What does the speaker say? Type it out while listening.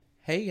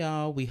Hey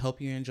y'all, we hope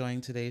you're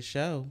enjoying today's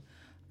show.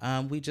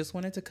 We just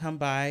wanted to come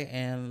by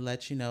and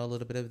let you know a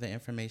little bit of the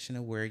information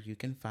of where you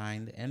can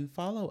find and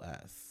follow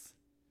us.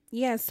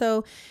 Yeah,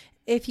 so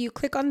if you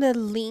click on the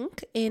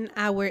link in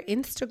our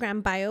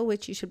Instagram bio,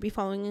 which you should be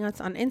following us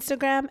on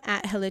Instagram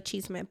at Hella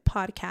Chisme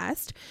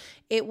Podcast,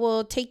 it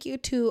will take you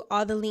to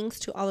all the links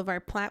to all of our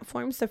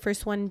platforms. The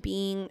first one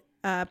being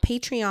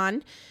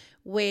Patreon,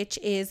 which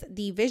is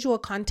the visual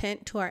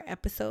content to our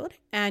episode.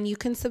 And you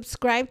can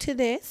subscribe to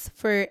this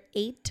for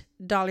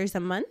 $8 a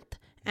month.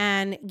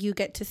 And you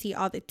get to see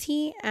all the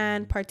tea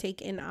and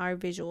partake in our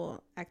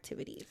visual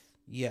activities.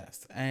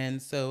 Yes. And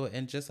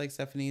just like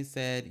Stephanie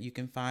said, you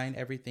can find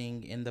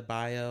everything in the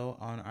bio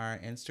on our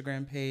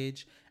Instagram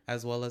page,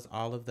 as well as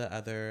all of the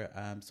other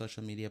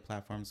social media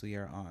platforms we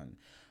are on.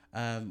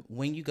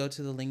 When you go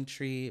to the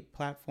Linktree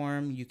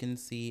platform, you can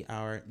see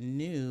our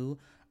new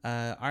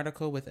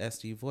article with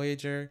SD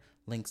Voyager,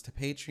 links to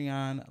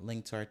Patreon,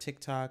 link to our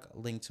TikTok,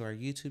 link to our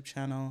YouTube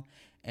channel,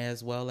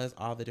 as well as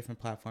all the different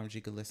platforms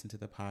you could listen to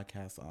the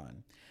podcast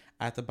on.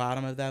 At the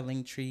bottom of that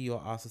link tree,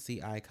 you'll also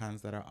see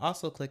icons that are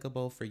also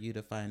clickable for you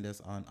to find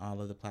us on all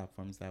of the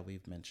platforms that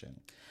we've mentioned.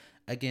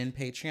 Again,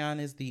 Patreon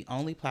is the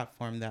only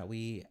platform that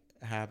we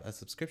have a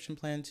subscription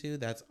plan to.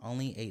 That's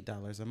only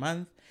 $8 a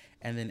month.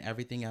 And then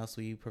everything else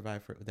we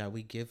provide that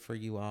we give for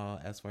you all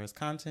as far as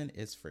content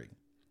is free.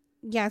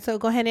 Yeah, so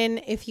go ahead and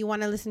if you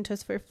want to listen to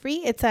us for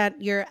free, it's at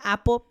your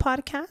Apple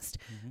Podcast,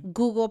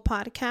 Google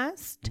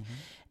Podcast.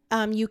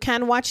 You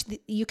can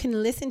you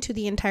can listen to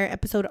the entire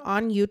episode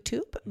on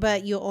YouTube,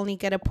 but you'll only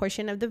get a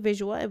portion of the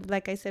visual.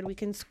 Like I said, we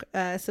can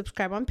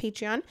subscribe on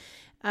Patreon.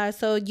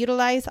 So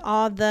utilize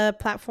all the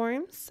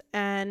platforms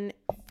and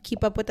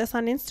keep up with us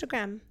on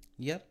Instagram.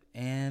 Yep.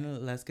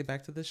 And let's get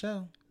back to the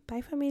show.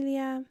 Bye,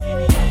 familia.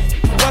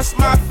 What's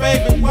my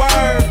favorite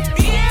word?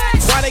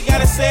 Why they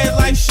gotta say it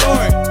like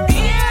short?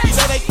 You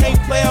know they can't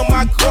play on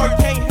my court.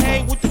 Can't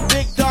hang with the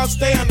big dogs,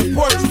 stay on the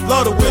porch.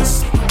 Blow the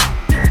whistle.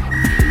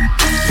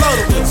 Blow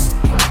the whistle.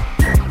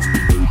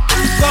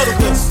 Blow the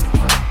whistle.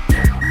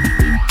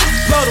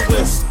 Blow the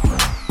whistle.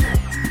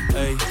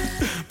 Ey,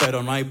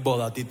 pero no hay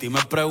boda. Titi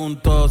me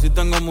preguntó si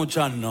tengo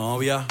muchas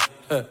novias.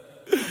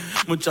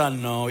 Muchas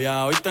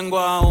novias. Hoy tengo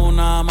a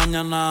una,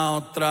 mañana a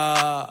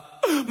otra.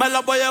 Me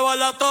la voy a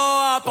llevar a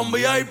todas pa' un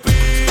VIP,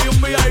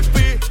 un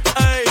VIP.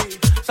 Ey,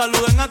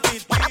 saluden a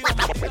Titi.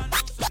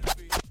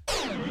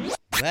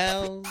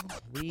 Well,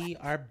 we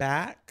are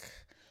back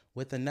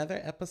with another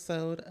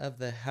episode of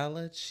the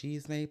Hella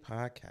Chisme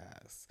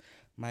Podcast.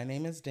 My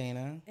name is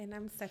Dana. And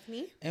I'm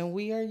Stephanie. And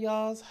we are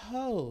y'all's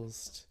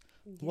host.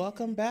 Yeah.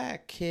 Welcome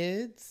back,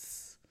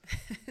 kids.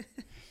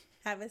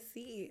 Have a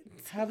seat.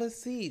 Have a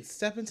seat.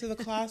 Step into the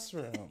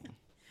classroom.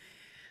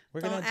 We're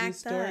going to do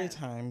story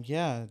time.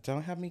 Yeah,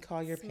 don't have me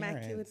call your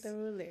parents. Smack you with the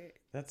ruler.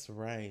 That's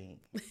right.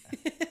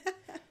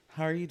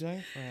 How are you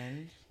doing,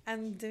 friend?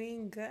 I'm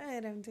doing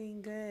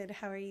good.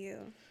 How are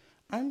you?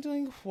 I'm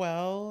doing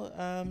well.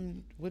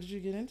 What did you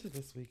get into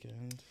this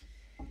weekend?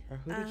 Or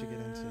who did you get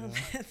into?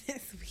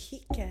 This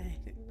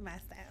weekend,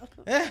 myself.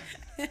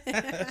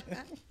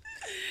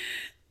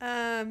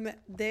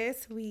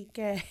 This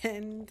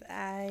weekend,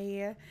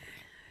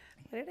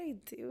 what did I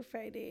do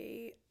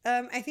Friday?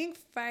 I think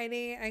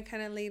Friday I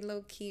kind of laid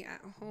low key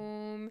at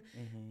home.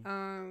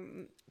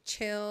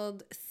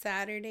 Chilled.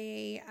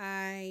 Saturday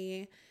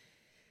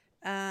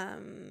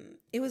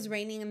it was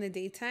raining in the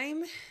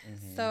daytime,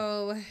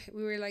 so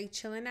we were like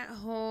chilling at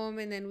home,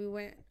 and then we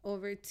went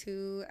over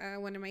to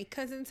one of my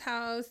cousin's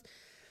house,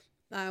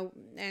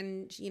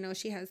 and you know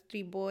she has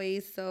 3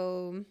 boys,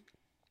 so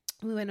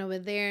we went over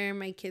there.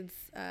 My kids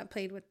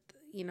played with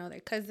their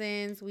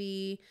cousins.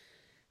 She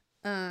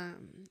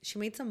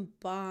made some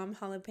bomb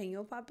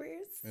jalapeno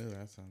poppers. Oh,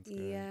 that sounds good.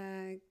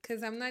 Yeah,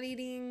 because I'm not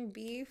eating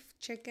beef,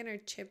 chicken, or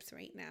chips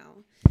right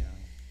now. Yeah.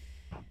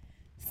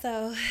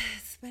 So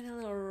it's been a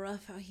little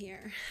rough out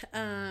here.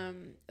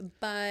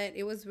 But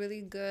it was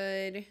really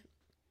good.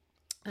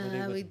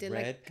 We did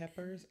red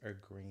peppers or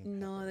green?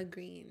 No, the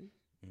green.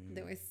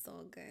 They were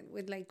so good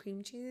with like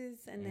cream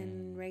cheese and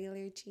then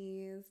regular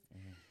cheese.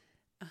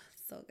 Oh,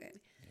 so good.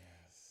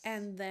 Yes.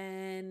 And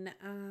then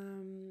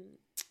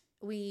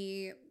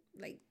we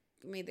like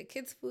made the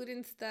kids food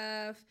and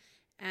stuff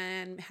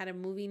and had a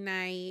movie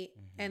night.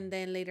 And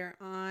then later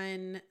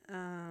on,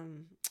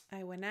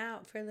 I went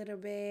out for a little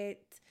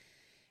bit.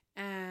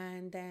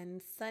 And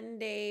then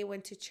Sunday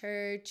went to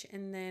church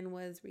and then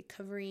was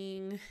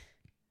recovering.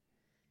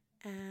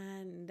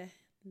 And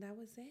that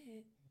was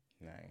it.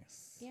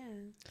 Nice. Yeah.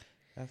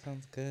 That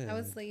sounds good. I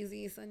was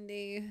lazy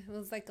Sunday. It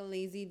was like a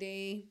lazy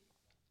day.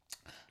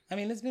 I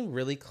mean, it's been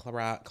really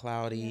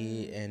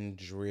cloudy and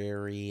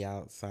dreary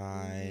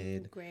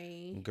outside.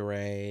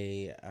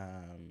 Gray.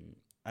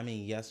 I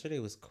mean, yesterday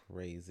was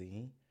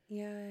crazy.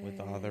 Yeah.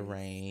 With all the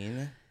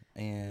rain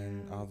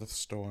and all the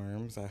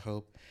storms. I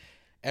hope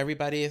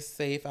everybody is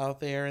safe out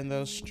there in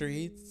those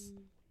streets.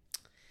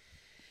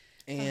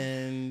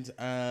 And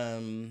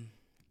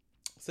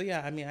so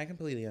yeah, I mean, I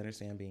completely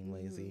understand being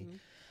lazy.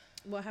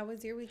 Well, how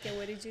was your weekend?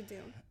 What did you do?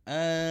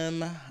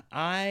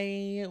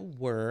 I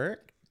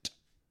worked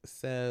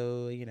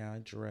So, I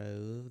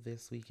drove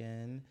this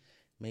weekend,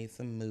 made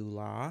some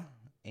moolah,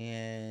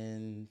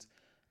 and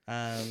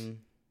that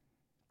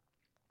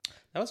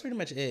was pretty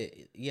much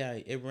it. Yeah,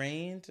 it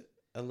rained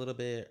a little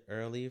bit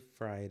early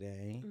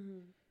Friday,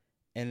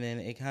 and then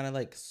it kind of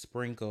like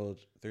sprinkled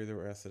through the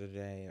rest of the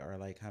day, or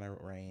like kind of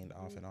rained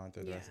off and on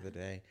through the rest of the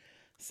day.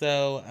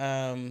 So,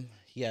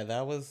 yeah,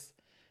 that was,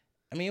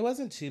 I mean, it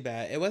wasn't too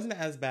bad. It wasn't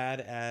as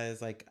bad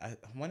as like, I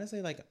want to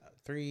say like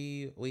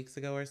 3 weeks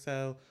ago or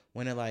so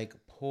when it like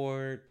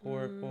poured,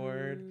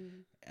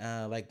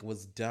 like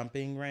was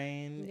dumping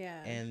rain.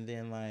 Yeah. And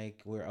then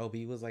like where OB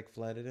was like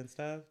flooded and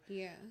stuff.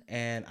 Yeah.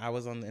 And I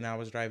was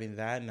driving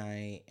that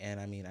night, and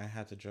I mean, I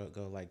had to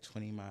go like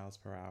 20 miles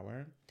per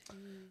hour.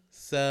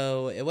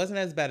 So it wasn't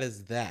as bad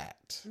as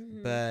that,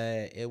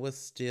 but it was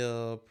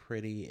still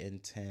pretty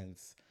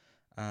intense.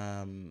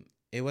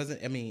 It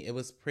wasn't, I mean, it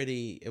was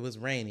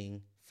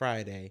raining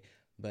Friday,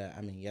 but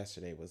I mean,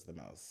 yesterday was the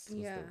most,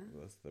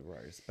 was the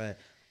worst, but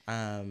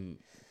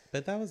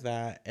that was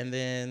that. And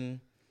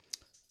then,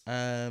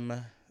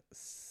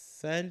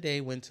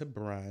 Sunday went to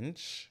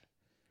brunch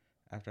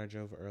after I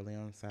drove early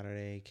on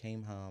Saturday,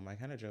 came home. I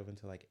kind of drove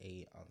until like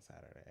 8 on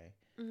Saturday.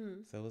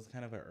 So it was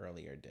kind of an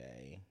earlier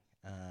day.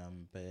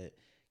 But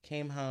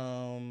came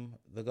home.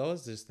 The goal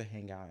was just to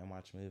hang out and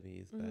watch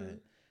movies, but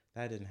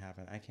that didn't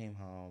happen. I came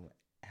home,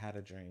 had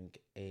a drink,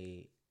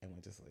 ate, and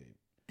went to sleep.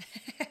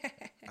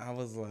 I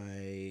was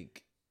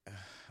like,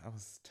 I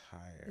was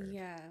tired.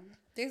 Yeah.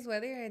 This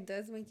weather, it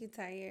does make you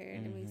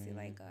tired. It makes you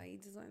like, oh, you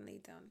just want to lay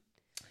down.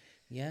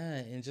 Yeah,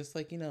 and just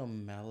like,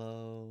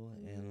 mellow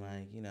and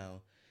like,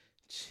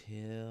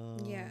 chill.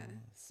 Yeah.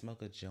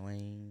 Smoke a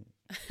joint.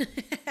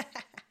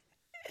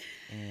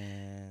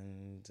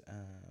 And,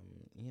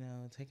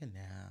 take a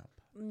nap.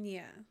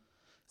 Yeah.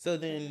 So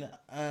then,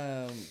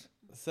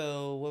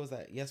 so what was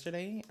that?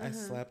 Yesterday, I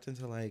slept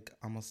until like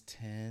almost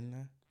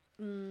 10.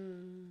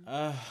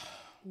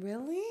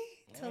 Really?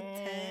 Till 10?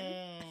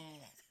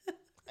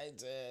 I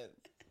did.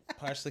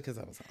 Partially because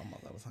I was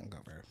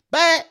hungover.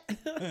 But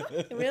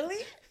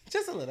Really?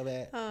 Just a little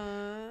bit.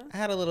 Aww. I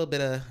had a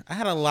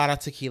lot of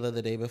tequila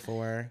the day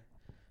before.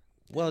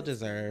 Well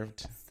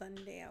deserved.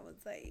 Sunday, I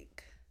was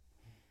like,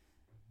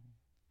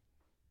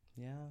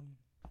 yeah.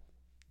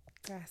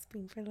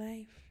 Grasping for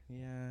life.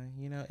 Yeah,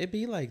 it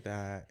be like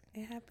that.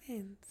 It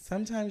happens.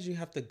 Sometimes you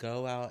have to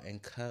go out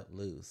and cut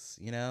loose,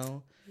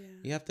 Yeah.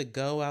 You have to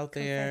go out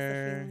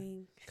there,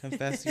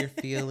 confess your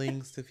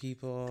feelings to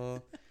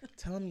people.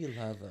 Tell them you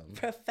love them.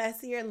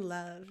 Profess your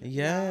love.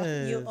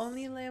 Yes. You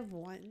only live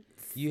once.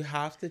 You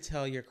have to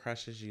tell your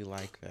crushes you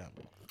like them.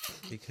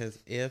 Because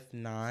if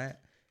not,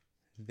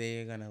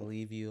 they're going to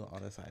leave you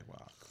on the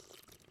sidewalk.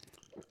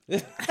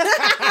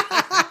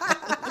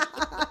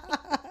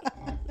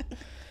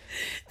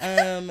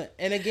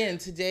 And again,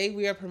 today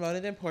we are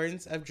promoting the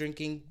importance of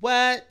drinking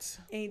what?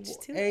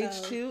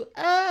 H2O.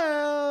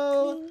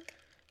 H2O.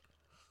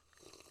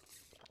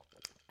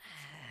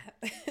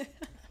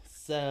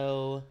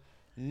 So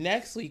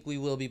next week we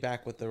will be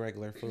back with the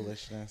regular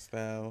foolishness,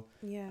 though.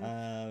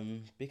 Yeah.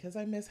 Because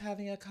I miss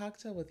having a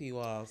cocktail with you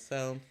all.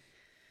 So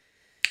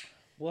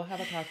we'll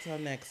have a cocktail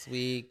next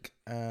week.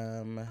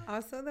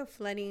 Also, the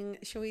flooding.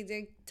 Should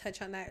we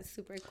touch on that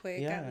super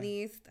quick? Yeah. At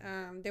least,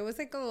 there was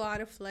like a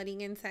lot of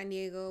flooding in San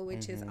Diego,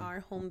 which is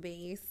our home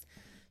base.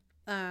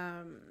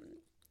 And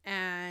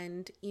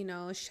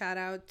shout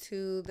out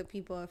to the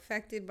people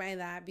affected by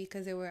that,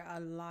 because there were a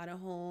lot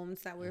of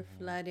homes that were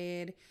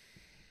flooded.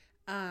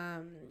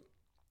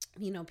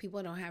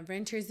 People don't have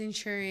renters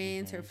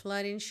insurance or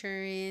flood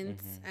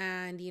insurance,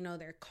 and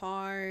their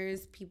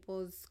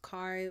people's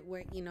cars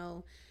were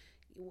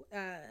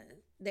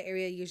the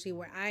area usually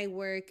where I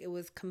work, it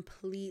was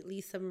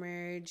completely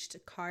submerged.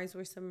 Cars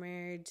were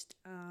submerged.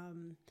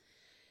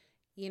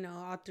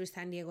 All through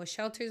San Diego,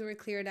 shelters were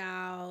cleared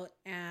out,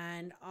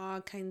 and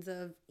all kinds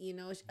of,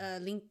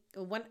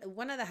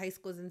 one of the high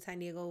schools in San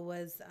Diego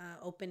was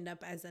opened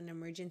up as an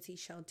emergency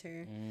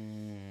shelter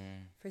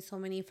for so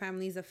many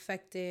families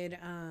affected.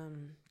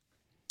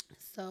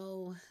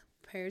 So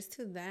prayers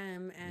to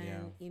them,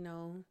 and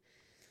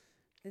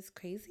it's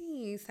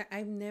crazy. So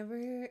I've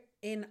never,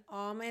 in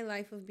all my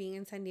life of being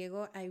in San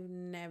Diego, I've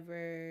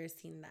never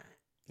seen that.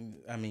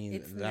 I mean,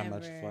 it's that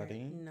much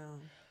flooding? No.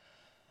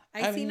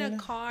 I seen a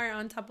car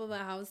on top of a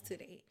house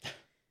today.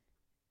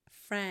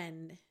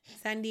 Friend.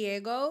 San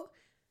Diego,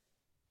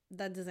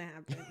 that doesn't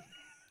happen.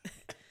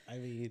 I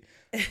mean,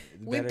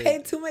 we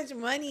paid too much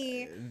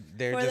money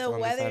for the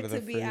weather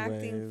to be freeways.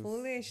 acting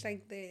foolish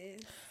like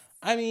this.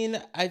 I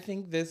mean, I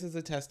think this is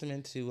a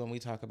testament to when we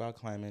talk about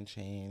climate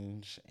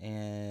change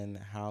and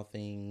how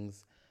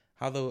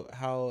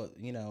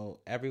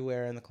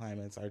everywhere in the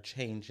climates are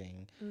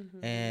changing,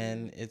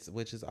 and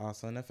which is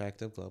also an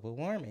effect of global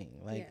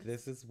warming. Like,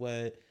 this is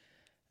what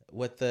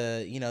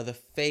the the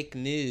fake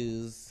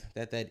news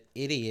that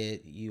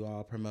idiot you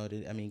all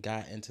promoted,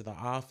 got into the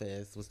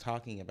office, was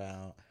talking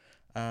about,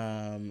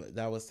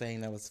 that was saying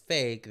that was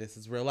fake. This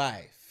is real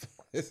life.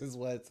 This is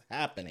what's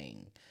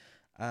happening.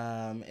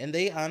 And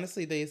they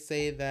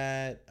say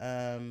that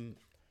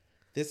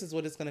this is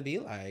what it's going to be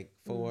like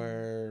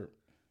for...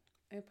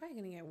 It's probably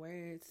going to get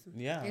worse.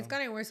 Yeah. It's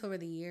gotten worse over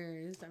the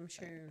years, I'm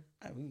sure.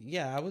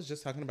 I was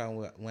just talking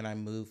about when I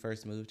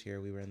first moved here,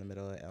 we were in the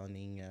middle of El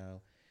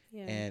Nino.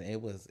 Yeah. And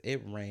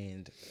it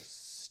rained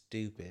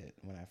stupid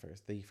when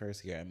the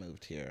first year I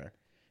moved here.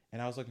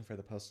 And I was looking for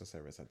the postal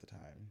service at the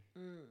time.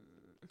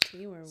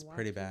 You were it's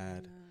pretty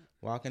bad.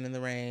 Walking in the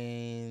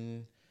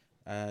rain,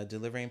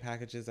 delivering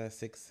packages at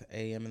 6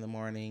 a.m. in the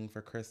morning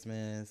for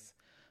Christmas.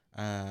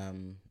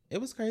 It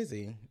was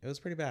crazy. It was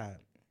pretty bad.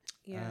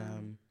 Yeah.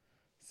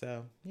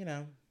 So,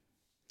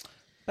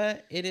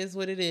 but it is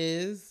what it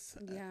is.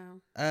 Yeah.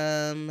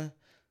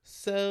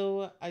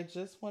 So I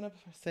just want to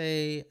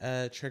say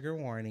a trigger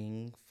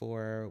warning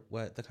for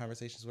what the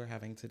conversations we're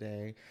having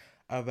today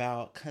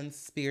about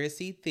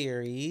conspiracy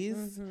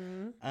theories.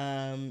 Mm-hmm.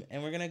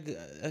 And we're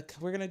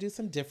gonna do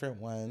some different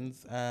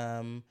ones.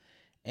 And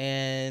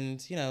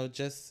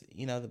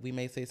we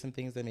may say some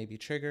things that may be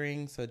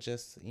triggering. So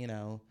just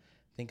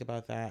think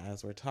about that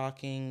as we're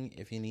talking.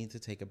 If you need to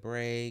take a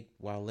break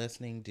while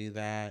listening, do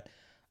that.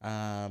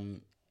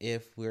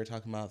 If we're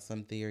talking about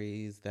some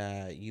theories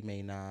that you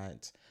may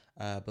not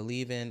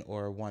believe in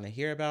or want to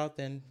hear about,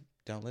 then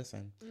don't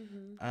listen.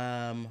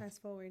 Mm-hmm.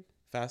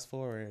 Fast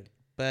forward.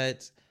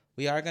 But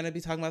we are going to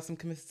be talking about some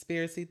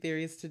conspiracy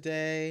theories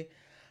today.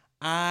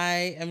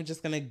 I am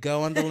just going to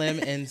go on the limb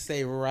and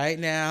say right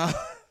now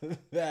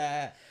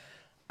that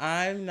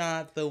I'm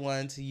not the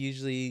one to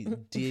usually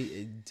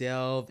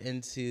delve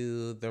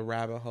into the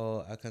rabbit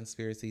hole of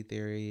conspiracy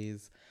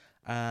theories.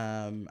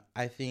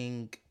 I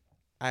think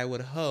I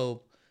would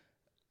hope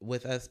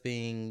with us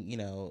being,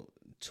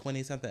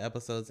 20-something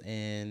episodes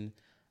in,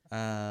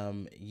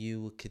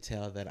 you could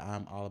tell that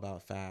I'm all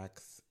about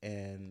facts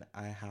and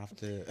I have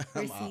to...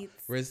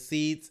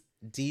 Receipts,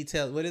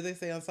 details. What did they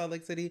say on Salt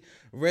Lake City?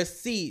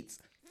 Receipts,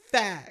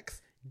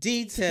 facts,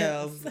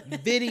 details,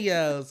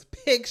 videos,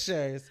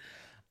 pictures,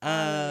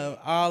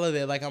 all of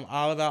it. Like, I'm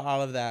all about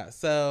all of that.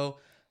 So,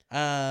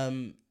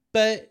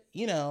 but,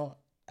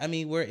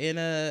 we're in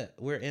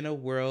a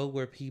world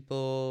where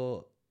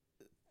people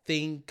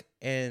think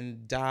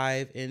and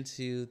dive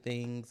into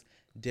things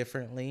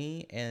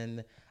differently,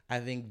 and I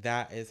think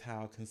that is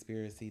how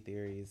conspiracy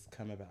theories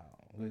come about.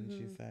 Wouldn't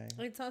you say?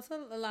 It's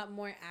also a lot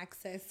more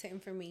access to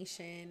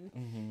information.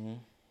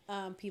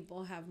 Mm-hmm.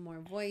 People have more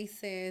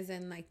voices,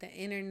 and like the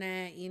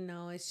internet,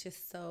 it's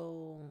just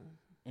so...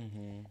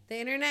 Mm-hmm. The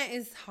internet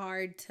is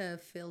hard to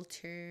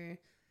filter.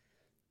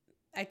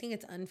 I think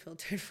it's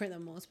unfiltered for the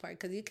most part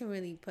because you can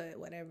really put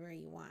whatever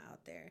you want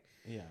out there.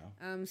 Yeah.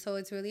 So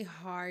it's really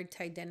hard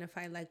to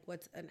identify like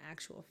what's an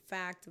actual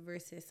fact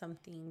versus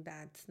something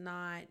that's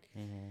not.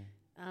 Mm-hmm.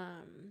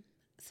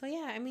 So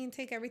yeah,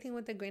 take everything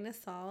with a grain of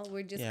salt.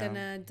 We're just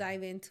gonna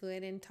dive into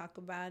it and talk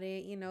about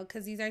it,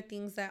 because these are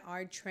things that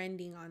are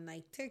trending on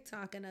like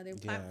TikTok and other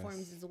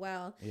platforms as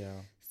well.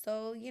 Yeah.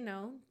 So,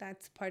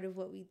 that's part of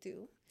what we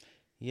do.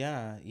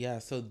 Yeah. Yeah.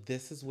 So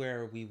this is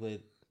where we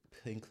would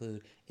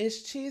include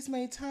It's Cheese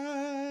May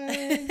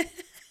Time.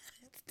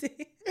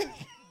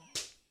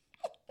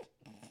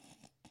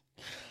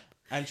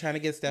 I'm trying to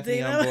get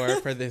Stephanie on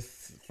board for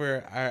this, for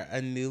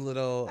a new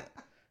little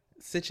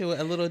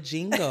a little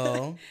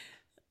jingle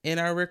in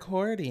our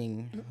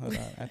recording. Hold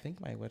on, I think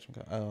my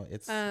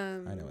it's I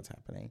know what's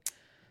happening.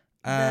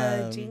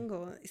 The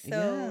jingle.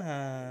 So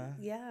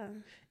yeah.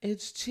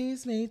 It's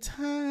Cheese May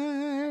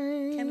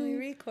Time. Can we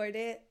record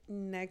it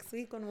next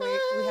week when we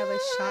have a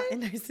shot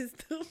in our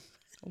system?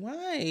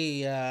 Why?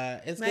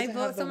 It's my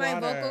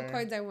vocal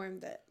cords are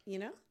warmed up.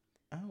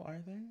 Oh,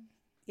 are they?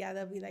 Yeah,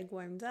 they'll be like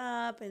warmed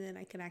up, and then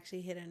I can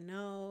actually hit a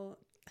note.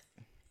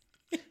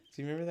 Do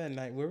you remember that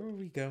night? Where were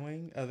we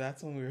going? Oh,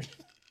 that's when we were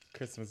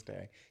Christmas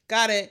Day.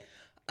 Got it.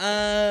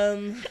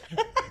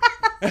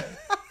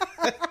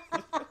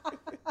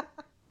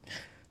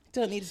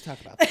 Don't need to talk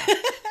about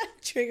that.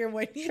 Trigger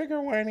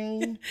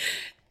warning.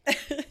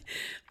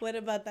 What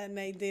about that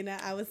night, Dana?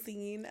 I was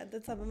singing at the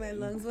top of my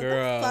lungs. What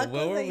the fuck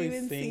was I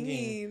even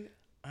singing?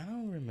 I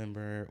don't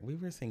remember. We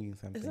were singing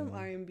something. Some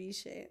R&B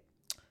shit.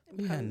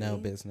 We had no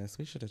business.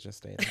 We should have just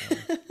stayed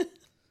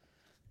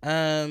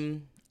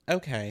home.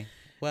 Okay.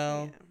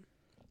 Well,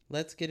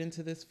 let's get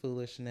into this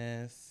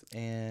foolishness.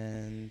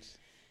 And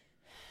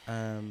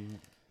can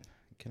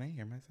I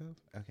hear myself?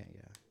 Okay,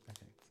 yeah.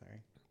 Okay,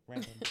 sorry.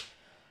 Random.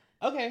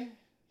 Okay.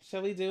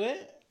 Shall we do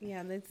it?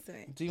 Yeah, let's do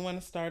it. Do you want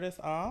to start us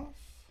off?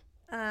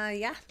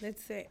 Yeah,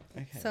 let's do it.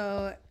 Okay.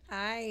 So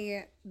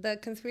the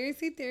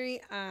conspiracy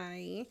theory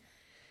I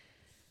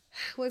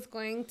was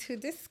going to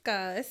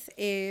discuss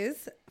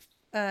is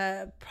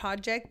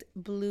Project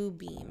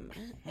Bluebeam.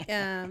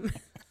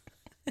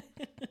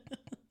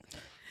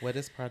 What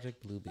is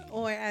Project Bluebeam?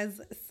 Or as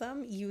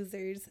some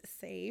users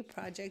say,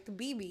 Project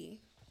BB.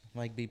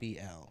 Like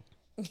BBL.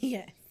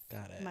 Yes.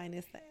 Got it.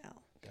 Minus the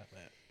L. Got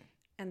that.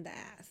 And the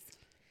ass.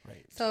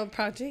 Right. So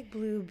Project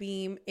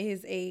Bluebeam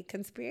is a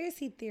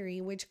conspiracy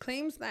theory which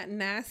claims that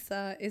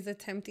NASA is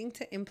attempting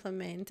to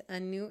implement a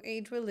new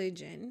age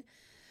religion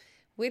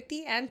with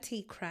the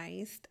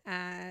Antichrist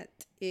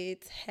at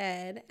its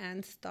head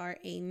and start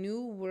a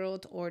new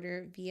world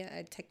order via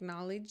a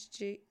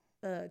technologically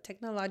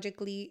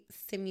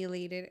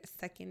simulated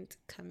second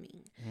coming.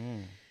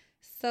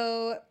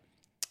 So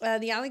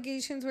the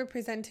allegations were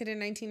presented in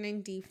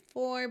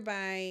 1994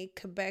 by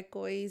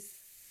Quebecois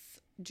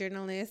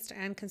journalist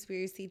and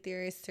conspiracy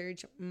theorist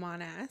Serge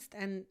Monast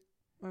and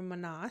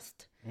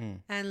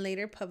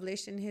later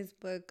published in his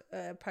book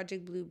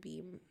Project Blue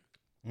Beam.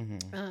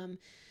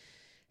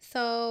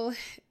 So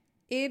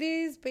it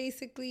is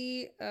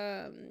basically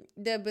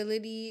the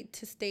ability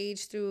to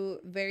stage through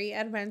very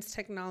advanced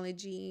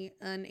technology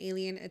an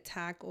alien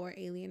attack or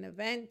alien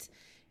event.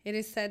 It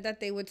is said that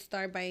they would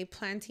start by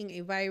planting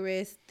a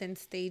virus, then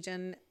stage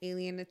an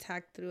alien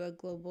attack through a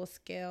global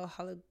scale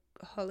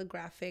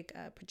holographic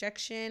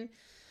projection.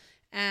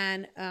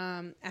 And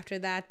after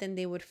that, then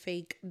they would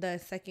fake the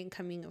second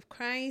coming of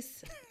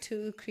Christ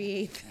to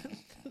create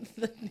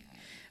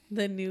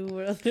the new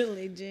world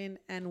religion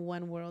and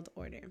one world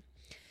order.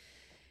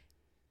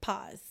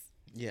 Pause.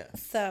 Yeah.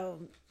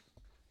 So,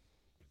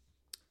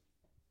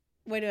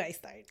 where do I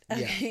start? Yeah.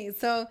 Okay,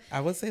 so I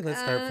would say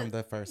let's start from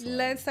the first one.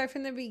 Let's start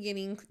from the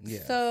beginning.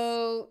 Yes.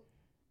 So,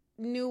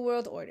 New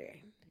World Order.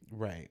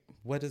 Right.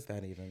 What does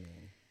that even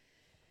mean?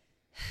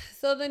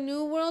 So, the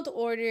New World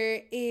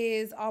Order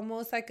is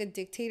almost like a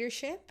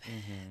dictatorship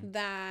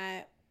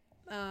that,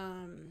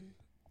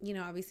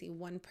 obviously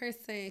one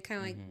person, kind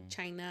of like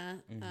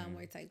China,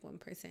 where it's like one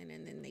person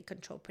and then they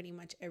control pretty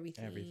much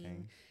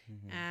everything.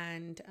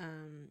 And,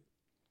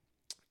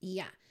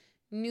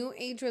 New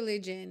Age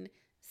religion,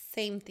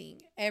 same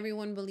thing.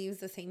 Everyone believes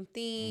the same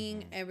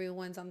thing.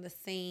 Everyone's on the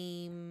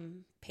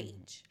same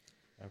page.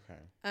 Okay.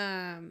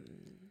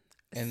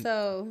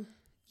 So,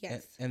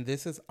 yes. And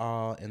this is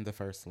all in the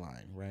first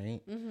line,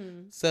 right?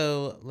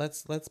 So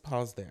let's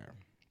pause there.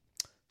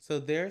 So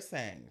they're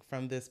saying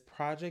from this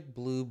Project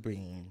Blue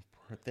Beam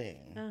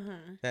thing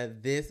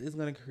that this is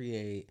going to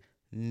create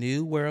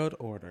new world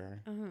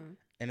order,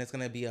 and it's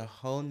going to be a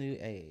whole new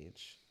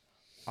age,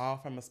 all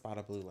from a spot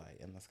of blue light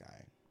in the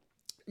sky.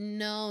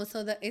 No,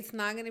 so it's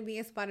not going to be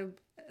a spot of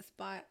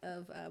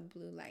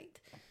blue light.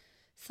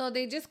 So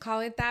they just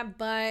call it that,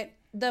 but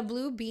the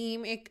blue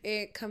beam,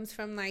 it comes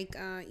from like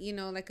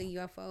like a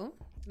UFO,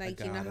 like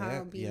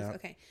how beams. Yep.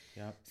 Okay.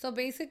 Yep. So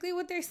basically,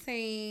 what they're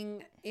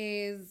saying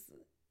is,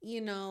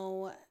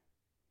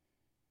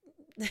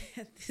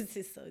 this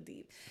is so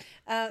deep.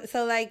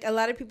 So like a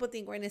lot of people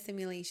think we're in a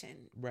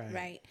simulation,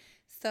 right?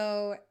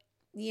 So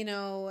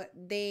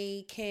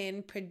they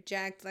can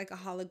project like a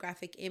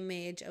holographic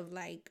image of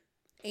like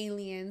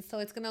aliens, so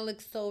it's gonna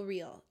look so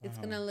real. It's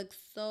gonna look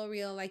so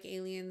real, like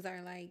aliens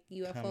are like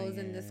UFOs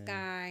in the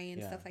sky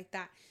and stuff like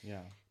that.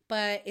 Yeah.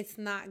 But it's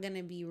not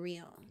gonna be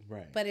real.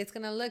 Right. But it's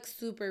gonna look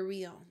super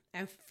real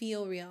and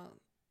feel real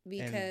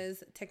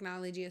because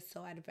technology is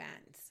so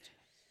advanced.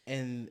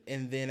 And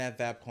then at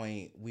that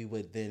point, we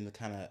would then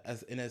kind of,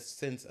 as in a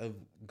sense of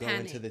go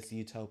into this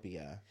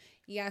utopia.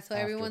 Yeah, so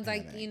everyone's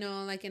panic.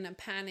 Like in a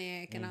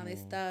panic and all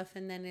this stuff,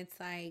 and then it's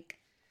like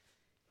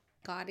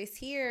God is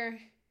here.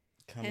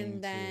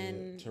 Coming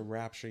to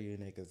rapture you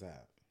niggas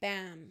up.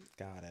 Bam.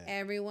 Got it.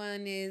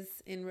 Everyone is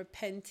in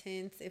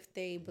repentance if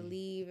they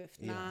believe. If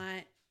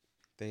not,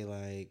 they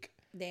like,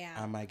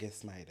 I might get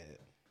smited.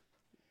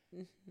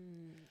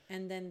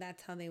 And then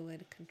that's how they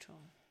would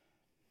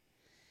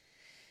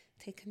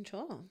take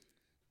control.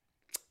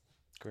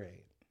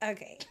 Great.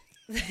 Okay.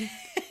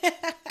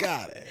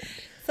 Got it.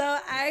 So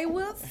I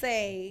will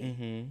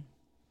say,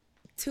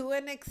 to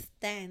an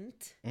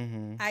extent,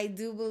 I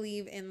do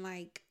believe in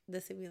like the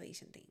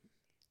simulation thing.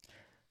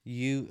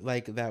 You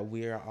like that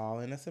we're all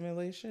in a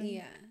simulation?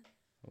 Yeah.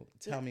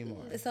 Tell me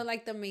more. So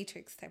like the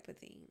Matrix type of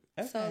thing.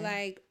 Okay. So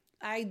like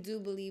I do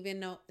believe in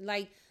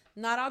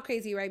not all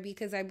crazy, right?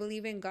 Because I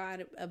believe in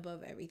God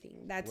above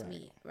everything. That's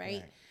me,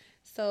 right?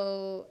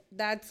 So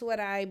that's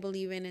what I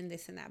believe in and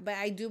this and that. But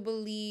I do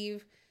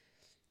believe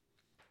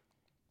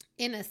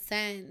in a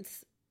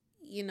sense,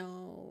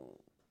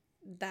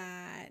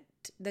 that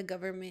the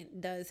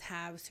government does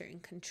have certain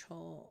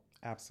control.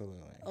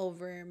 Absolutely.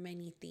 Over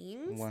many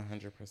things.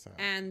 100%.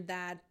 And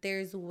that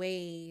there's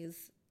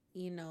ways,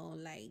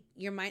 like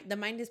your mind, the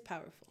mind is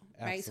powerful,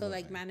 right? Absolutely. So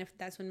like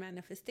that's when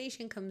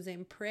manifestation comes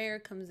in, prayer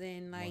comes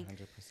in, like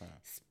 100%.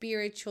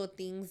 Spiritual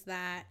things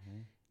that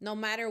no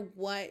matter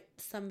what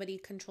somebody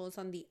controls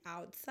on the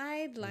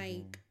outside,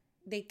 like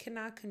they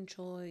cannot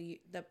control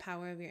the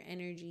power of your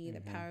energy,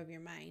 the power of your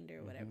mind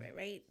or whatever,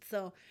 right?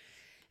 So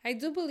I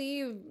do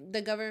believe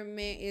the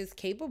government is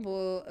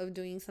capable of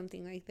doing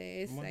something like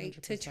this, 100%.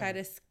 Like to try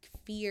to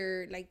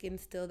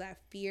instill that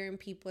fear in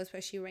people,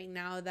 especially right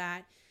now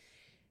that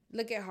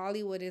look at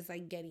Hollywood is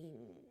like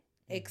getting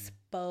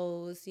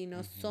exposed,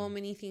 so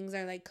many things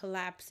are like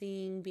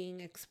collapsing, being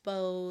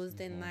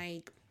exposed, and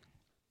like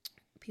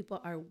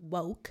people are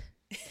woke.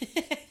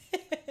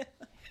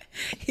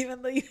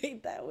 Even though you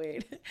hate that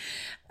word.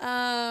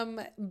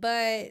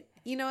 But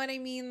you know what I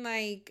mean?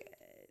 Like,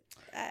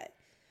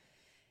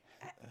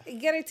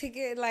 You gotta take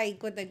it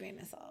like with a grain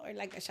of salt or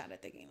like a shot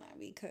of tequila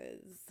because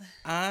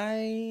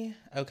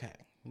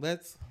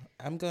let's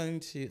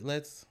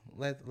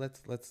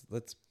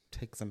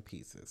take some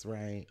pieces,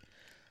 right?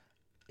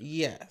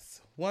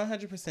 Yes,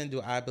 100%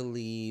 do I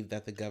believe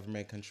that the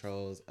government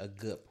controls a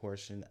good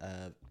portion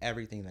of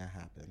everything that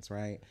happens,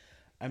 right?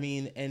 I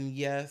mean, and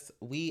yes,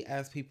 we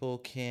as people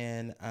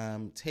can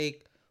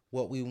take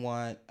what we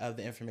want of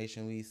the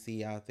information we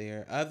see out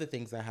there, of the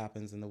things that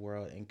happens in the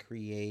world, and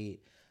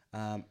create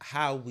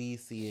how we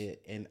see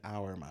it in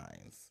our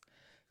minds.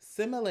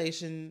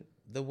 Simulation,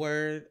 the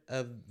word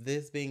of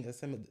this being a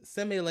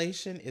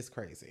simulation is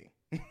crazy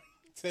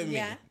to me.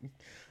 Yeah.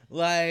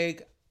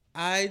 Like,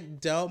 I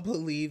don't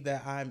believe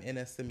that I'm in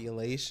a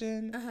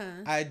simulation.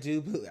 I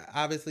do.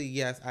 Obviously,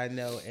 yes, I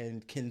know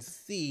and can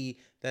see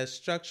that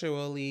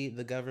structurally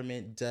the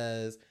government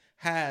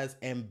has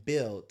and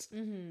built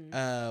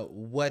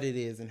what it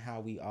is and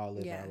how we all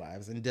live our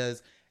lives, and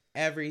does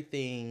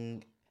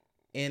everything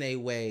in a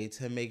way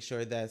to make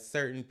sure that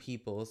certain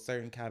people in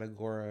certain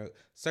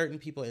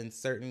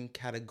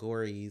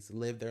categories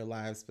live their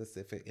lives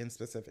in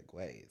specific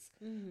ways.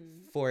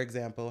 For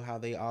example, how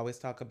they always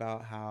talk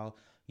about how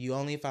you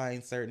only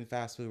find certain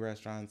fast food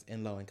restaurants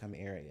in low-income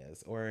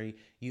areas, or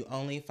you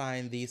only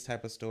find these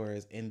type of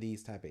stores in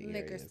these type of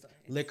areas.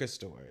 Liquor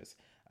stores.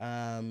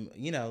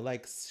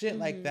 Like shit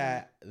like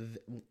that.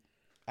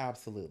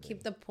 Absolutely.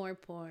 Keep the poor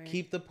poor.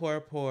 Keep the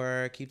poor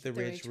poor. Keep the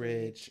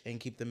rich, and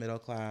keep the middle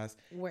class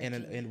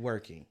and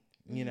working.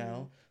 You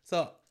know?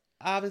 So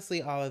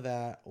obviously all of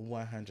that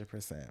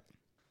 100%.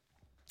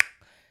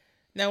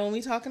 Now when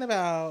we talking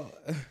about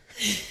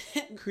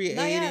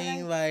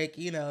creating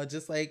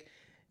just like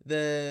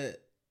the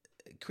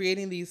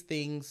creating these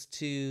things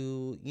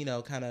to,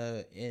 kind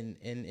of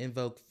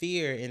invoke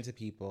fear into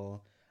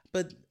people.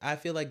 But I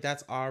feel like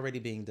that's already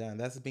being done.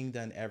 That's being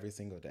done every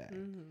single day,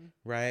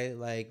 right?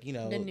 Like,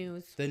 the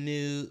news.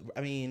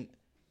 I mean,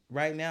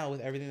 right now with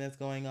everything that's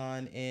going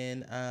on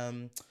in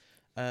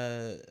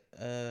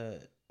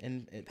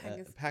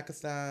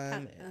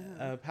Pakistan,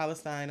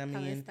 Palestine. I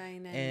mean,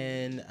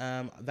 and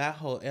that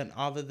whole and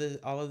all of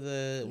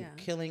the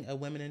killing of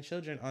women and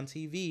children on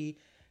TV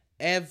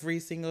every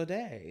single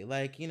day,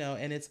 like,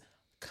 and it's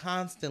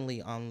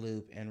constantly on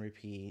loop and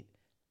repeat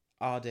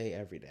all day,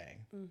 every day.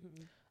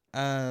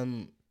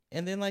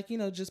 And then, like,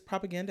 just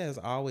propaganda has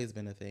always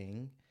been a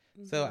thing.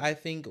 So I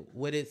think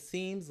what it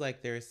seems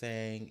like they're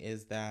saying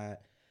is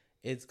that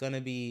it's going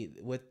to be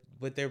what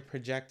they're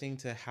projecting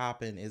to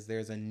happen is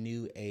there's a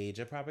new age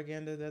of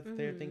propaganda that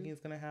they're thinking is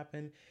going to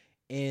happen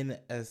in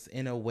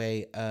a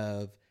way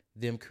of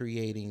them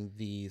creating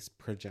these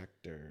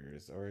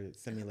projectors or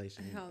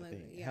simulation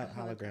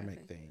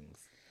holographic things.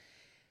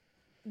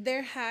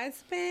 There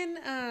has been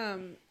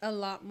a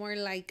lot more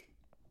like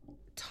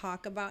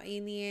talk about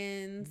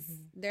aliens.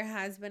 There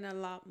has been a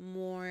lot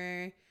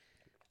more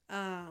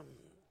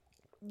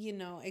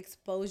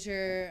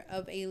exposure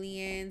of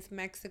aliens.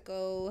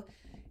 Mexico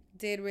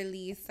did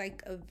release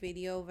like a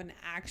video of an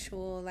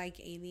actual like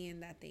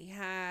alien that they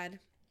had.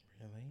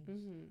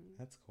 Really?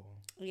 That's cool.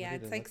 Yeah,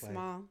 it's like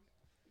small.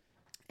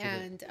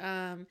 And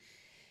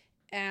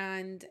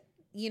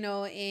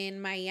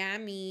in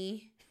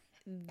Miami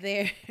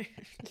there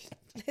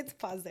let's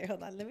pause there.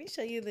 Hold on. Let me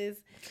show you this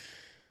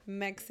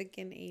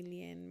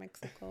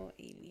Mexico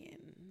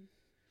alien.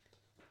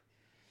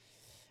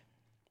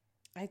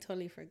 I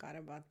totally forgot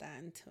about that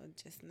until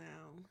just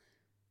now.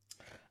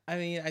 I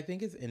mean, I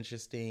think it's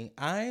interesting.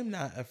 I'm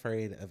not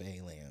afraid of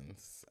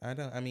aliens.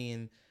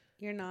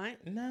 You're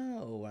not?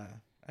 No.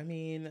 I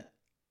mean,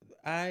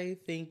 I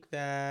think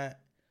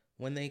that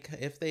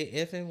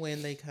if and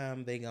when they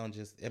come, they gonna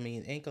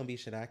ain't gonna be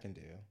shit I can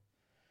do.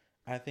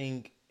 I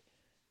think,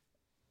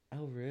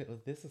 oh, really?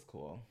 This is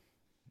cool.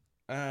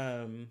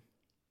 That's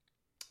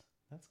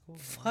cool.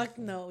 Fuck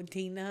no,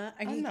 Dina.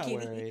 I'm not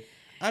worried.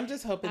 I'm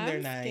just hoping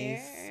they're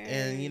nice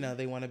and,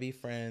 they want to be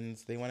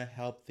friends. They want to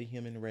help the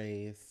human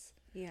race.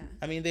 Yeah.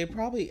 I mean, they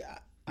probably,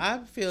 I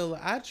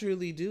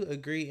truly do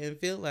agree and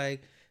feel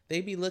like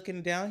they be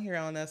looking down here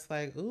on us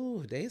like,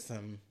 ooh, they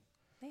a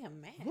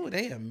mess. Ooh,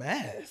 they a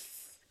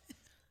mess.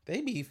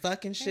 They be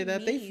fucking shit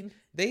up.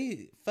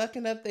 They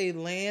fucking up their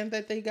land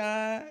that they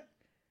got,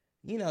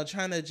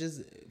 trying to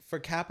just for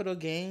capital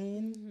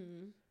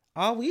gain.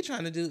 All we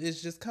trying to do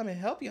is just come and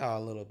help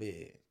y'all a little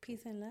bit.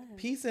 Peace and love.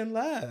 Peace and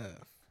love.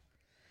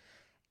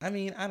 I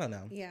mean, I don't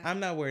know. Yeah. I'm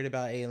not worried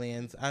about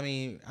aliens. I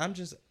mean, I'm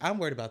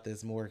worried about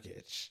this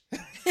mortgage.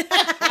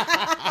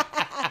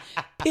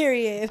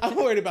 Period. I'm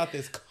worried about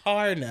this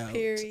car note.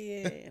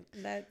 Period.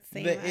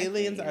 The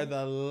aliens are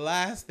the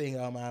last thing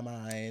on my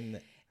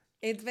mind.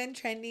 It's been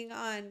trending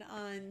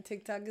on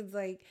TikTok. It's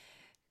like,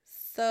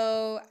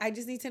 so I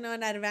just need to know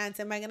in advance,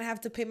 am I going to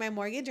have to pay my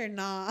mortgage or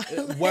not?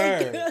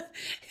 Word.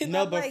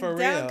 No, but for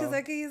real. Because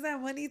I could use that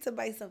money to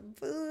buy some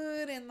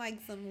food and like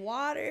some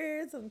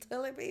water, some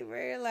toilet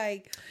paper,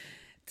 like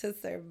to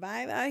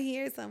survive out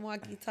here, some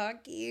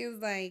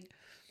walkie-talkies, like.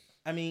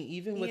 I mean,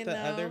 even with the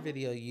other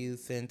video you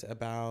sent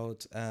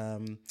about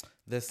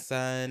the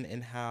sun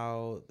and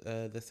how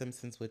the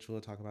Simpsons, which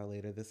we'll talk about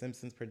later, the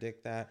Simpsons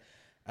predict that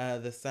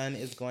the sun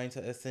is going to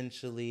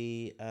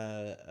essentially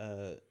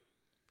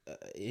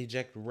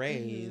eject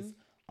rays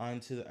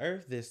onto the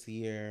earth this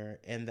year,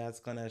 and that's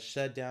going to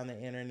shut down the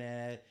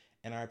internet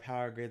and our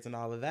power grids and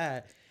all of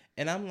that.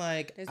 And I'm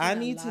like, I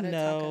need to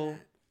know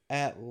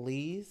at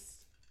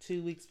least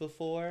 2 weeks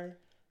before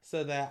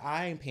so that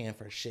I ain't paying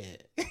for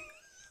shit.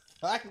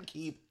 So I can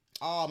keep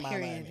all my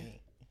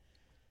money.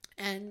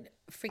 And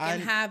freaking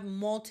have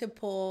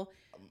multiple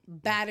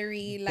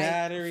batteries,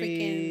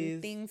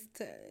 freaking things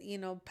to,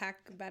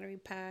 battery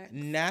pack.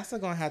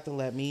 NASA gonna have to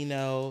let me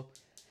know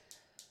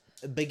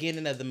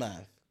beginning of the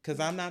month, because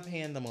I'm not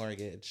paying the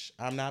mortgage.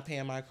 I'm not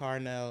paying my car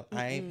note.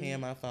 I ain't paying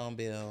my phone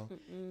bill.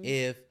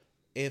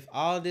 If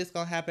all this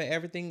gonna happen,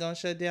 everything gonna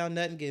shut down,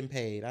 nothing getting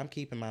paid, I'm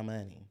keeping my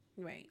money.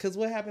 Right. Because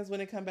what happens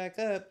when it come back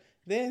up,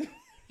 then,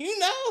 you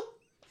know.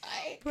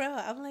 Bro,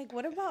 I'm like,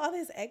 what about all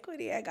this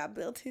equity I got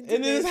built into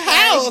in this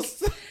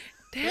house?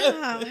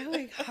 Damn, I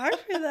worked hard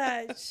for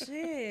that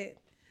shit.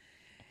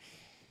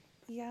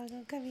 Y'all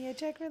gonna cut me a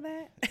check for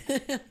that?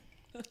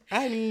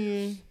 I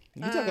mean,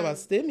 you talk about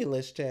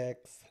stimulus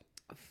checks.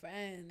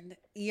 Friend.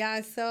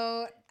 Yeah,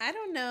 so I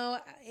don't know.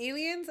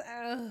 Aliens,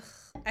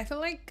 I feel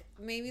like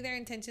maybe their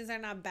intentions are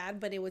not bad,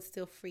 but it would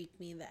still freak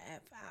me the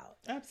F out.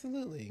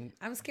 Absolutely.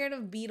 I'm scared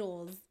of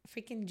beetles,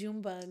 freaking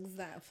June bugs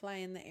that fly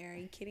in the air. Are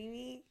you kidding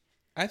me?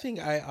 I think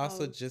I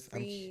also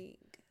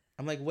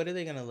I'm like, what are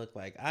they gonna look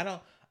like? I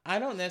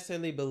don't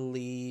necessarily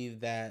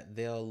believe that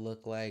they'll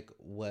look like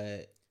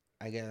what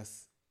I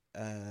guess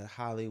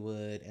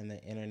Hollywood and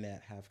the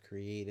internet have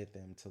created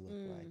them to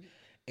look like.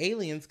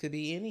 Aliens could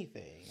be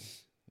anything.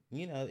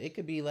 It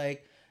could be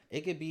like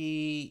like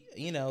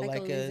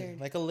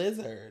a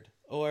lizard,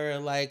 or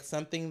like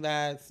something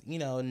that's,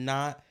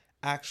 not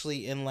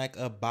actually in like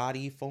a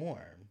body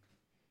form.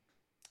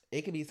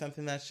 It could be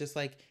something that's just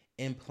like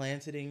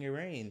implanted in your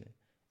brain.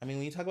 I mean,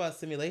 when you talk about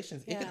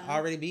simulations, it could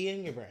already be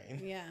in your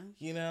brain. Yeah.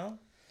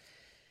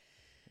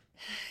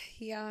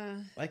 Yeah.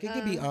 Like, it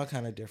could be all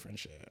kind of different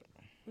shit.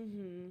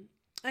 Mm-hmm.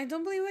 I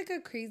don't believe like a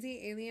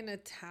crazy alien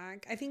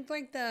attack. I think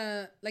like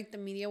the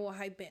media will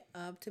hype it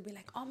up to be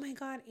like, oh my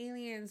God,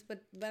 aliens.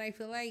 But I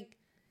feel like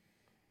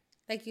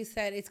you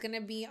said, it's going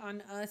to be on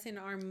us in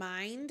our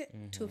mind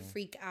to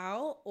freak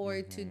out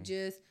or to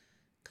just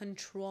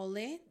control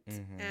it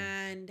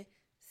and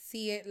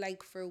see it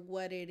like for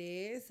what it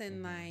is.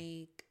 And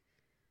like,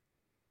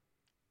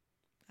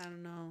 I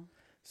don't know.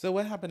 So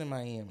what happened in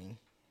Miami?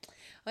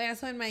 Oh yeah,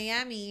 so in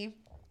Miami,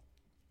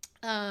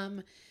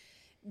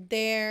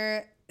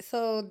 there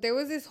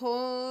was this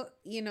whole,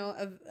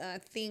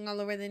 thing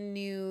all over the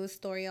news,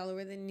 story all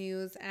over the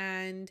news,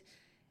 and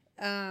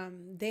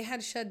they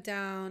had shut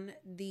down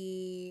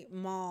the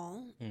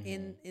mall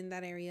in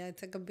that area.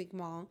 It's like a big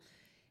mall.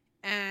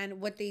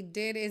 And what they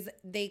did is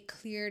they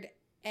cleared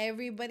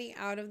everybody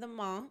out of the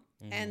mall,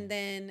 and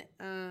then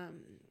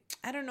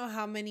I don't know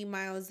how many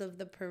miles of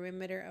the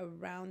perimeter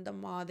around the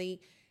mall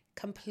they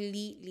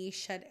completely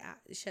shut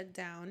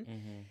down.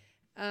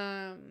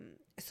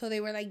 So they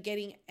were like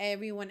getting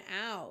everyone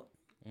out.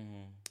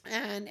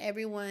 And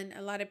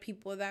a lot of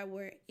people that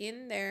were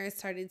in there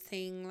started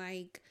saying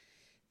like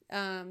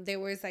there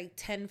was like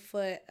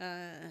 10-foot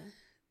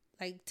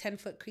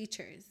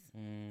creatures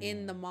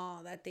in the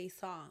mall that they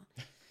saw.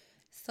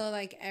 So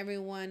like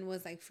everyone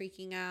was like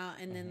freaking out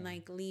and then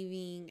like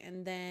leaving,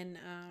 and then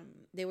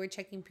they were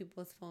checking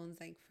people's phones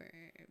like for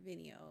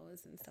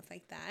videos and stuff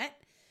like that.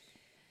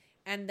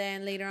 And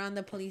then later on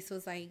the police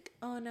was like,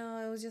 oh no,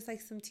 it was just like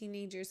some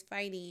teenagers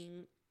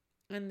fighting.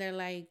 And they're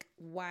like,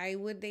 why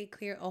would they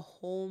clear a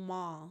whole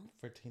mall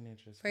for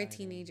teenagers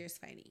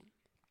fighting?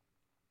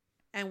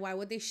 And why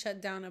would they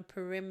shut down a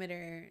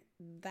perimeter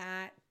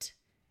that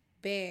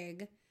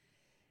big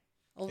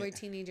over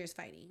teenagers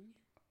fighting?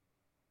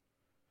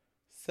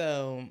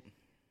 So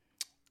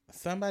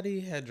somebody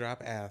had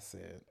dropped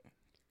acid,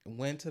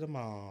 went to the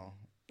mall.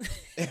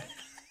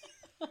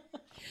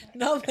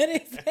 No, but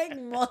it's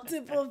like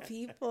multiple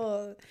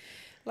people.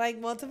 Like,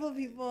 multiple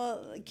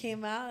people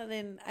came out,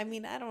 and I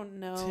mean, I don't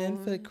know.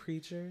 10-foot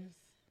creatures?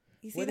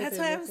 You see, that's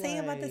why I'm saying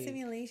about the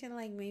simulation.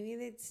 Like, maybe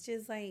it's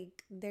just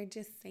like, they're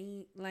just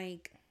saying,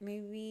 like,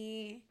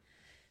 maybe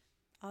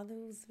all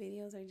those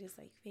videos are just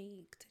like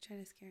fake to try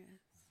to scare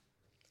us.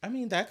 I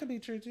mean, that could be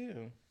true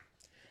too.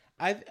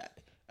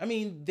 I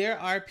mean, there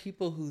are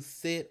people who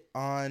sit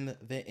on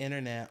the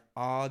internet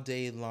all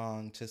day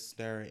long to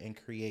stir and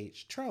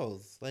create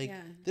trolls. Like,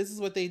 this is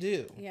what they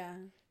do. Yeah.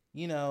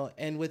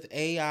 And with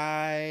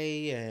AI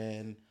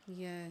and...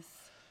 Yes.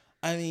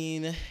 I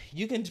mean,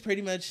 you can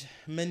pretty much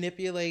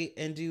manipulate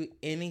and do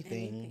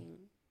anything.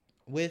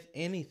 With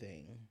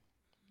anything.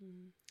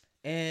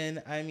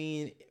 And, I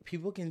mean,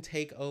 people can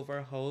take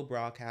over whole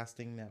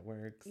broadcasting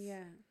networks.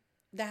 Yeah.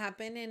 That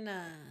happened in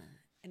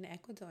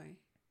Ecuador.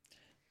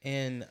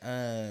 And,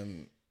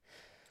 I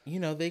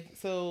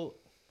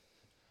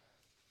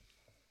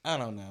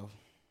don't know.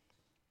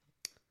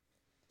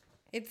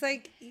 It's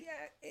like,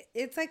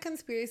 it's like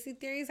conspiracy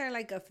theories are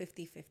like a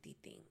 50-50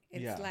 thing.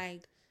 It's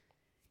like,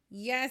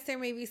 yes, there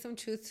may be some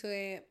truth to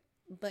it,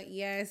 but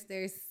yes,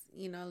 there's,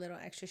 a little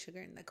extra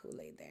sugar in the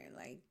Kool-Aid there.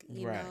 Like,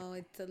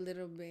 it's a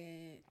little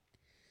bit,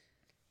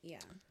 yeah.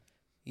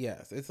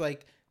 Yes, it's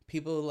like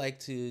people like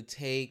to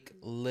take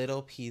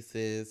little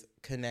pieces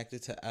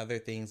connected to other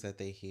things that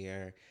they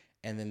hear,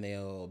 and then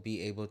they'll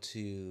be able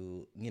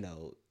to,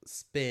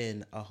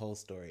 spin a whole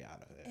story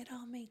out of it. It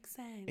all makes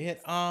sense.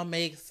 It all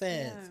makes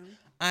sense. Yeah.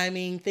 I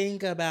mean,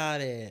 think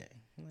about it.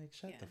 Like,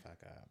 shut the fuck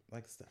up.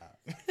 Like, stop.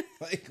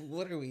 Like,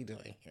 what are we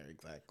doing here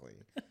exactly?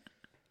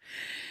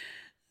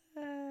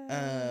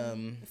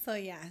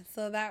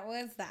 So that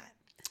was that.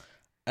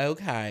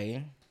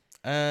 Okay.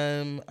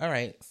 All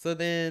right. So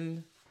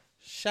then,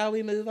 shall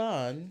we move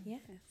on?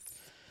 Yes.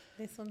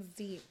 This one's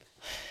deep.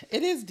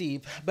 It is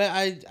deep, but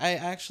I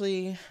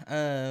actually,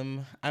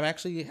 I'm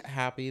actually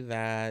happy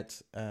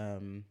that,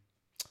 Pusha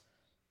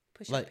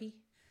P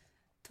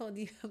told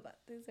you about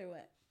this or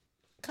what?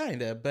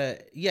 Kinda,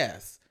 but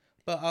yes.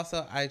 But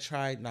also, I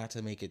tried not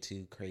to make it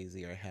too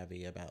crazy or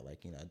heavy about,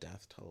 like,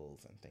 death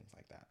tolls and things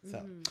like that.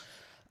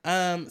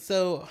 So,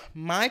 so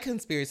my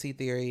conspiracy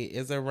theory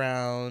is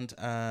around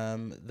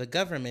the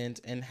government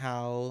and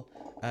how,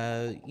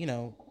 for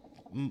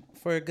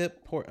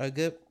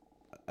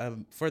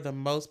for the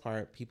most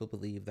part, people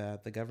believe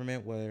that the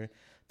government were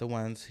the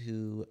ones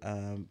who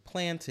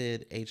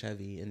planted HIV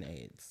and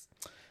AIDS.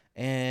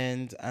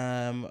 And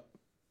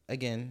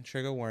again,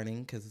 trigger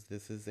warning, because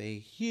this is a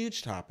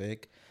huge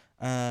topic.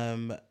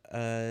 HIV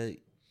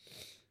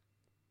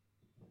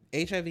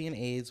and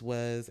AIDS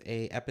was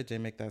a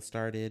epidemic that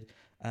started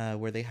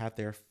where they had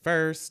it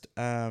first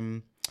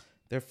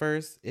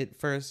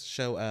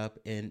show up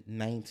in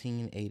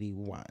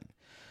 1981.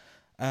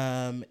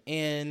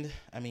 And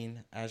I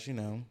mean, as you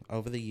know,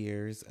 over the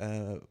years,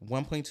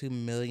 1.2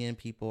 million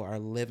people are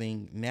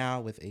living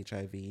now with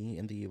HIV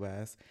in the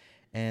U.S.,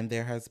 and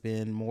there has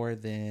been more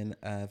than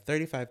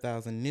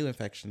 35,000 new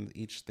infections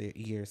each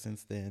year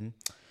since then.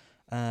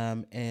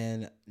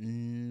 And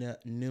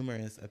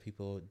numerous of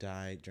people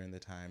died during the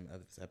time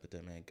of this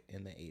epidemic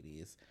in the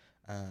 80s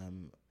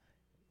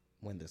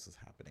when this was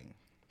happening.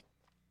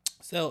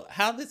 So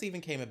how this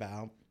even came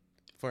about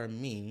for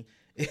me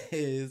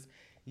is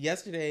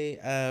yesterday,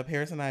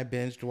 Paris and I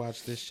binged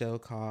watched this show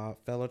called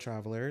Fellow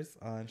Travelers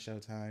on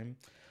Showtime,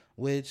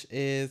 which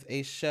is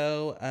a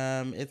show,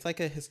 it's like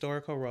a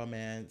historical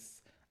romance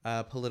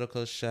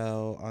political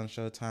show on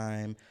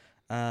Showtime,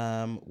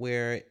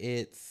 where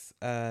it's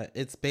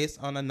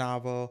based on a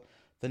novel.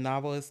 The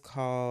novel is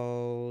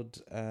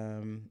called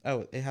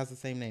it has the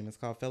same name. It's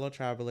called Fellow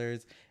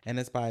Travelers, and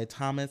it's by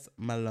Thomas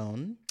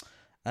Malone.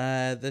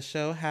 The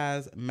show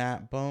has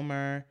Matt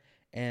Bomer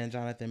and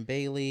Jonathan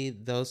Bailey.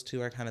 Those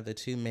two are kind of the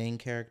two main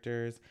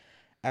characters,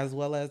 as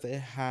well as it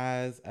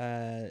has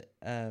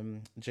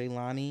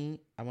Jaylani.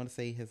 I want to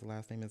say his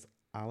last name is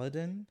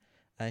Aladdin.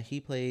 He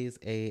plays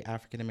a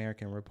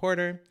African-American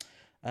reporter.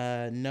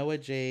 Noah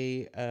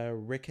J.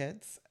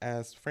 Ricketts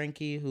as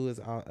Frankie, who is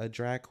a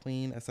drag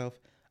queen, a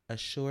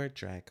self-assured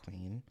drag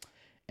queen.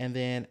 And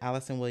then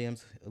Allison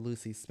Williams,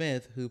 Lucy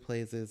Smith, who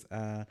plays as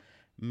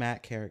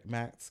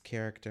Matt's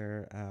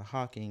character,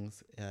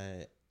 Hawkins,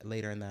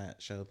 later in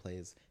that show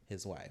plays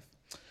his wife.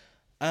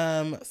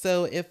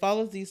 So it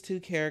follows these two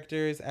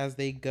characters as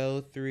they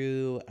go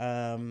through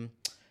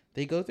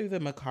the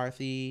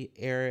McCarthy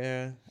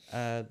era.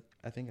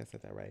 I think I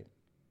said that right.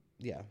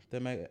 Yeah, the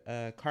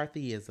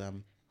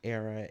McCarthyism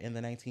era in the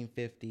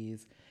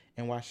 1950s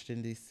in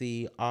Washington,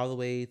 D.C., all the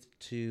way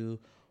to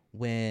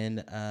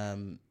when,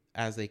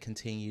 as they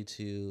continue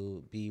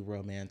to be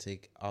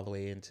romantic all the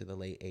way into the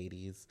late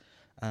 80s,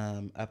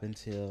 up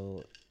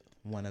until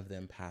one of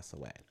them passed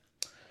away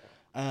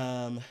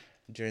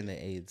during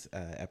the AIDS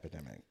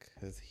epidemic,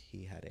 because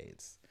he had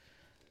AIDS.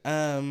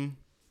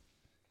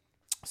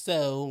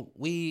 So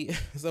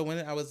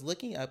when I was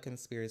looking up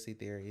conspiracy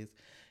theories,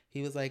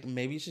 he was like,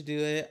 maybe you should do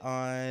it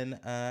on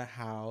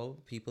how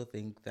people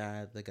think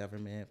that the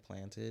government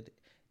planted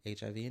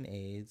HIV and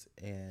AIDS,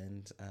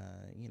 and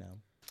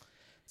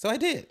so I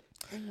did.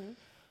 Mm-hmm.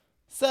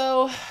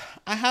 So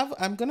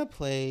I'm gonna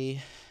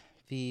play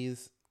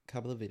these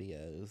couple of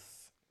videos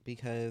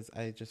because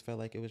I just felt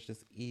like it was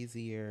just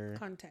easier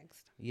context.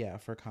 Yeah,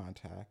 for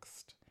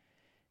context.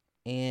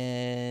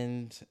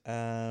 And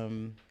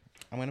I'm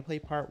gonna play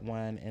part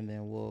one, and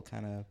then we'll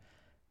kind of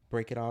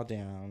break it all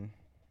down,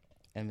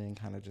 and then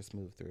kind of just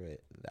move through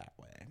it that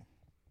way.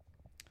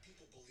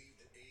 People believe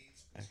that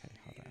AIDS was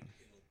hold on.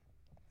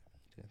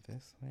 Do it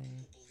this way.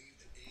 People believe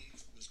that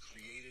AIDS was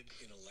created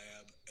in a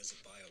lab as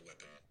a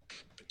bioweapon.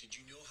 But did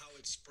you know how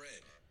it spread?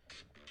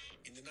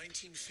 In the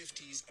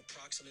 1950s,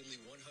 approximately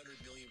 100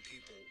 million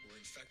people were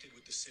infected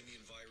with the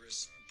simian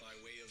virus by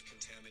way of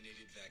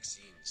contaminated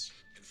vaccines.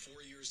 And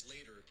 4 years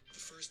later, the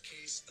first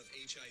case of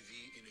HIV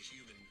in a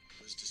human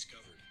was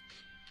discovered.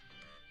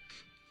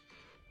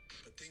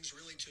 But things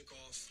really took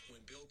off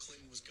when Bill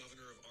Clinton was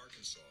governor of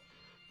Arkansas.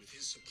 With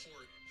his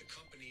support, the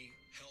company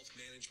Health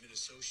Management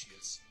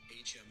Associates,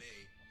 HMA,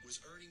 was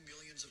earning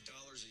millions of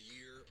dollars a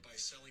year by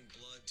selling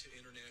blood to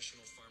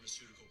international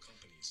pharmaceutical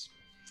companies.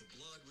 The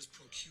blood was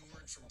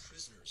procured from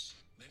prisoners,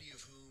 many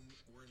of whom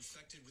were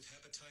infected with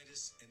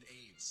hepatitis and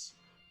AIDS.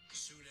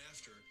 Soon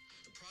after,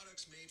 the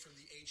products made from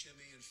the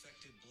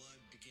HMA-infected blood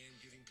began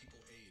giving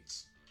people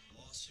AIDS.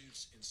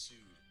 Lawsuits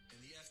ensued,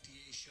 and the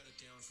FDA shut it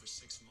down for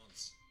 6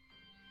 months.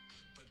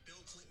 But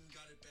Bill Clinton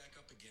got it back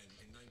up again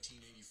in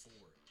 1984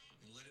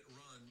 and let it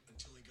run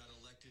until he got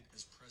elected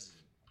as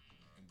president.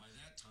 And by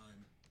that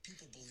time,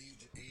 people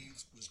believed that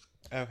AIDS was...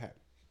 Okay.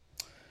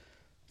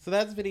 So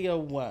that's video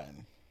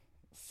 1.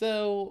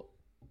 So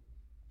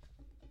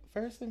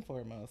first and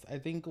foremost, I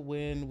think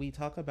when we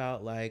talk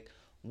about like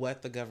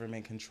what the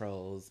government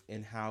controls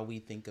and how we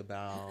think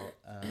about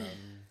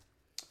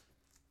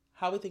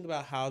how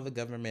the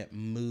government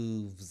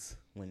moves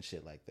when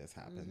shit like this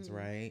happens,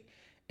 right?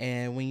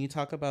 And when you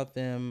talk about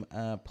them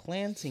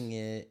planting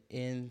it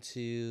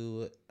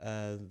into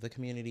the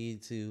community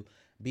to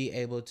be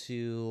able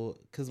to,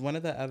 because one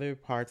of the other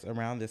parts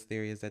around this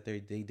theory is that they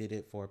did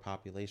it for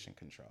population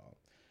control.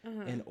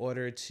 In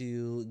order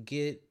to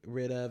get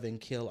rid of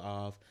and kill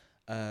off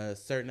a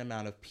certain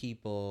amount of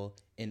people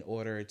in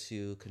order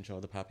to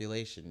control the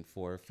population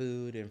for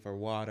food and for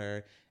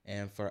water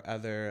and for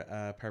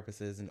other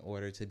purposes in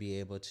order to be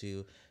able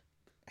to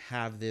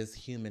have this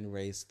human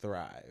race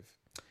thrive.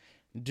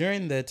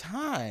 During the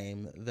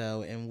time,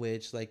 though, in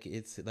which, like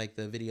it's like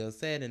the video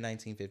said in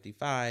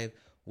 1955,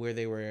 where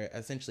they were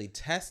essentially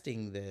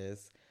testing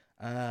this,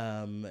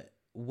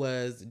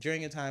 was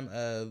during a time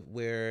of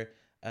where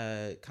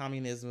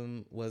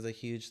communism was a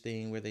huge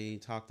thing, where they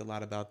talked a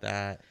lot about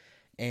that,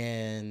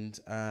 and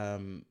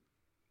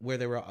where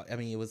there were, I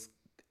mean, it was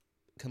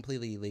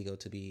completely illegal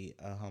to be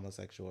a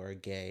homosexual or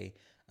gay,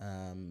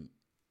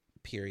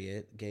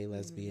 period, gay,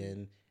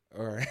 lesbian,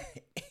 or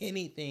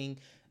anything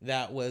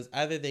that was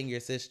other than your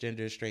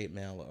cisgender straight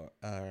male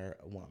or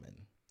woman.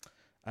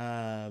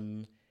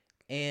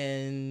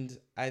 And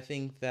I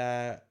think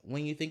that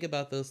when you think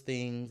about those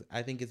things,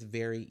 I think it's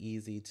very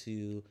easy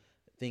to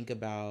think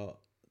about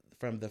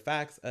from the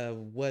facts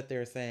of what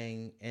they're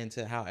saying and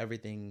to how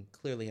everything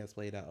clearly has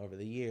played out over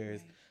the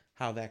years,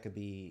 how that could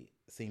be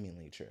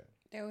seemingly true.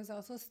 There was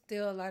also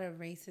still a lot of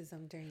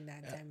racism during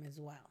that time as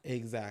well.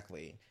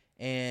 Exactly.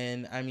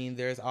 And I mean,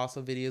 there's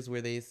also videos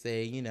where they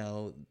say, you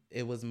know,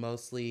 it was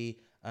mostly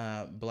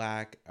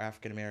Black,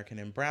 African American,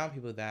 and brown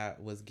people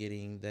that was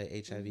getting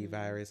the HIV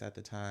virus at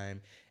the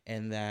time,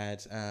 and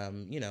that,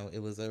 you know, it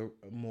was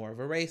more of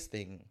a race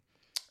thing.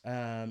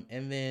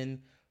 And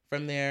then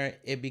from there,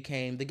 it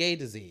became the gay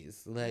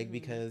disease, like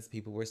because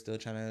people were still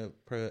trying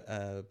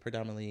to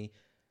predominantly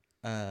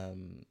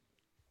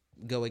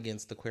go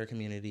against the queer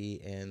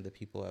community and the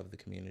people of the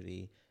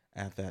community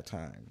at that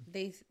time.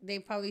 They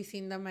probably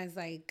seen them as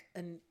like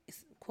an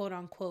quote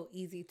unquote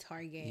easy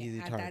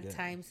target that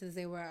time, since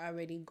they were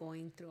already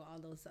going through all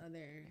those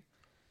other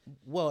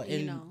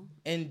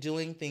and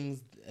doing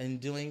things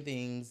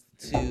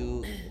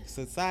to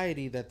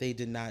society that they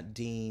did not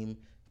deem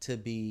to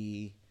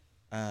be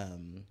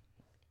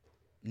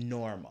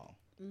normal.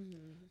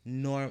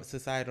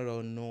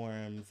 Societal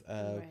norms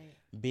of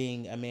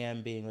being a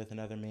man being with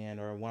another man,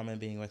 or a woman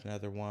being with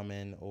another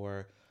woman,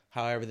 or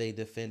however they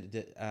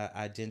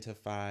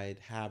identified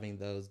having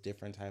those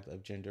different type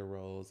of gender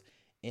roles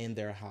in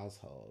their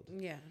household.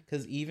 Yeah.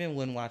 Because even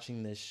when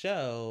watching this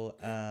show,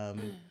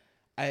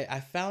 I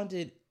found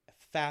it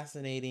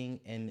fascinating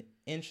and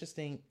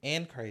interesting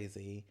and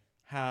crazy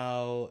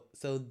how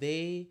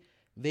they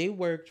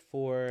worked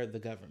for the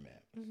government.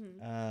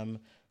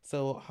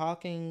 So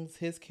Hawkins,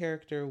 his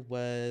character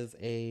was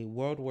a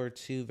World War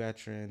II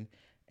veteran,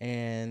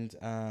 and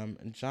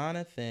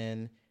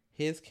Jonathan,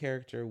 his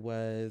character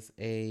was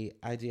a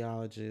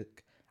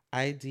idealistic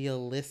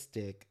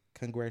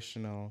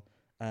congressional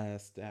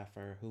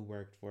staffer who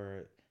worked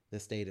for the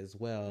state as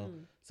well.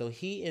 So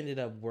he ended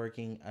up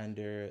working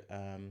under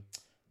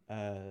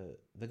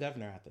the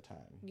governor at the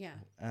time. Yeah.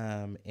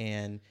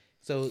 And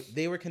so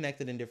they were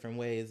connected in different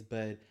ways,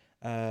 but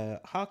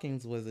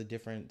Hawkins was a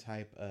different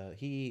type.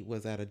 He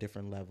was at a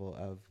different level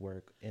of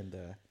work in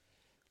the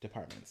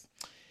departments.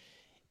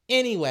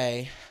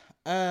 Anyway,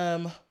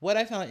 what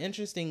I found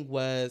interesting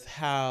was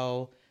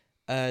how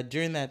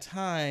during that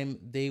time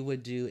they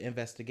would do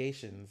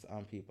investigations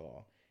on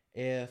people.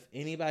 If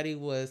anybody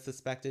was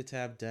suspected to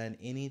have done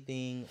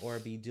anything or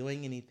be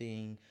doing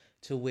anything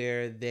to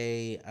where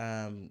they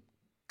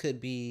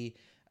could be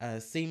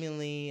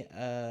seemingly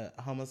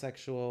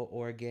homosexual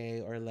or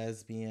gay or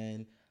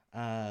lesbian,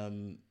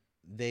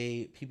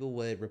 people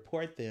would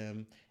report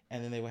them,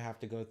 and then they would have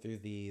to go through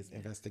these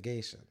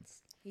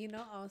investigations. You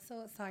know,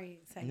 also, sorry.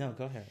 No,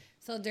 go ahead.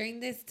 So during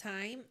this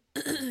time,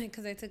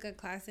 because I took a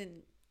class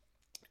and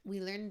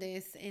we learned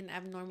this in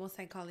abnormal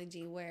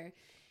psychology, where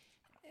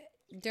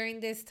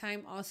during this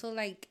time also,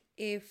 like,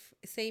 if,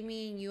 say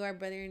me and you are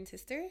brother and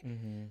sister,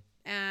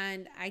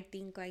 and I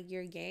think like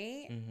you're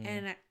gay,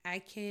 and I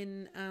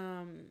can,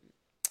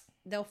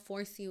 they'll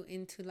force you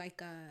into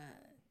like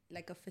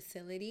a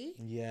facility.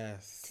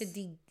 Yes. To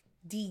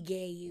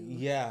de-gay you.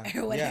 Yeah.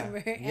 Or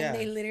whatever. Yeah. And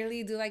they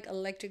literally do like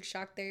electric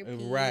shock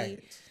therapy. Right.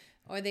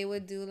 Or they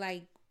would do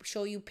like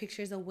show you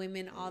pictures of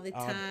women all the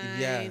time.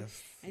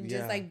 Yes. And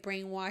just like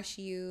brainwash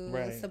you,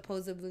 Right.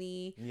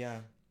 supposedly.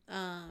 Yeah.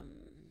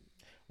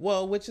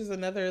 Well, which is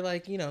another,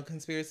 like, you know,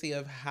 conspiracy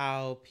of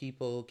how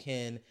people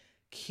can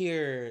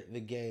cure the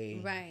gay,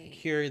 Right.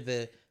 cure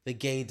the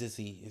gay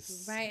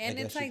disease. Right. And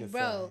I it's guess you like, could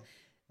bro,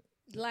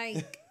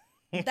 like,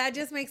 that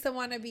just makes them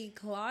want to be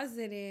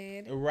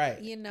closeted. Right.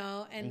 You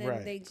know, and then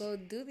Right. they go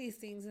do these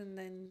things and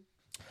then.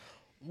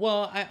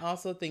 Well, I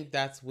also think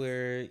that's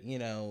where, you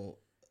know,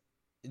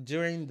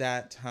 during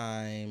that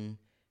time,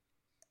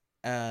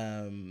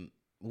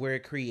 where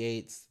it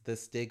creates the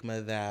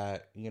stigma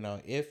that, you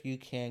know, if you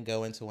can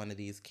go into one of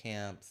these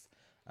camps,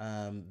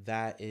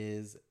 that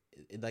is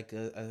like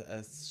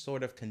a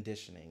sort of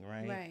conditioning,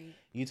 right? Right.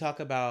 You talk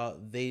about,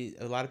 a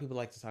lot of people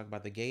like to talk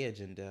about the gay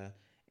agenda,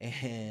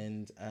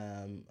 and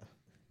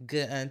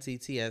good auntie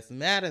T.S.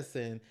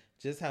 Madison,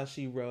 just how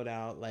she wrote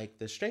out like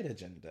the straight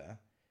agenda.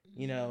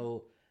 You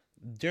know,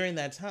 during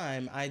that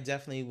time, I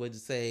definitely would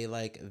say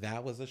like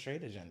that was a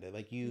straight agenda.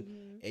 Like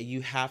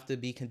you have to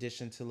be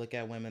conditioned to look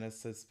at women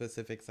as a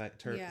specific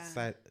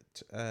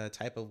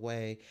type of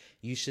way.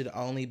 You should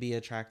only be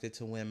attracted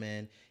to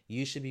women.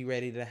 You should be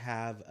ready to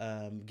have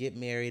get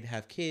married,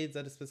 have kids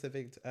at a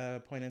specific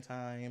point in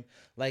time.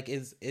 Like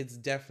it's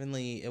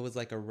definitely, it was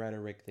like a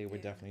rhetoric they were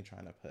definitely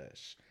trying to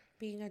push.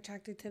 Being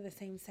attracted to the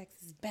same sex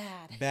is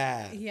bad.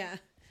 Bad. Yeah.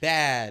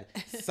 Bad.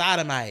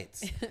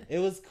 Sodomites. It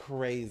was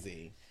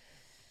crazy.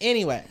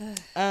 Anyway,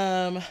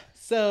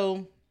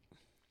 so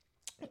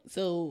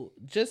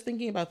just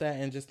thinking about that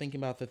and just thinking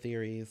about the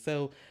theories.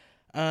 So,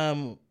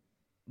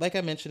 like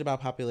I mentioned about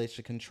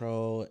population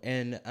control,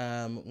 and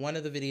one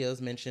of the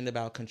videos mentioned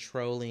about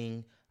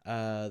controlling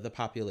the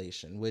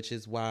population, which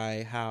is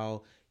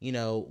how, you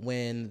know,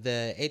 when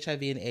the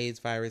HIV and AIDS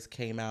virus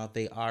came out,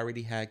 they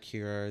already had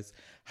cures.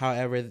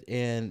 However,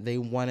 and they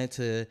wanted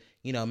to,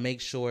 you know,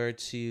 make sure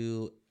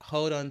to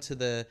hold on to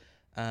the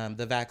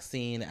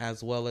vaccine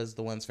as well as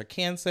the ones for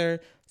cancer,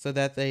 so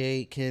that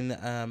they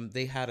can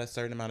they had a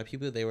certain amount of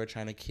people they were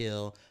trying to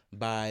kill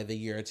by the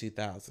year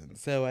 2000.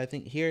 So I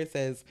think here it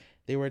says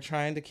they were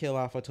trying to kill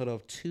off a total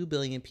of 2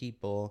 billion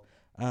people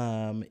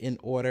in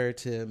order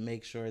to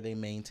make sure they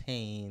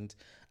maintained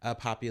a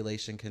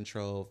population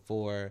control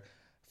for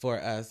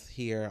us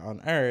here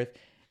on Earth.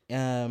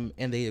 And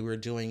they were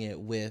doing it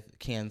with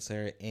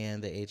cancer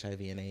and the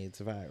HIV and AIDS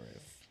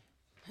virus.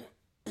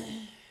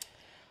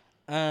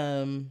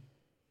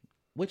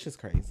 Which is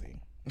crazy.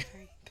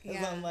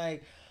 Because I'm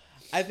like,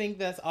 I think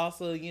that's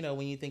also, you know,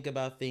 when you think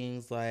about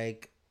things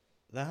like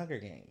the Hunger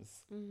Games.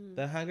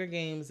 The Hunger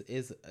Games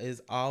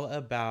is all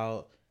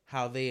about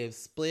how they have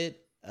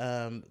split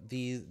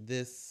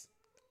this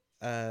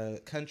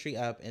country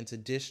up into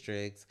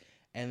districts,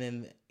 and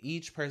then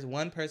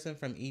one person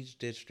from each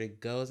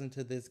district goes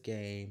into this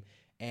game,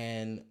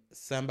 and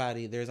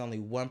there's only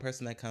one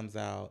person that comes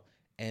out,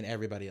 and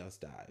everybody else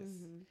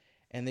dies.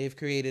 And they've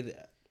created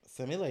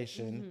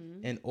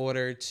simulation in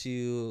order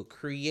to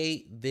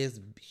create this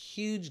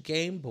huge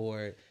game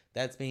board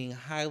that's being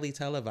highly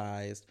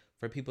televised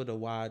for people to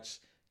watch,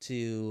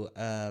 to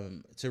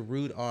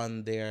root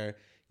on their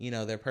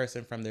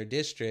person from their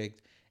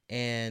district,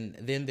 and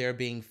then they're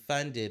being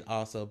funded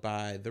also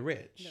by the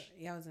rich.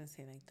 Yeah, I was gonna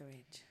say like the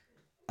rich.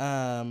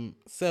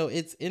 So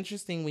it's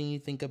interesting when you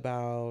think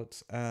about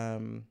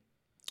when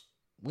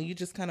you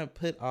just kind of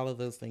put all of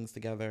those things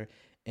together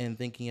and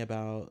thinking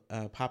about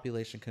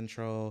population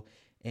control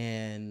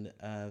and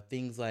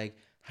things like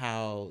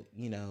how,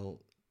 you know,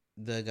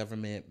 the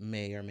government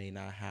may or may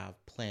not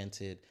have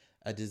planted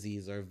a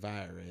disease or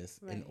virus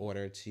in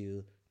order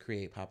to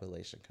create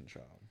population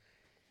control.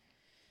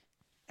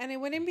 And it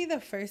wouldn't be the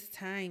first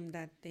time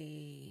that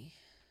they,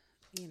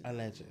 you know,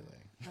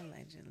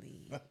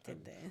 Allegedly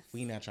did this.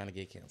 We not trying to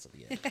get canceled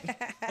yet.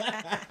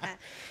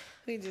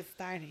 We just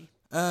started.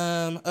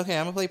 Okay,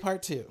 I'm gonna play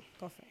part 2.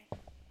 Go for it.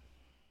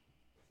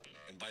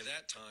 And by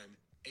that time,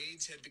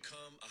 AIDS had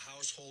become a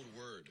household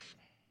word,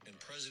 and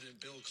President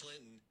Bill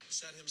Clinton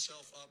set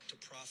himself up to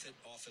profit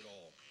off it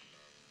all.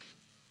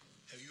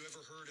 Have you ever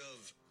heard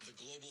of the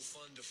Global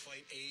Fund to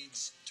Fight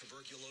AIDS,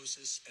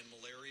 Tuberculosis, and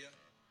Malaria,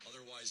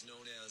 otherwise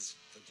known as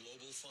the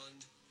Global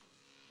Fund?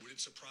 Would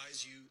it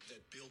surprise you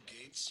that Bill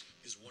Gates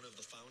is one of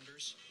the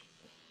founders?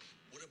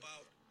 What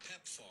about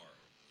PEPFAR,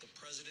 the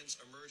President's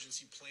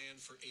Emergency Plan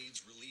for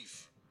AIDS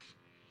Relief?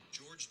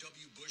 George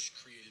W. Bush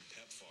created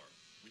PEPFAR,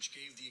 which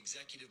gave the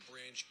executive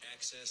branch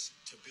access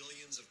to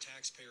billions of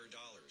taxpayer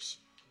dollars.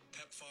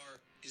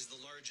 PEPFAR is the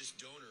largest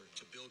donor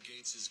to Bill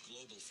Gates'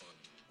 Global Fund,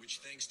 which,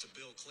 thanks to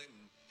Bill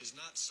Clinton, is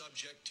not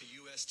subject to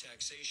U.S.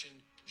 taxation,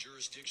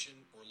 jurisdiction,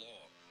 or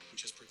law,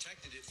 which has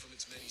protected it from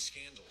its many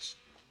scandals.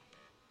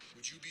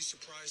 Would you be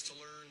surprised to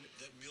learn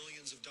that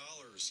millions of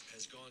dollars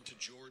has gone to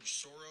George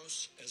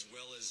Soros as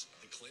well as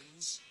the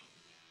Clintons?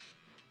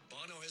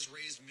 Bono has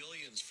raised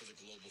millions for the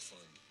Global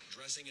Fund,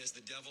 dressing as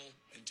the devil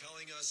and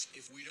telling us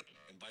if we don't.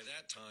 And by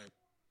that time.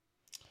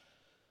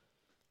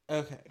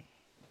 Okay.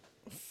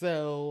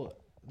 So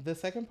the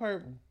second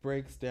part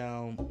breaks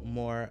down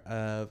more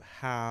of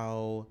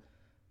how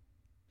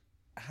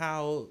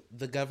how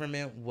the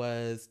government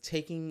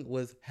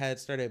had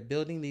started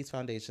building these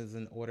foundations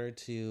in order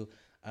to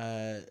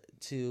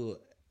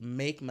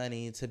make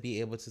money to be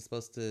able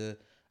to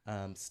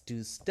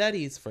do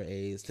studies for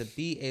AIDS, to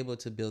be able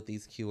to build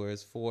these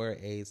cures for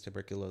AIDS,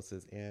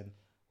 tuberculosis, and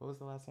what was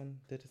the last one?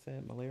 Did it say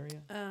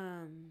malaria?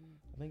 I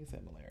think it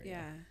said malaria.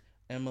 Yeah.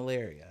 And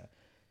malaria.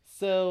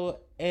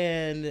 So,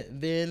 and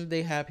then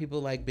they have people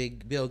like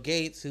Bill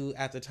Gates, who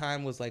at the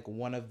time was like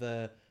one of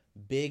the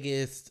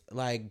biggest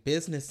like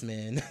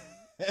businessmen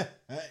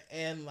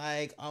and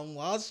like on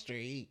Wall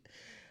Street.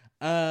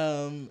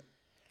 And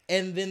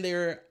then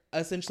they're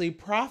essentially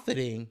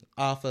profiting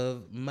off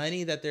of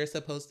money that they're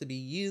supposed to be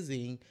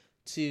using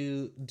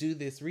to do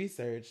this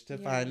research to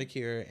find a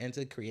cure and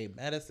to create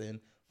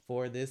medicine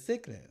for this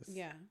sickness.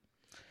 Yeah.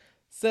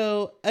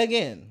 So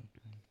again,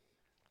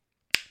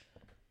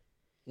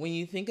 when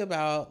you think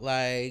about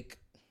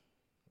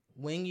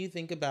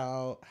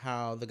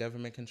how the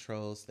government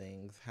controls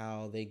things,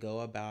 how they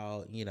go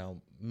about,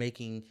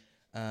 making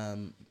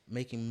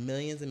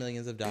millions and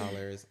millions of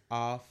dollars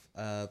off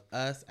of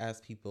us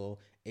as people,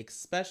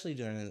 especially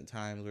during the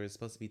times where it's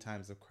supposed to be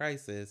times of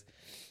crisis,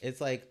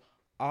 it's like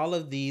all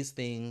of these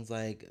things,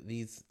 like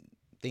these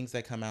things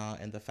that come out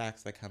and the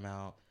facts that come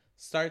out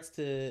starts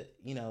to,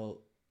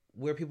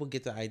 where people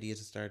get the idea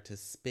to start to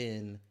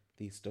spin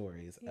these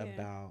stories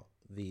about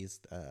these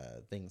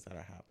things that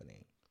are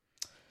happening.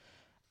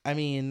 I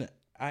mean,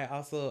 I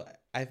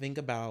think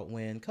about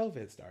when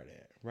COVID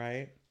started,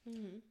 right?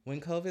 Mm-hmm. When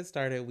COVID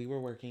started, we were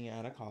working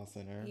at a call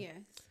center. Yes.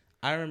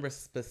 I remember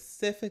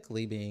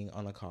specifically being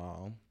on a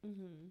call,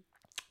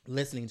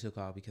 listening to a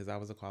call because I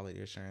was a quality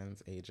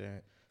assurance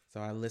agent. So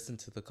I listened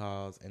to the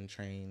calls and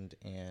trained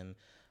and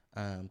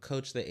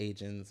coached the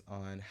agents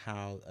on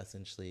how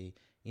essentially,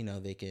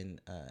 they can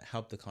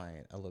help the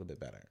client a little bit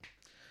better.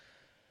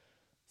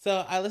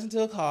 So I listened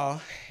to a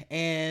call,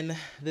 and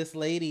this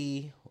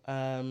lady,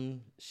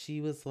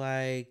 she was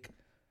like,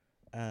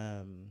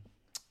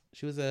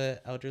 she was an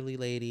elderly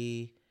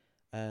lady.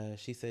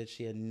 She said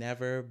she had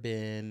never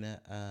been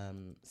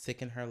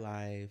sick in her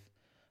life.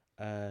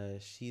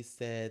 She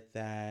said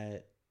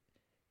that,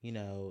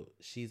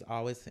 she's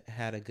always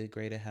had a good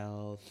grade of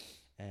health,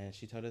 and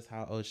she told us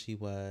how old she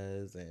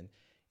was, and,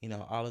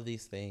 all of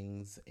these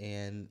things.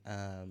 And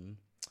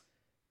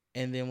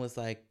then was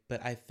like,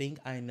 but I think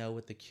I know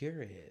what the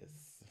cure is.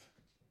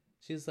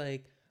 She was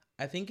like,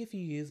 I think if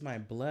you use my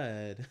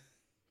blood,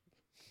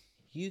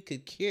 you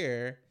could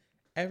cure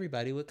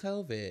everybody with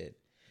COVID.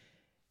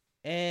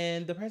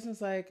 And the person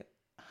was like,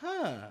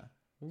 huh,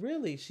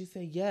 really? She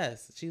said,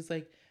 yes. She's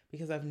like,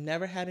 because I've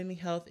never had any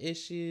health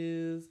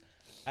issues.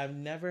 I've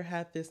never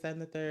had this, that,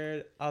 and the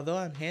third. Although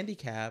I'm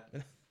handicapped.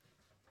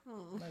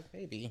 I'm like,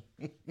 baby.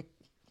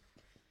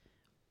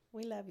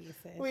 We love you,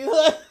 sis. We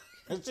love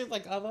She's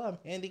like, although I'm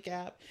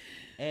handicapped,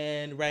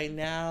 and right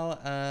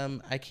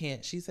now, I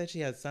can't. She said she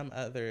has some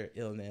other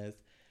illness,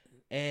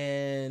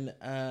 and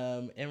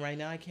right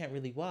now I can't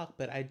really walk.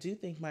 But I do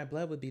think my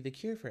blood would be the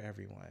cure for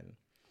everyone.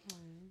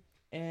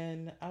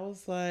 And I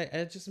was like,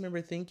 I just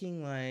remember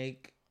thinking,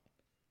 like,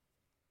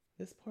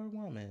 this poor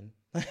woman,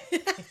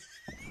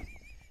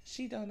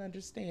 she don't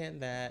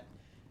understand that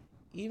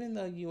even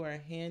though you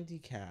are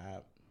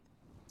handicapped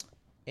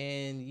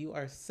and you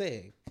are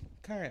sick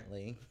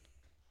currently,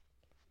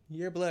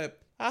 your blood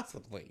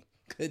possibly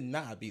could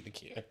not be the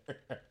cure.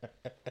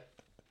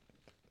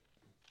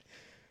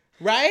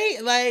 Right?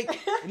 Like,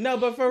 no,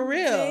 but for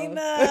real.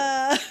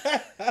 Dana.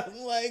 I'm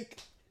like,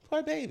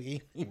 poor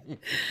baby.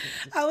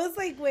 I was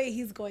like, wait,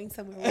 he's going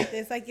somewhere with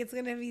this. Like, it's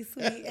going to be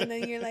sweet. And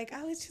then you're like,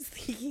 I was just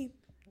thinking,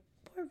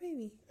 poor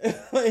baby.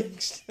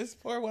 Like, this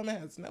poor woman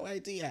has no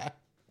idea.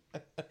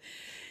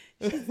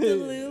 She's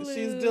Delulu.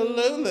 She's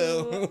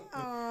Delulu.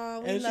 Aw,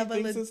 we And love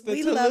she thinks it's the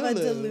we love a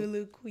Delulu.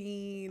 Delulu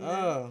queen.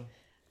 Oh.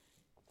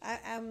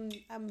 I'm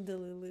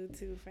Delulu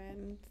too,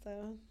 friend.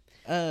 So.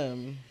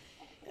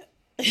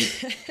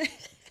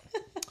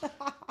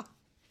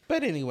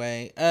 But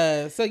anyway,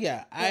 so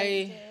yeah,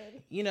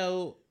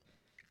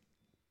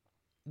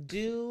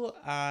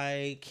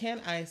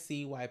 can I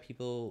see why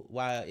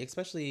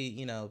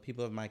especially,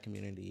 people of my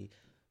community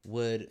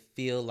would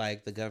feel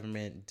like the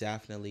government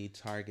definitely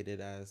targeted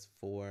us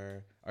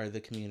or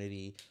the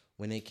community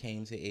when it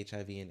came to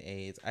HIV and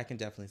AIDS. I can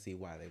definitely see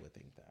why they would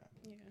think that.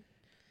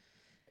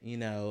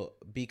 Yeah.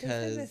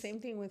 Because it's the same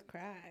thing with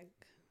crack.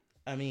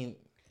 I mean,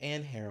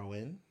 and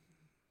heroin.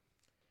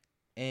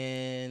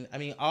 And I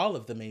mean, all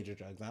of the major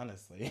drugs,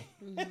 honestly.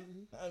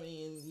 Mm-hmm. I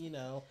mean,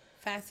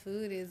 fast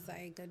food is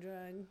like a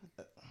drug.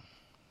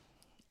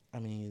 I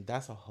mean,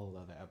 that's a whole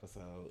other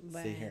episode.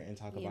 But, sit here and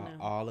talk about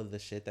all of the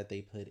shit that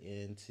they put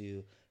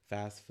into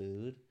fast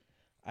food.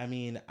 I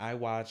mean, I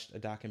watched a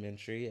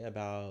documentary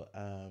about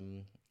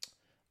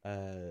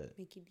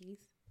Mickey D's.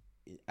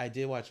 I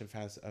did watch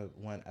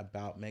one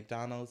about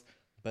McDonald's,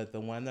 but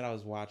the one that I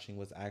was watching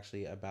was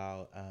actually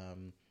about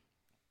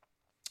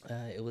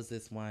it was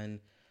this one.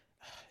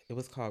 It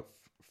was called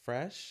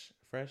Fresh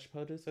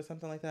Produce or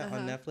something like that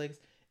on Netflix.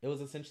 It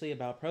was essentially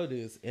about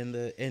produce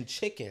and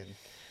chicken.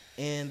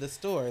 in the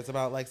stores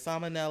about like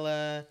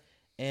salmonella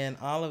and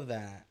all of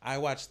that. I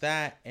watched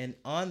that, and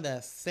on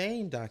that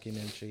same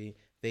documentary,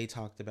 they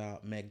talked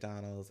about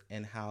McDonald's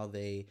and how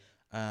they,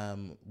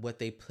 what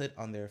they put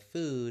on their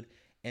food,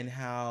 and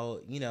how,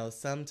 you know,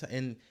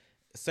 in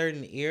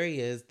certain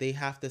areas they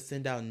have to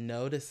send out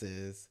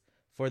notices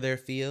for their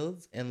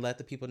fields and let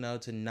the people know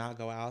to not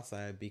go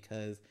outside,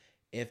 because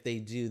if they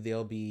do,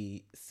 they'll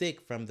be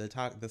sick from the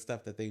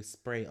stuff that they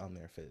spray on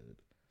their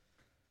food,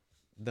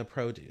 the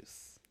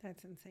produce.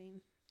 That's insane.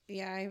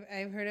 Yeah,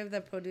 I've heard of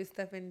the produce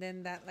stuff, and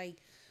then that like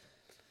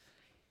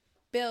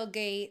Bill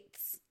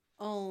Gates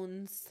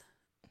owns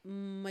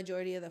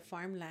majority of the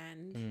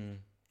farmland,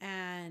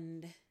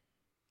 and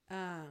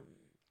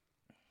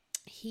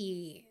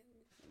he,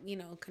 you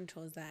know,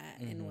 controls that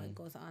and what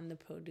goes on the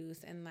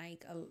produce, and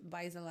like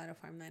buys a lot of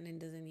farmland and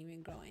doesn't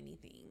even grow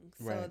anything.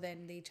 So Right.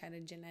 then they try to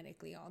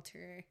genetically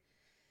alter,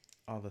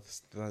 All the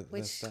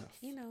which stuff.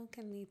 you know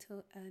can lead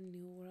to a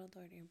new world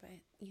order.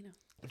 But you know,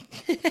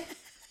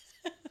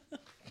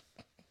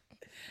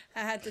 I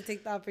had to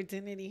take the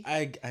opportunity.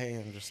 I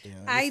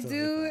understand. I It's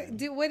totally fine.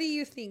 do. What do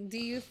you think? Do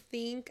you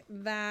think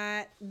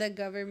that the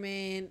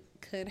government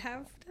could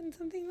have done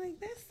something like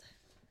this,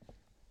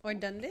 or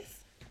done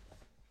this?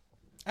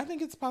 I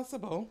think it's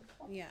possible.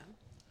 Yeah.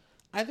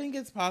 I think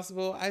it's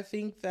possible. I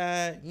think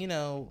that, you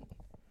know,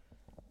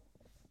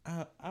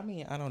 I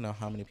mean, I don't know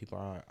how many people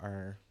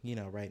are, you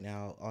know, right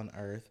now on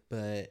Earth,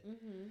 but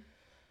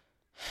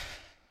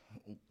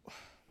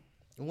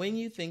when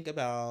you think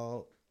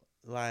about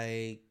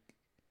like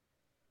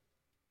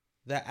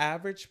the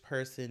average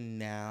person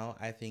now,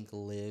 I think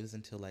lives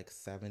until like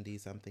 70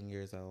 something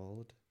years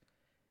old.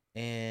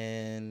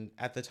 And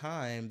at the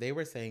time, they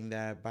were saying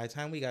that by the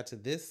time we got to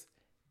this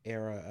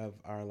era of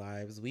our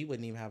lives, we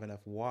wouldn't even have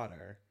enough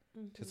water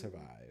to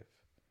survive.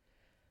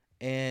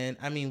 And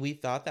I mean, we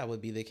thought that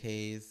would be the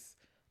case.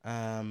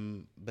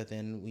 But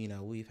then, you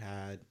know, we've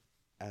had,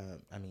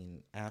 I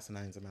mean,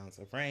 asinine amounts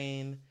of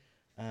rain.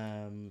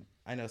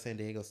 I know San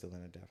Diego's still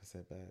in a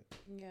deficit, but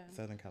Yeah.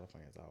 Southern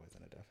California is always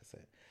in a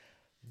deficit.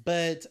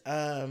 But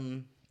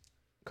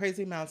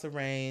crazy amounts of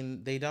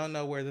rain. They don't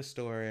know where to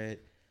store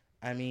it.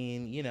 I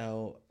mean, you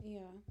know,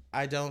 Yeah.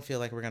 I don't feel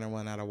like we're going to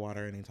run out of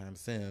water anytime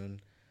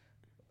soon.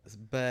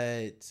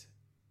 But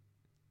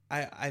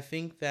I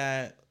think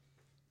that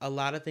a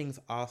lot of things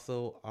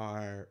also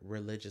are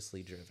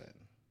religiously driven.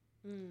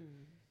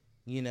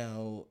 You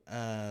know,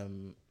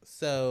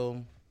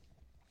 so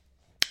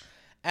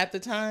at the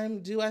time,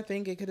 do I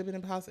think it could have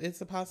been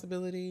it's a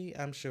possibility?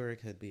 I'm sure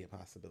it could be a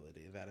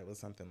possibility that it was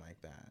something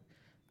like that.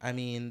 I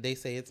mean, they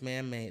say it's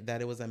man-made,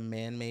 that it was a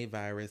man-made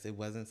virus. It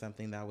wasn't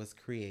something that was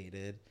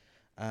created.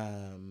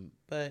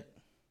 But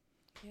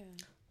Yeah.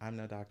 I'm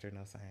no doctor,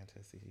 no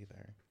scientist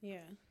either.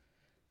 Yeah.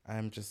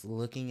 I'm just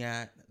looking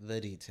at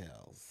the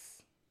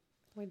details.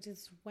 We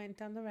just went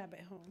down the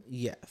rabbit hole.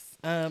 Yes.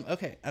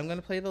 Okay, I'm going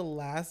to play the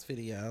last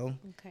video.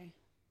 Okay.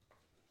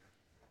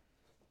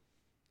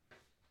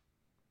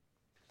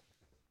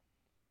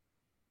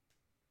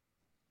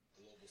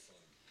 Global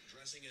Fund,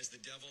 dressing as the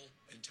devil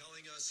and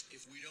telling us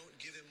if we don't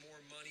give him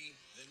more money,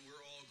 then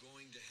we're all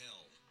going to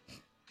hell.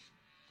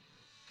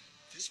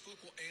 This book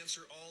will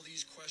answer all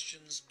these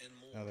questions and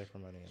more. Oh, they're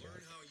promoting it.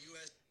 Learn how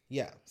U.S.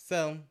 Yeah,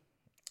 so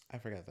I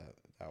forgot that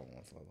one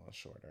was a little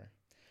shorter.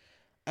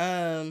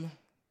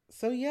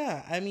 So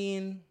yeah, I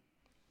mean,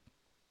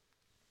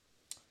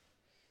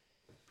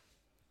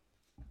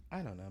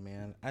 I don't know,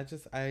 man. I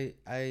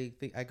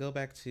think I go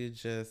back to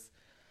just,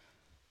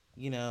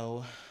 you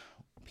know,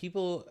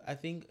 people. I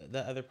think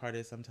the other part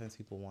is sometimes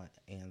people want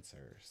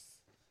answers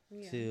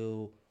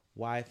to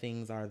why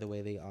things are the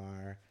way they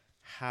are.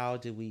 How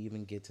did we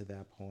even get to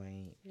that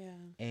point? Yeah.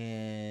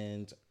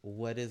 And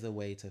what is a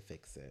way to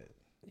fix it?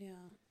 Yeah.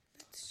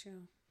 That's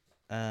true.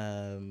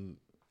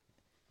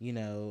 You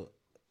know,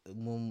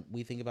 when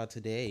we think about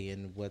today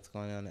and what's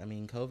going on, I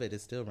mean, COVID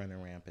is still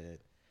running rampant.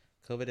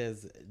 COVID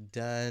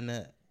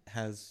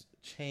has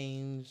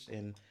changed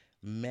and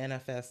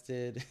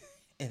manifested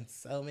in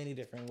so many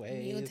different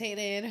ways.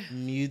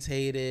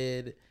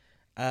 Mutated,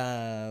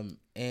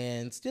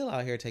 and still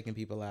out here taking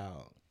people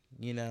out,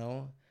 you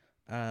know?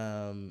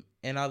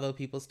 And although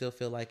people still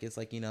feel like it's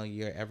like, you know,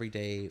 your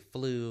everyday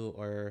flu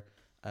or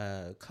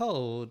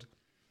cold,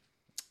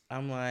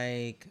 I'm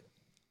like,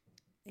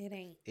 it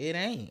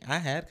ain't. I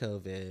had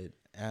COVID,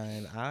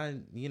 and I,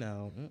 you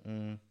know,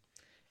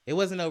 it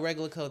wasn't no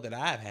regular cold that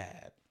I've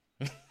had.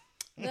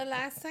 The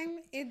last time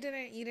you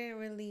didn't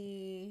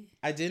really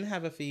I didn't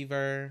have a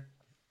fever.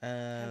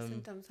 have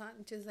symptoms, huh?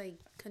 Just like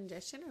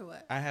congestion or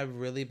what? I have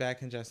really bad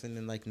congestion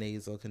and like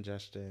nasal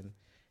congestion,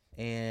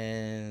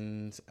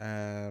 and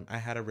I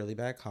had a really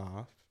bad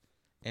cough,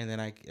 and then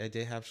I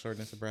did have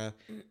shortness of breath,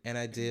 and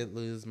I did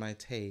lose my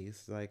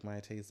taste, like my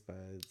taste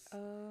buds.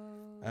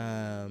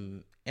 Oh.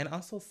 And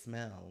also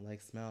smell.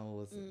 Like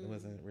smell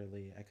wasn't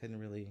really. I couldn't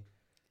really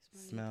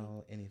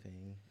smell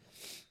anything.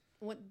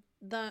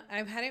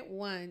 I've had it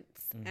once,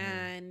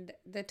 and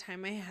the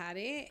time I had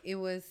it, it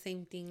was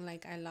same thing.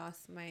 Like I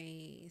lost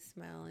my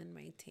smell and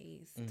my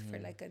taste for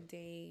like a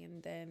day,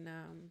 and then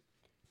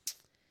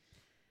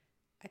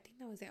I think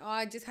that was it. Oh,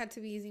 I just had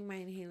to be using my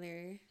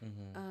inhaler.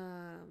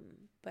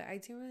 But I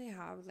didn't really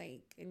have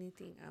like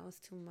anything else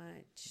too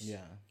much.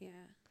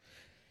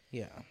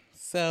 Yeah.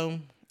 So,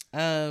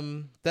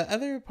 the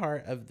other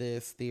part of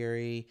this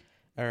theory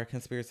or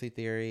conspiracy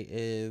theory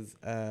is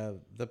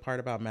the part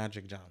about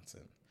Magic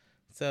Johnson.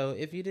 So,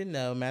 if you didn't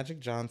know, Magic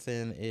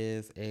Johnson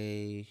is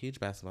a huge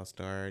basketball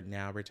star,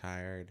 now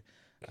retired.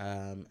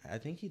 I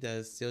think he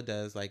still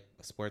does like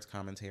sports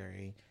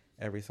commentary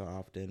every so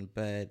often,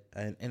 but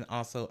and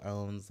also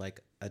owns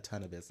like a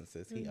ton of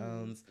businesses. He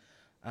owns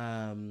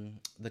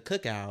the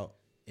Cookout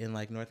in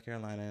like North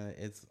Carolina.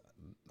 It's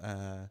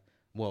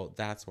well,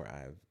 that's where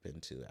I've been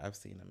to. I've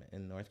seen him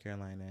in North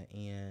Carolina,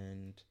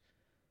 and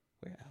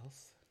where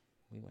else?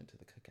 We went to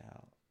the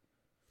Cookout.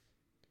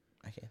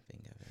 I can't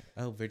think of it.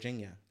 Oh,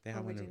 Virginia. They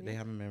have They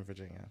have him in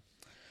Virginia.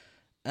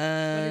 What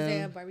is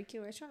it? A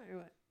barbecue restaurant or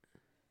what?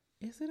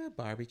 Is it a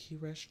barbecue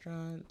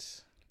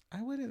restaurant?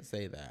 I wouldn't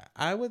say that.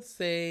 I would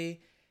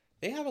say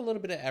they have a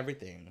little bit of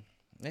everything.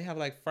 They have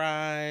like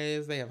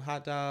fries. They have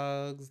hot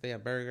dogs. They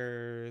have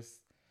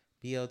burgers,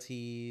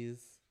 BLTs.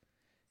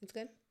 It's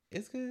good.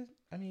 It's good.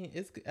 I mean,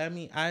 it's. I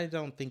mean, I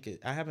don't think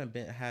it. I haven't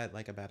had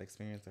like a bad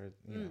experience or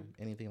know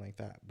anything like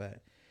that,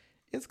 but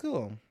it's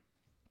cool.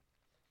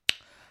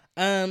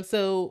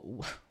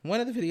 So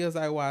one of the videos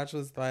I watched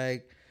was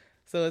like,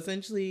 so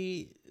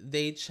essentially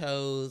they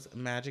chose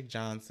Magic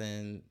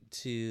Johnson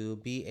to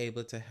be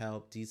able to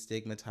help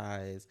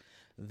destigmatize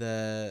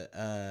the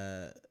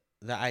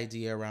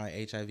idea around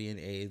HIV and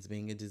AIDS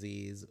being a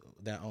disease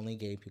that only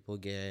gay people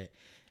get,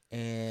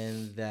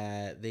 and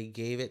that they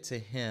gave it to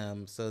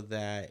him so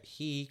that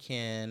he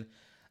can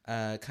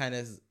kind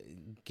of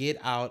get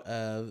out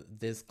of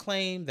this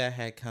claim that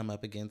had come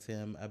up against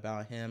him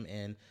about him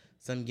and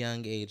some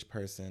young age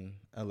person,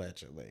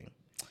 allegedly.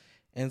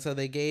 And so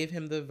they gave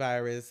him the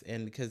virus,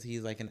 and because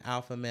he's like an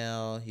alpha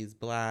male, he's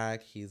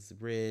black, he's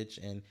rich,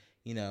 and,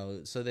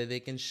 so that they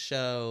can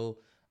show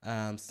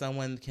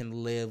someone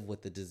can live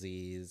with the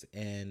disease,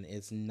 and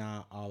it's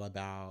not all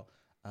about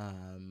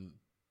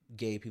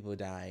gay people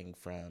dying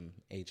from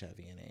HIV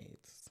and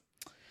AIDS.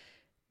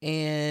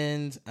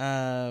 And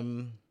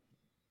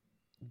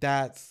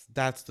that's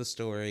the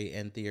story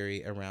and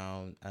theory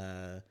around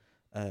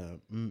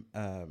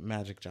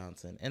Magic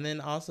Johnson. And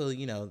then also,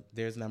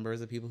 there's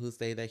numbers of people who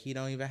say that he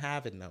don't even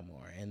have it no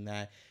more, and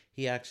that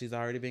he actually has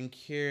already been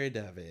cured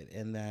of it,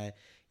 and that,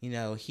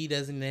 he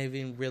doesn't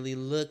even really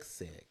look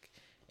sick,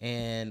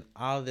 and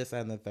all this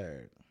and the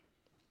third.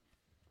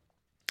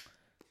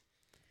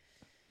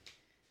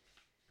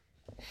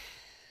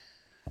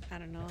 I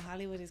don't know.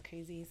 Hollywood is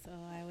crazy, so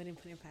I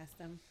wouldn't put it past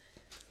them.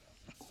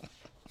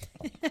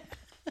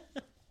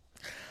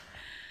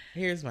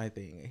 Here's my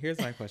thing. Here's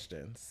my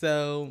question.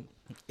 So,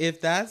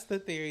 if that's the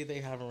theory they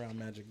have around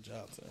Magic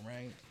Johnson,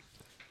 right?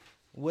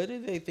 What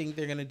do they think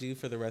they're going to do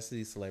for the rest of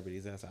these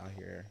celebrities that's out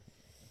here?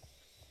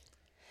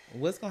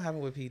 What's going to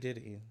happen with P.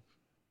 Diddy?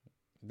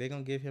 They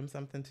going to give him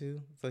something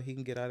too so he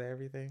can get out of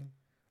everything?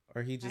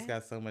 Or he just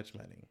got so much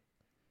money?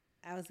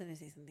 I was going to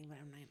say something, but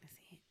I'm not going to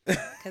say it.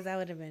 Because that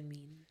would have been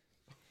mean.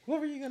 What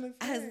were you going to say?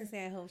 I was going to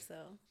say I hope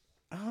so.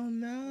 Oh,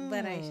 no.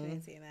 But I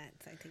shouldn't say that,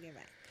 so I take it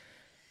back.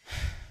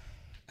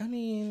 I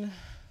mean,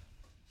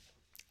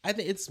 I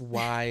think it's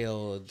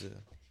wild.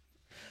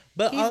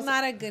 But he's also,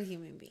 not a good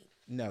human being.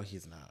 No,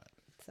 he's not.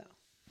 So,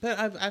 but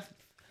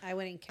I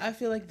wouldn't care. I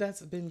feel like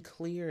that's been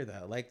clear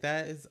though. Like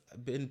that has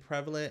been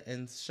prevalent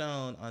and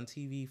shown on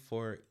TV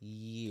for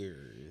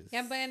years.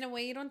 Yeah, but in a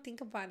way you don't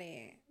think about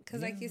it,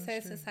 because like you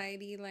said,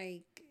 society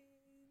like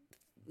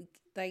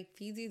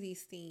feeds you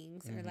these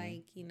things, or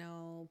like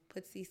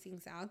puts these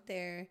things out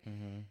there.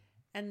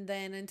 And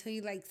then until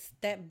you like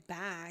step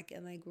back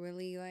and like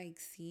really like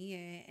see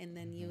it, and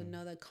then you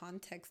know the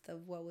context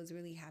of what was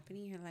really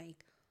happening, you're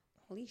like,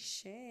 holy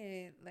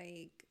shit,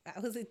 like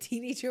I was a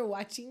teenager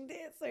watching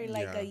this, or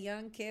like a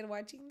young kid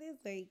watching this,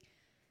 like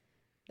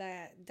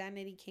that Dan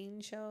Eddie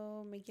Kane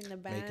show, Making the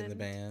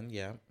Band,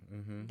 yeah.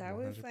 That 100%.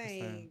 was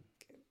like,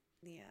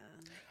 yeah.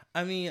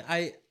 I mean,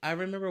 I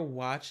remember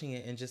watching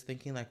it and just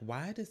thinking like,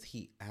 why does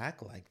he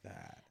act like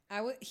that?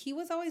 He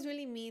was always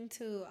really mean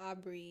to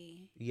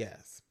Aubrey.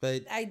 Yes,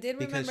 but I did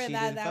remember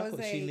that was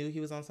like, she knew he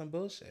was on some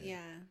bullshit. Yeah,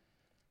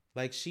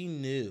 like she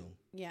knew.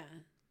 Yeah.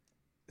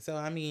 So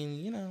I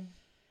mean,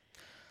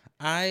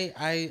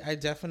 I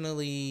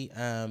definitely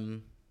I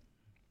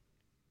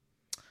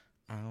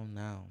don't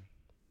know.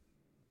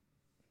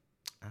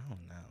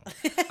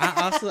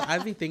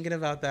 I'd be thinking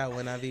about that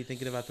when I be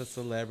thinking about the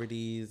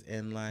celebrities,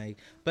 and like,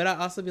 but I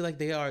also be like,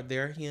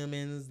 they're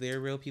humans, they're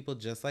real people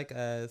just like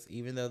us,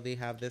 even though they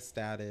have this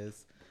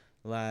status.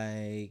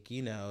 Like,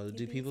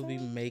 do people be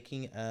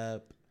making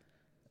up?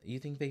 You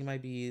think they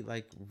might be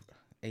like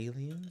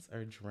aliens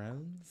or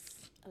drones?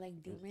 Like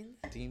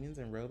Demons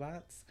and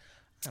robots?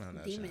 I don't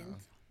know.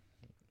 Demons.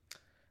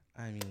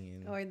 I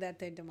mean, or that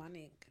they're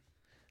demonic.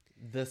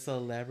 The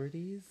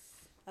celebrities?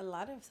 A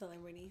lot of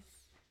celebrities.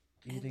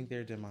 You think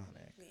they're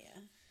demonic? Yeah.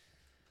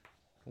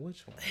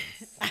 Which ones?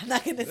 I'm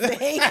not going to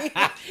say.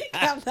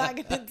 I'm not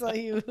going to tell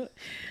you.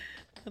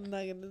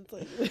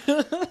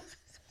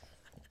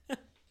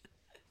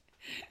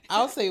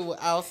 I'll say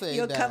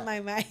You'll that. cut my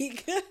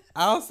mic.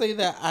 I'll say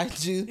that I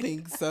do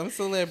think some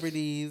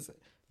celebrities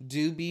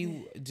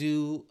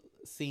do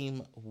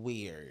seem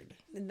weird.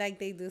 Like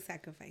they do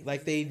sacrifices.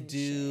 Like they and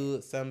do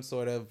shit. some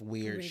sort of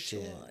weird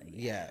Ritual, shit.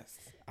 yeah. Yes.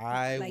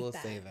 I Like will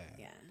that. say that.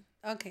 Yeah.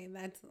 Okay,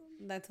 that's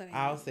what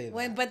I'll mean. say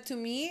that. But to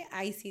me,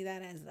 I see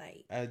that as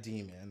like A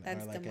demon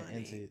that's or like demonic.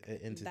 an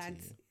entity.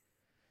 That's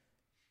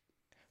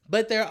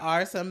But there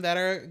are some that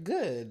are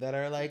good, that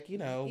are like,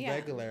 Yeah.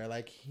 regular,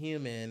 like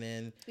human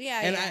and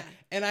yeah.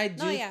 I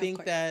do yeah, of think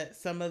course. that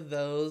some of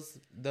those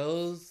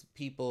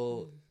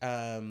people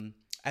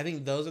I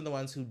think those are the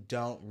ones who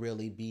don't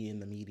really be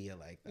in the media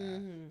like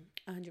that.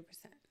 100%.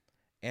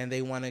 And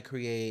they want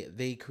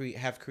to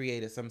have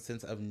created some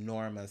sense of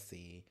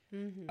normacy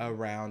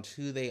around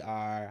who they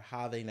are,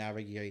 how they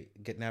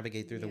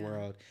navigate through the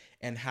world,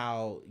 and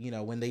how,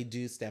 when they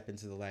do step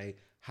into the light,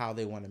 how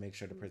they want to make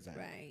sure to present.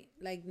 Right.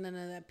 Like none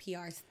of that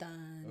PR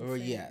stunts. Or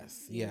and,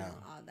 yes, you yeah. know,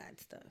 all that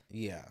stuff.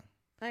 Yeah.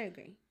 I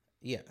agree.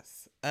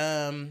 Yes.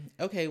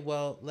 Okay,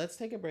 well, let's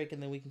take a break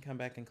and then we can come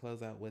back and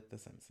close out with The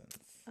Simpsons.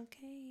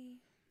 Okay.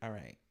 All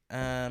right.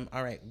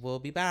 All right, we'll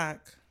be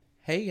back.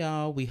 Hey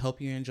y'all, we hope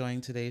you're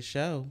enjoying today's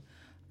show.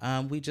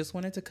 We just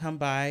wanted to come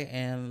by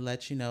and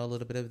let you know a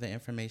little bit of the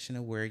information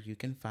of where you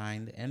can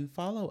find and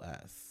follow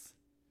us.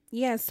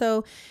 Yeah,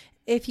 so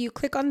if you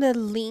click on the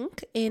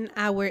link in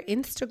our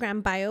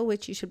Instagram bio,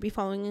 which you should be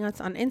following us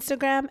on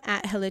Instagram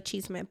at Hella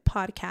Cheeseman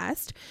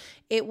Podcast,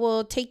 it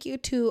will take you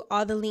to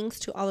all the links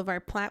to all of our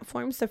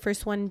platforms. The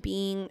first one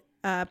being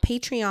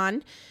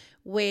Patreon,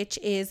 which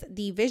is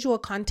the visual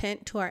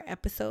content to our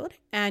episode.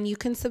 And you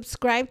can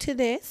subscribe to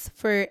this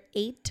for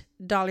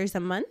 $8 a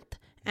month.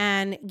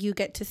 And you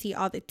get to see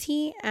all the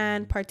tea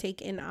and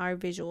partake in our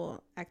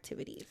visual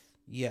activities.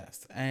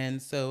 Yes. And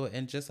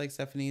just like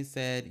Stephanie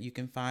said, you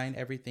can find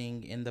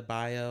everything in the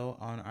bio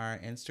on our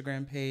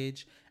Instagram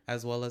page,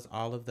 as well as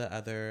all of the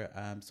other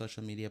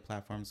social media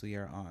platforms we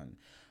are on.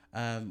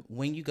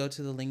 When you go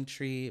to the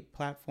Linktree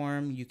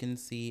platform, you can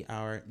see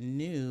our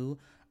new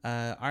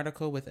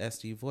article with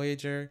SD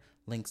Voyager,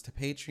 links to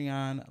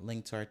Patreon,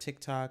 link to our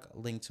TikTok,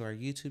 link to our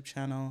YouTube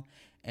channel,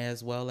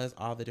 as well as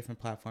all the different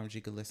platforms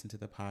you could listen to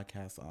the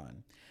podcast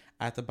on.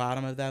 At the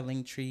bottom of that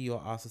link tree,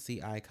 you'll also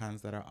see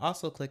icons that are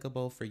also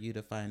clickable for you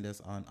to find us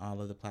on all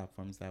of the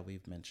platforms that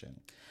we've mentioned.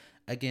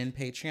 Again,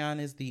 Patreon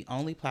is the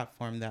only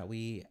platform that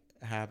we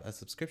have a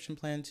subscription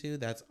plan to.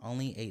 That's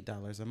only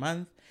 $8 a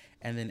month.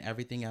 And then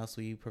everything else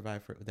we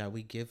provide that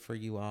we give for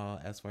you all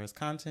as far as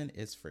content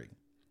is free.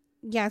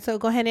 Yeah, so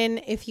go ahead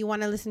and if you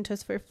want to listen to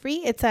us for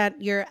free, it's at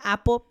your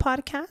Apple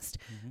Podcast,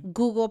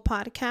 Google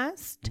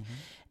Podcast.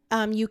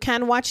 You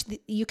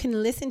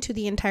can listen to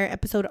the entire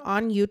episode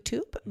on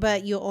YouTube,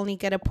 but you'll only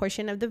get a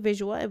portion of the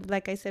visual.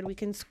 Like I said, we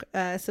can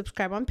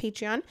subscribe on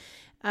Patreon.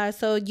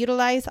 So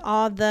utilize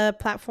all the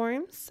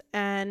platforms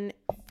and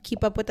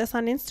keep up with us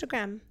on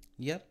Instagram.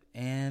 Yep.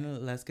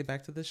 And let's get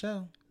back to the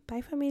show.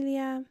 Bye,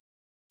 familia.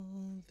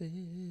 All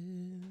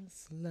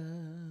this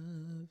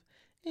love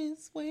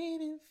is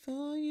waiting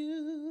for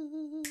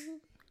you.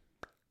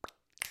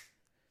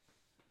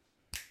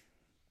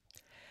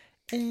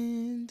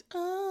 And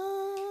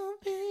all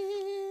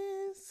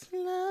this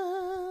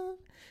love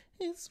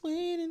is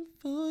waiting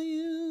for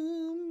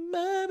you,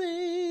 my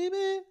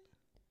baby,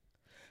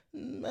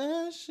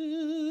 my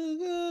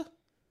sugar.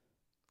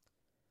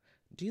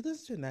 Do you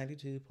listen to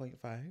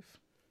 92.5?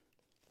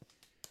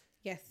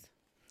 Yes.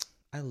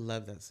 I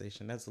love that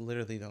station. That's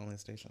literally the only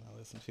station I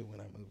listen to when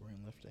I'm Uber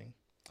and lifting.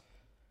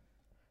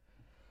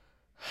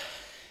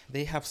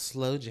 They have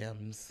slow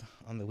jams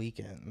on the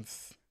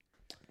weekends.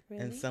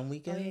 Really? And some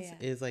weekends yeah.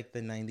 is like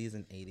the 90s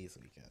and 80s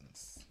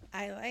weekends.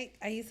 I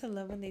used to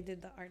love when they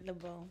did the Art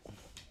LeBeau.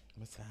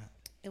 What's that?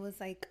 It was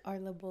like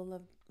Art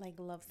LeBeau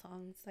love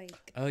songs. Like,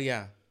 Oh,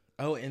 yeah.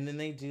 Oh, and then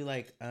they do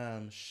like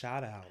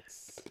shout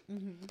outs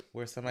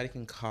where somebody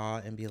can call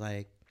and be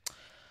like,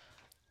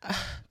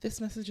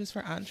 this message is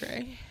for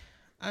Andre.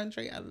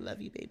 Andre, I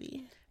love you,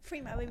 baby.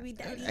 free my baby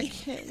I daddy.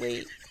 can't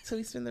wait till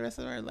we spend the rest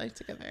of our life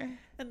together.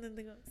 And then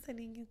they go,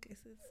 sending you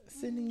kisses.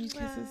 Sending you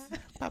kisses,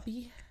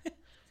 Poppy.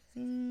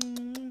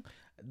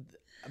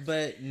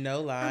 But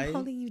no lie. I'm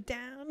holding you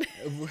down.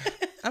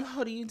 I'm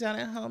holding you down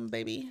at home,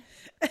 baby.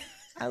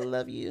 I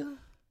love you.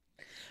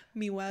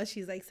 Meanwhile,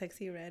 she's like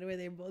Sexy Red, where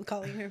they're both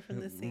calling her from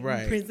the same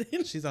Right.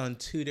 prison. She's on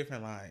two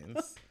different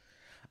lines.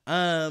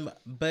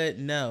 But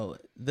no,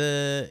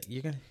 this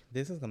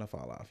is gonna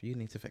fall off. You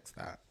need to fix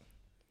that.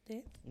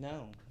 This?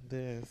 No,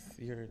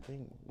 your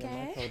thing, your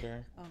Okay. mic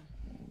holder. Oh.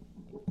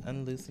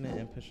 Unloosen it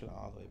and push it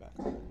all the way back.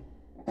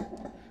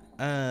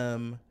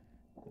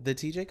 The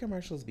TJ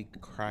commercials be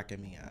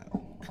cracking me up,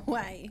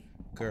 Why?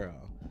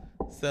 girl.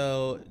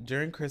 So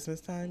during Christmas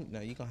time,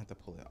 no, you're gonna have to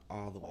pull it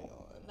all the way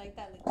on. Like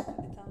that. Like, it's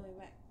all the way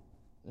back.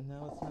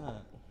 No, it's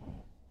not.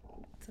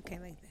 It's okay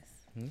like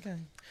this. Okay.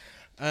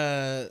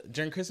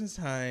 During Christmas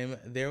time,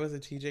 there was a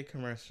TJ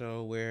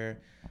commercial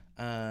where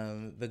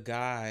the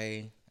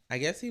guy, I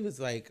guess he was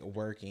like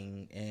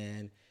working,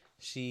 and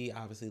she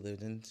obviously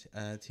lived in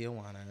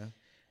Tijuana,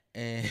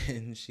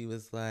 and she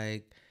was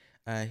like,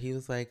 he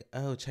was like,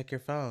 "Oh, check your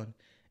phone,"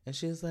 and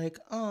she was like,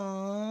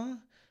 "Aw."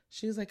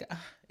 She was like,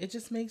 "It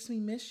just makes me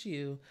miss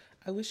you.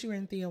 I wish you were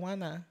in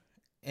Tijuana."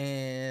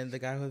 And the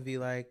guy would be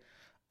like,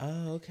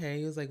 "Oh, okay."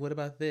 He was like, "What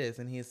about this?"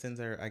 And he sends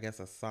her, I guess,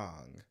 a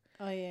song.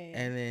 Oh, yeah.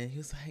 And then he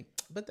was like,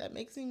 "But that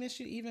makes me miss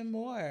you even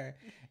more."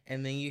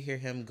 And then you hear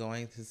him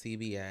going to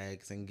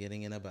CBX and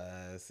getting in a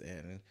bus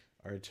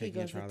or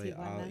taking a trolley.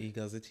 He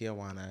goes to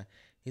Tijuana.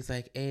 He's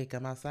like, "Hey,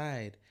 come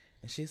outside."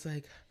 And she's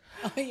like,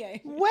 Oh, yeah.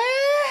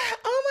 "Where?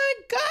 Oh my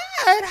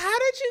God, how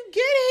did you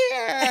get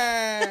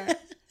here?"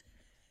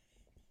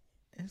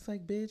 It's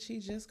like, bitch, he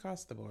just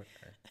crossed the border.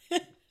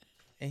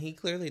 And he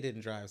clearly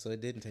didn't drive, so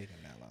it didn't take him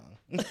that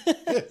long.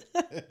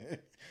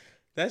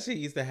 That shit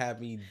used to have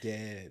me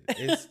dead.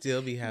 It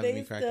still be having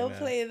me cracking up. They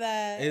still play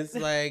that. It's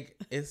like,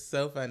 it's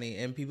so funny.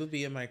 And people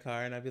be in my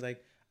car, and I'd be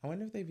like, I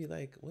wonder if they'd be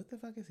like, what the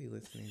fuck is he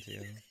listening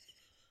to?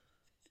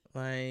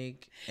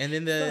 Like, and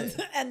then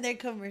and their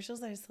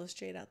commercials are so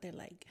straight out. They're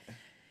like,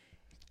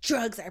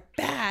 drugs are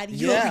bad.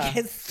 You'll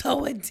get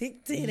so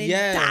addicted and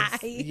die.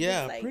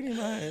 Yeah, like, pretty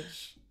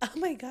much. Oh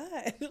my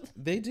God.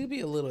 They do be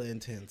a little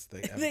intense,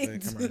 the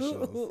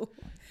commercials. Do.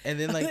 And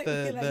then like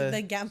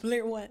the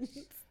gambler ones.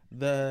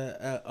 They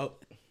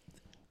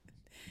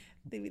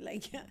be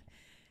like, yeah,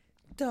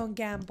 don't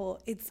gamble.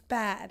 It's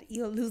bad.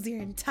 You'll lose your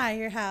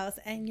entire house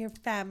and your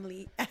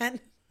family. And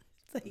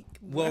it's like,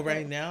 well,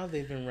 right now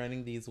they've been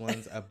running these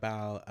ones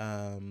about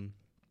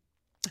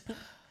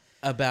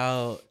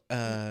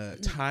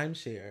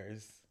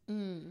timeshares.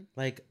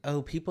 Like,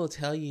 oh, people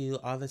tell you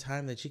all the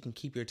time that you can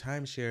keep your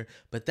timeshare,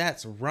 but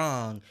that's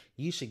wrong.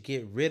 You should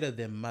get rid of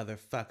them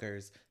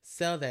motherfuckers.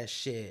 Sell that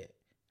shit.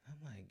 I'm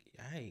like,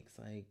 yikes.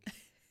 Like,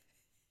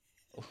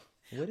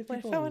 what if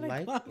people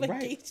like,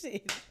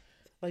 right?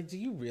 Like, do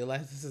you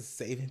realize this is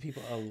saving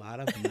people a lot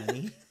of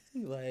money?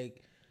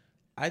 Like,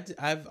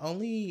 I've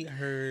only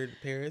heard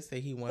Paris say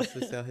he wants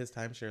to sell his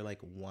timeshare like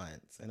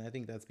once. And I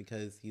think that's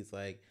because he's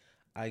like,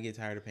 I get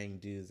tired of paying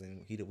dues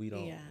and we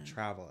don't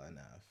travel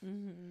enough.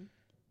 Mm-hmm.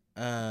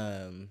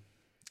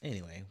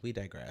 Anyway, we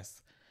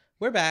digress.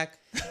 We're back.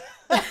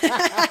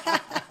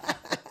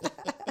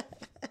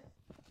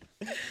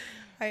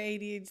 Our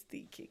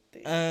ADHD kicked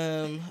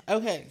in.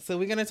 Okay, so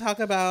we're gonna talk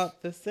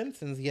about The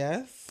Simpsons,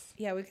 yes?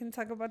 Yeah, we can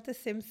talk about The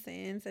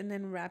Simpsons and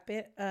then wrap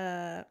it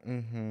up.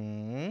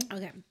 Mm-hmm.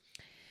 Okay.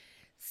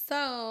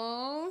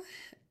 So,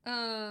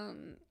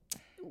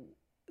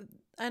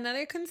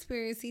 another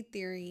conspiracy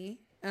theory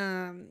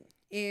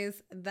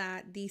is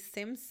that The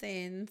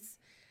Simpsons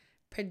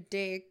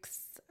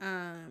predicts,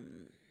 a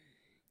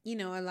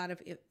lot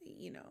of,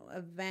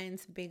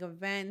 events, big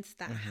events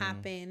that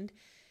happened.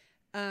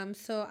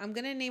 So I'm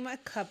going to name a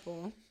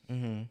couple.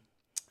 Mm-hmm.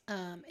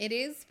 It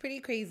is pretty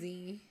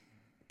crazy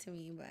to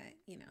me, but,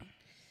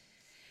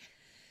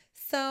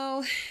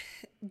 So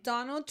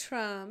Donald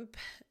Trump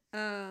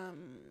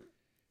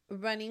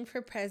running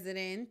for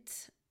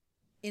president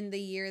in the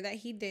year that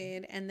he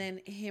did, and then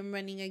him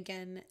running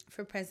again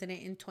for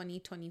president in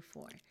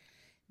 2024.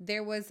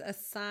 There was a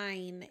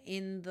sign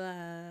in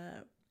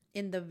the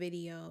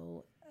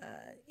video,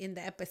 in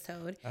the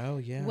episode. Oh,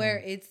 yeah. Where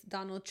it's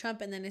Donald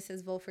Trump, and then it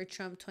says vote for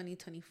Trump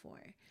 2024.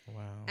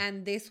 Wow.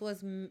 And this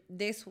was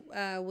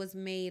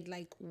made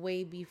like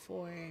way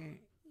before,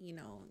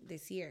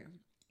 this year.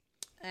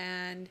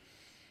 And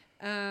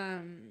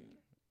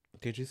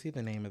did you see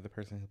the name of the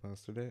person who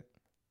posted it?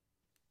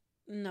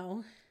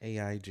 No.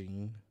 AI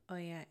Gene. Oh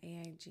yeah,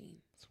 AI Gene.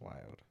 It's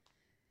wild.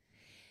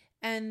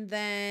 And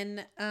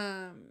then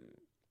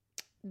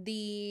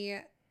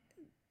the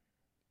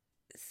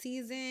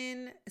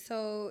season,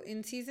 so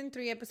in season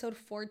 3, episode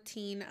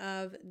 14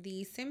 of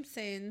The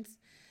Simpsons,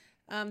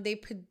 they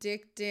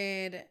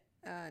predicted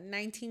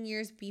 19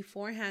 years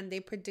beforehand,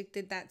 they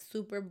predicted that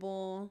Super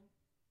Bowl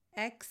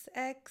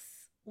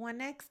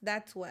XX1X,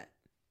 that's what?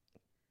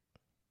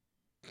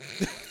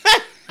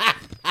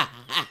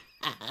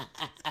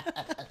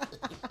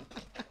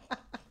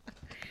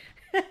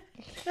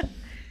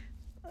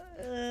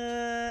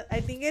 I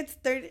think it's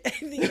 30. I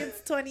think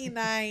it's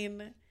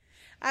 29.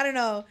 I don't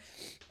know.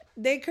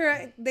 They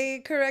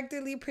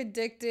correctly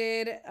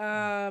predicted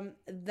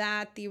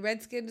that the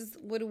Redskins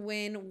would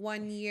win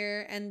one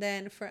year, and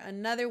then for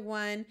another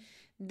one,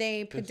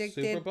 they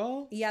predicted the Super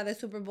Bowl? Yeah, the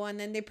Super Bowl, and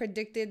then they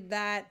predicted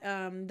that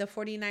the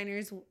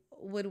 49ers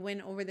would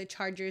win over the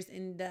Chargers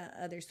in the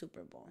other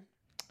Super Bowl.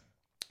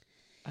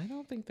 I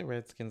don't think the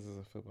Redskins is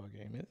a football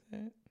game, is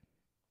it?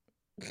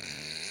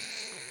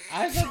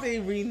 I thought they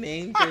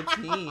renamed their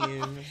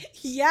team.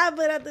 Yeah,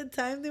 but at the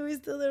time they were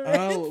still the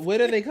Redskins. Oh,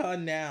 what are they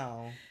called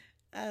now?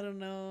 I don't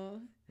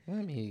know.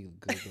 Let me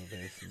Google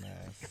this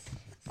mess.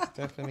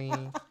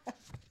 Stephanie,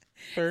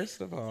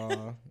 first of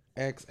all,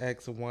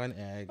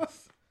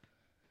 XX1X.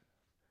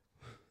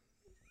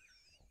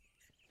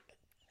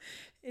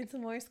 It's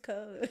Morse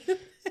code.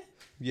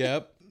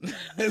 Yep.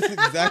 That's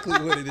exactly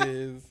what it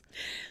is.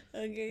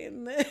 Okay.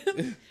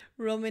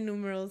 Roman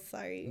numerals,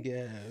 sorry.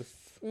 Yes.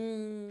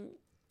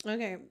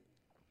 Okay.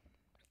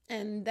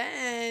 And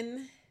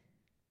then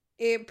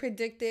it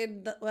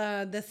predicted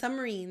the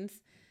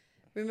submarines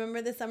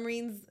Remember the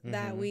submarines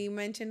that we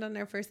mentioned on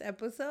our first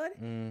episode?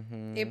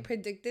 Mm-hmm. It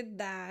predicted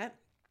that.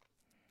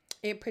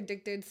 It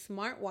predicted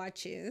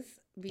smartwatches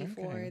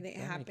before they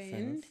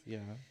happened. Yeah.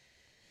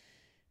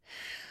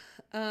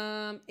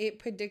 It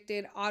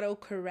predicted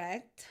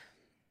autocorrect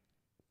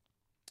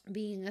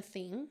being a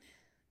thing.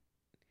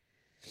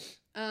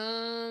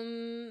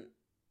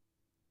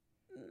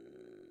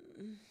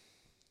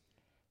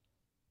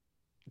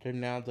 They're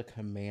now the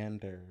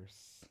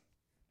Commanders.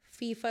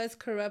 FIFA's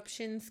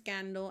corruption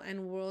scandal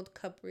and World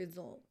Cup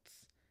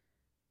results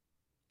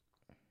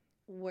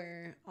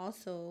were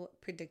also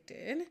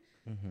predicted.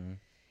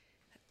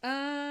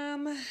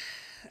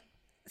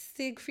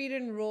 Siegfried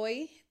and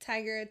Roy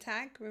tiger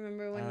attack.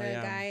 Remember when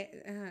guy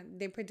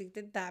they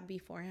predicted that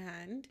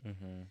beforehand.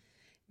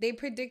 They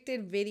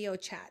predicted video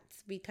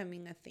chats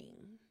becoming a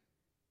thing.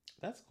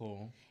 That's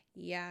cool.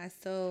 Yeah,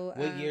 so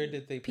what year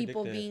did they predict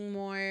people it? being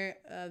more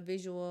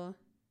visual?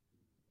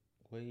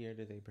 What year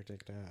did they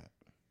predict that?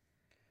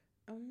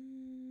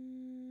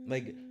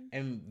 Like,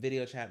 and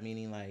video chat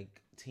meaning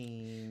like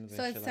teams.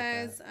 So and it shit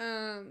says, like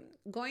that.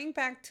 Going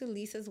back to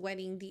Lisa's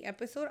wedding, the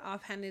episode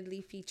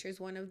offhandedly features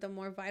one of the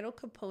more vital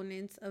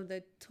components of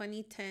the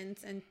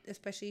 2010s and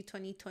especially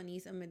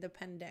 2020s amid the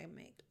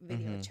pandemic,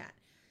 video chat.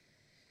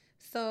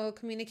 So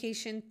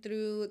communication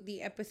through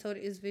the episode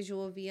is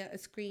visual via a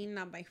screen,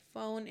 not by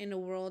phone, in a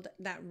world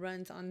that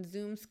runs on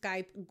Zoom,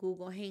 Skype,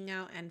 Google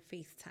Hangout, and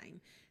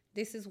FaceTime.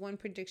 This is one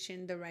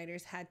prediction the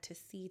writers had to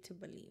see to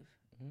believe.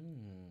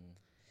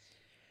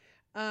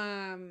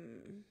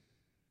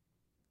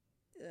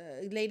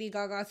 Lady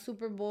Gaga's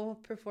Super Bowl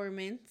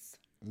performance.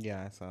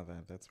 Yeah, I saw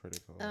that. That's pretty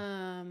cool.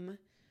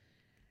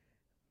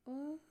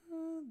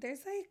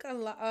 There's like a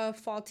lot of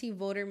faulty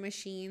voter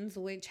machines,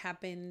 which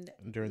happened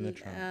During the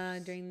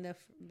Trumps. during the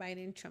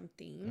Biden Trump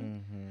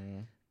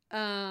thing.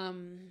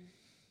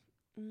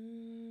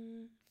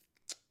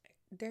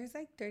 There's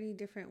like 30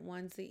 different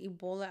ones. The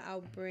Ebola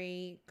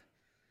outbreak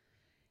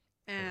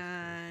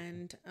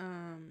and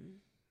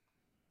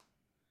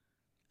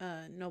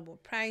Nobel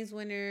Prize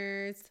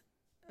winners,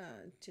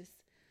 just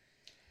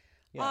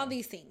all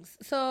these things.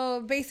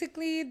 So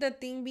basically the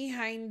thing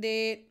behind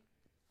it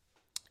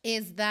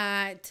is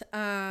that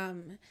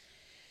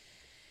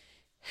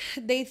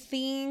they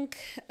think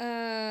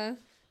they're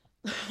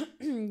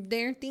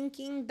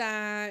thinking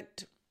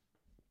that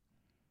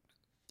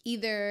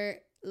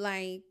either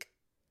like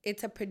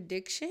it's a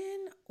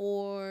prediction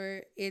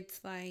or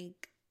it's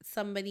like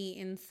somebody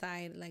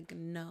inside like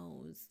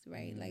knows,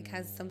 right? Like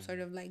has some sort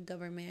of like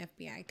government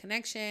FBI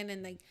connection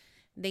and like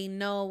they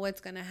know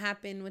what's gonna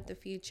happen with the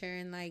future,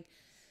 and like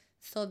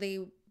so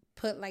they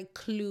put like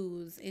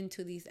clues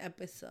into these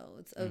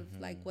episodes of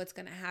like what's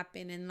gonna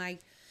happen. And like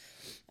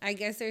I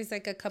guess there's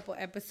like a couple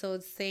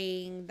episodes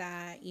saying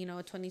that, you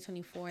know,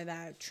 2024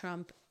 that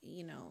Trump,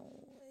 you know,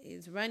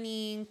 is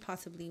running,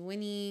 possibly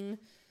winning.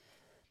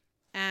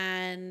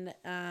 And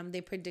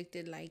they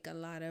predicted like a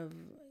lot of,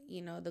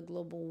 you know, the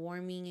global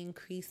warming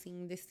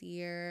increasing this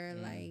year,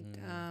 like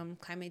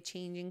climate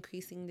change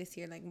increasing this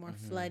year, like more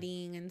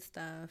flooding and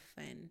stuff.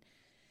 And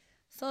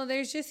so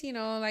there's just, you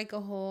know, like a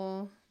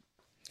whole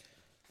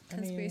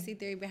conspiracy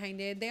theory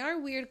behind it. They are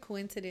weird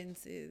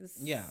coincidences.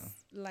 Yeah.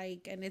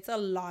 Like, and it's a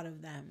lot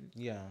of them.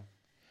 Yeah.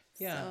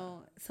 Yeah.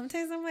 So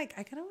sometimes I'm like,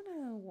 I kind of want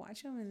to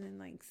watch them and then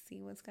like see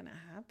what's going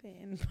to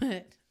happen.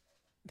 But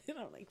then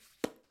I'm like,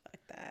 fuck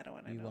that. I don't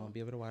want to know. You won't be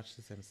able to watch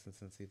The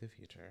Simpsons and see the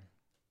future.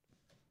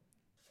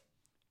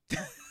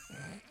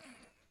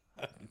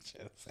 I'm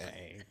just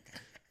saying.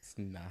 It's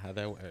not how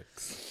that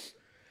works.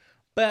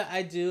 But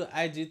I do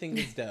think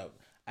it's dope.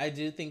 I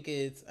do think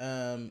it's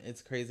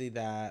crazy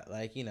that,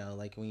 like, you know,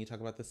 like when you talk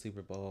about the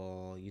Super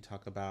Bowl, you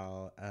talk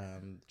about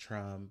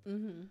Trump.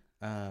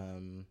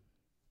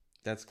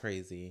 That's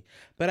crazy.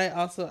 But I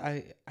also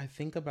I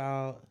think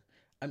about,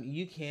 I mean,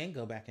 you can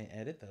go back and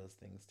edit those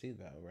things too,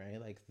 though,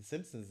 right? Like The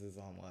Simpsons is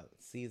on what,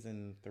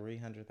 season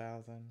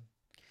 300,000?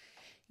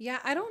 Yeah,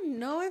 I don't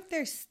know if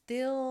they're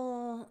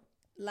still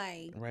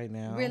like right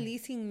now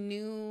releasing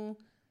new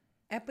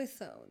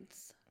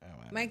episodes.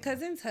 My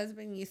cousin's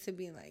husband used to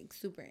be like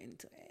super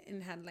into it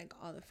and had like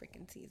all the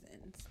freaking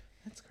seasons.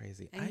 That's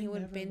crazy. And he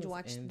would binge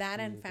watch that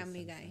and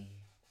Family Guy.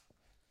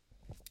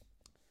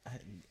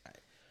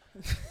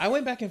 I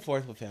went back and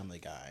forth with Family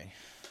Guy.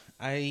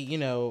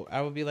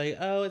 I would be like,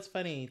 oh, it's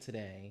funny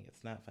today.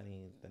 It's not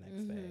funny the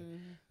next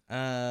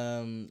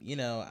day. You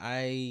know,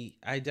 I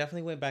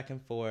definitely went back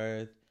and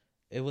forth.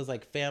 It was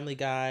like Family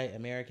Guy,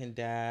 American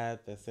Dad,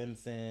 The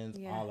Simpsons,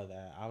 all of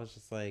that. I was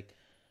just like,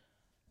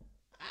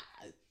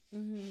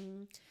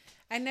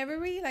 I never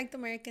really liked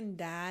American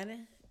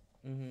Dad.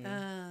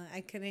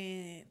 I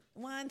couldn't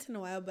once in a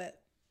while, but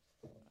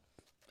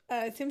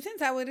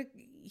Simpsons I would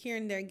here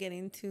and there get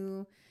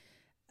into.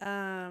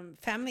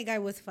 Family Guy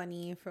was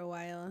funny for a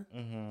while,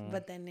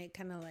 but then it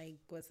kind of like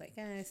was like,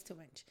 it's too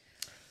much.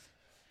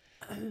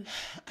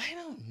 I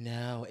don't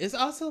know. It's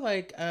also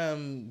like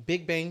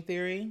Big Bang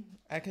Theory.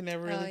 I can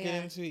never really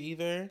get into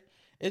either.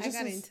 It just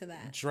I got into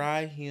that.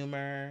 Dry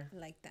humor.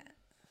 Like that.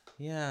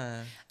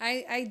 Yeah.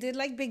 I did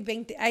like Big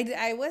Bang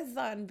I was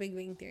on Big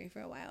Bang Theory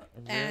for a while.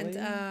 Really?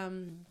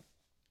 And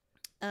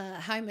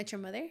How I Met Your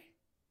Mother.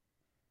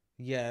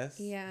 Yes.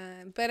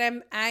 Yeah, but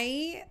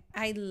I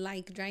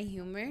like dry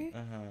humor,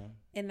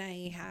 and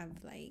I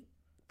have like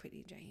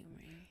pretty dry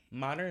humor.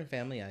 Modern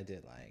Family, I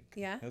did like.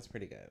 Yeah, it was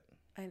pretty good.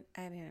 I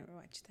didn't ever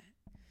watch that.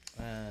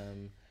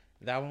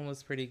 That one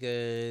was pretty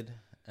good.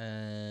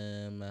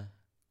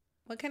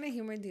 What kind of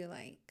humor do you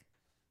like?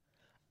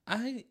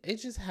 It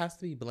just has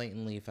to be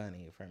blatantly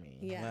funny for me.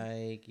 Yeah.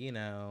 Like,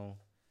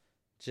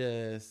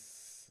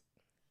 just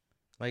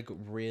like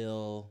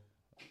real,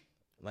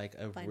 like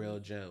a Funny. real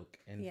joke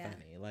and Yeah.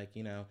 funny. Like,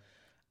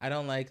 I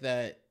don't like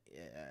that.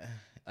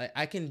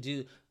 I can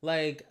do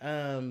like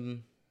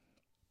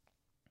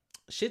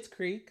Schitt's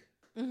Creek.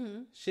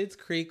 Mm-hmm. Schitt's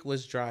Creek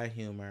was dry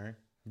humor,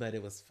 but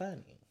it was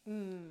funny.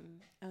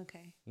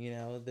 Okay.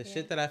 The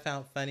shit that I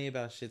found funny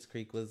about Schitt's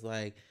Creek was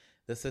like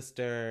the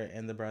sister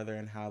and the brother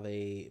and how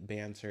they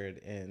bantered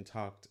and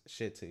talked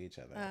shit to each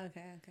other.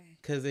 Okay.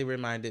 Because they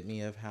reminded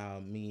me of how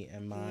me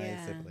and my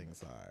Yeah.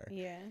 siblings are.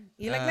 Yeah.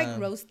 You like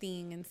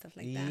roasting and stuff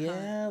like that.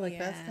 Yeah, huh? like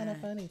that's kind of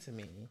funny to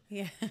me.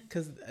 Yeah.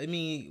 Because,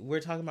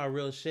 we're talking about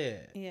real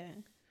shit. Yeah.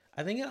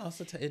 I think it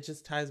also, it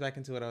just ties back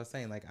into what I was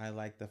saying. Like, I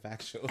like the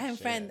factual And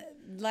shit. friend,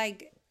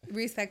 like,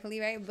 respectfully,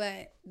 right?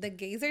 But the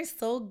gays are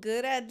so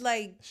good at,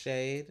 like,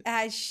 Shade.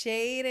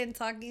 Shade and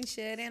talking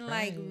shit and,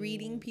 like,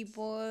 reading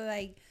people,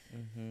 like,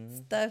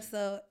 stuff.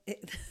 So,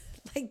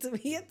 like, to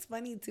me, it's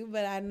funny, too.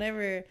 But I'll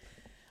never,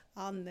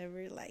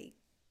 like,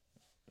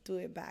 do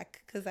it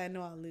back because I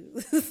know I'll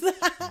lose.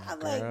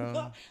 I'm like,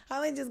 no,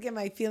 I'm going to just get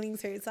my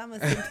feelings hurt. So I'm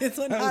going to sit this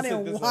one out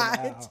and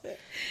watch.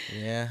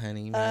 Yeah,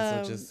 honey. You might as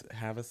well just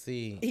have a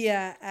seat.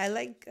 Yeah, I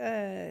like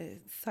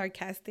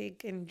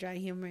sarcastic and dry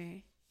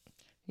humor.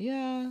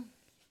 Yeah.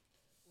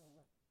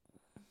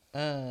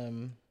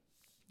 Do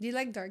you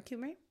like dark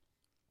humor?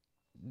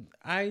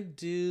 I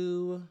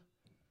do.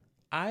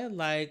 I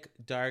like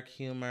dark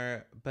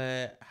humor,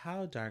 but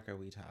how dark are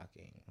we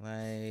talking?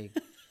 Like,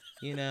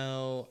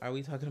 are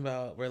we talking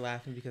about we're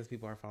laughing because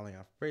people are falling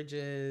off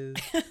bridges?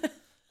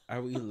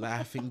 Are we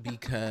laughing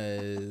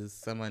because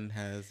someone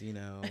has,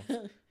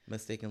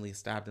 mistakenly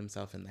stabbed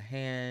himself in the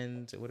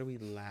hand? What are we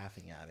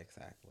laughing at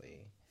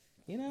exactly?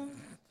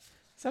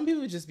 Some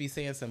people just be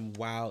saying some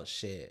wild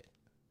shit.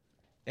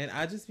 And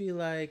I just be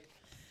like,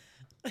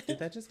 did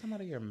that just come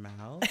out of your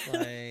mouth?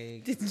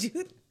 Like, Did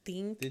you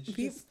think? Did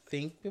you just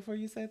think before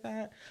you said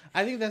that?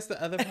 I think that's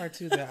the other part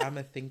too, that I'm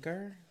a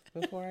thinker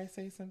before I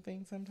say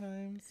something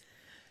sometimes.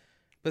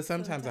 But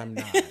sometimes I'm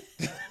not.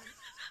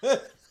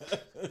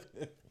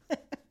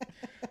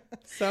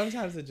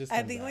 Sometimes it just I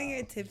comes think when out.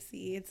 you're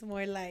tipsy, it's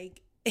more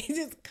like it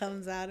just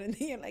comes out and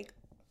then you're like,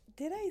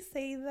 did I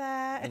say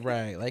that?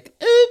 Right.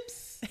 Like,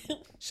 oops.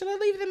 Should I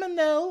leave them a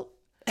note?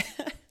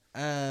 Should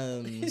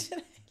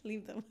I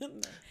leave them a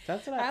note?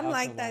 That's what I'm also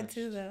like that watched.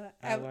 too, though.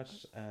 I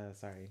watched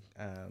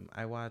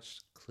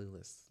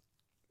Clueless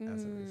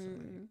as of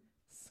recently.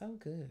 So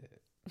good.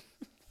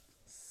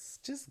 It's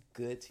just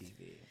good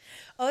TV.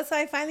 Oh, so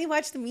I finally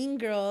watched Mean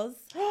Girls.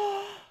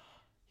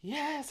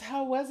 Yes.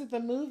 How was it,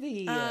 the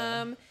movie?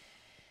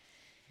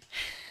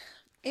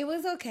 It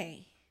was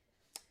okay.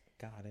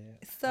 Got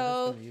it. So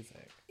How was the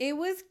music? it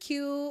was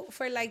cute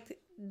for like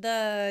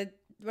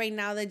right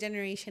now the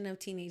generation of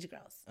teenage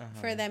girls.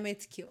 For them,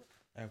 it's cute.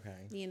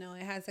 Okay.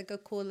 It has like a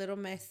cool little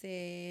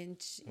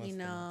message. Well,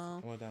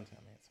 don't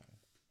tell me. It's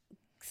fine.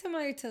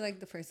 Similar to like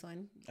the first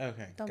one.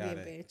 Okay. Don't got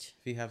be a it. bitch.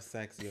 If you have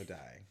sex, you'll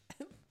die.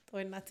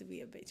 Or not to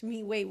be a bitch.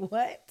 Wait,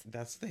 what?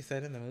 That's what they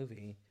said in the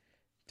movie.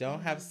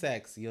 Don't have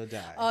sex, you'll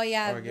die. Oh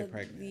yeah. Or get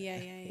pregnant. Yeah.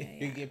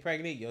 If you get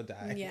pregnant, you'll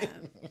die. Yeah.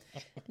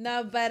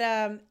 No, but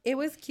it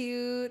was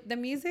cute. The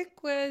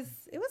music was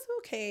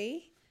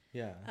okay.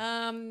 Yeah.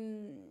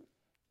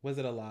 Was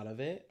it a lot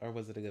of it, or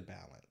was it a good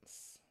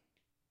balance?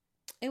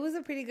 It was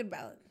a pretty good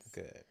balance.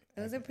 Good.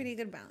 It was a pretty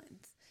good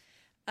balance.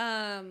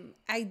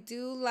 I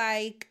do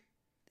like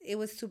it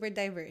was super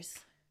diverse.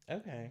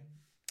 Okay.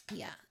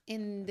 Yeah.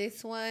 In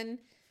this one,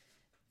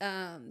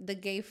 the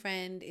gay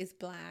friend is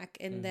black,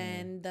 and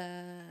then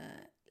the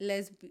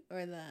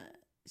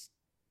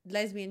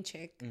lesbian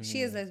chick.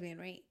 She is lesbian,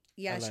 right?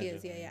 Yeah, she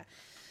is. Yeah.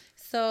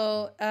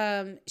 So,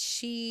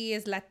 she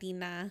is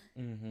Latina.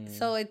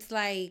 So it's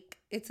like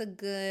it's a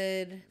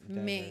good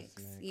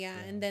mix. Yeah.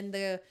 And then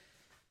the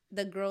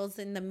girls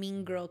in the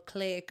Mean Girl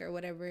clique or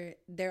whatever,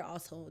 they're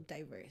also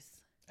diverse.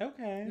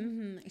 Okay.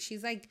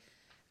 She's like,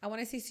 I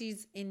want to say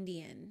she's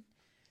Indian.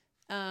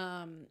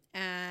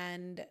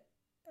 And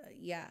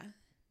yeah.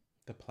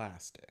 The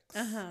Plastics.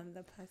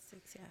 The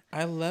Plastics, yeah.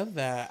 I love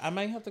that. I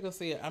might have to go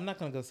see it. I'm not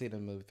going to go see it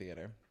in the movie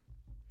theater.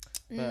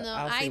 But No,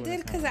 I'll see I when did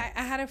it's because coming.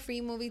 I had a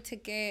free movie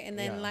ticket, and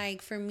then Yeah.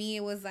 like for me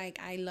it was like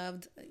I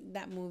loved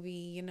that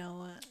movie,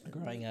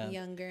 Growing up.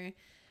 younger.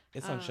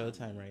 It's on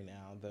Showtime right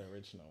now, the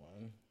original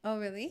one. Oh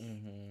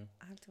really?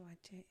 I have to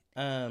watch it.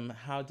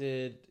 How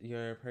did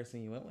your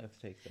person you went with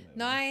take the movie?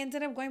 No, I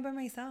ended up going by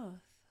myself.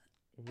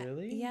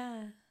 Really?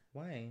 Yeah.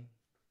 Why?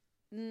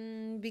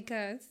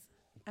 Because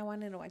I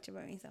wanted to watch it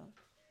by myself.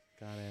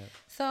 Got it.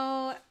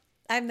 So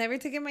I've never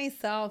taken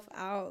myself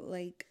out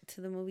like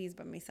to the movies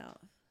by myself.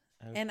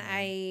 Okay.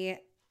 And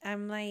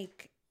I'm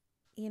like,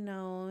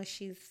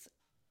 she's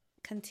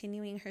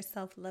continuing her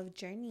self-love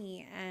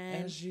journey,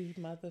 and As you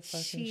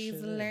motherfucking she's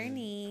should.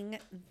 learning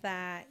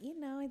that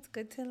it's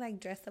good to like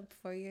dress up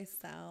for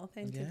yourself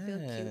and to feel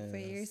cute for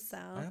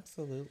yourself.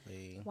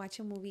 Absolutely. Watch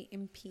a movie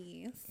in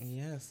peace.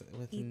 Yes.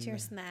 Eat your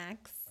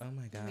snacks. Oh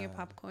my God. Your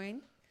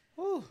popcorn.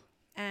 Whew.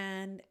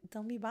 And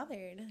don't be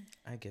bothered.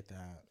 I get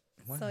that.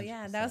 So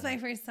yeah, that was my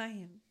first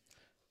time.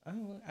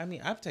 Oh, I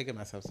mean, I've taken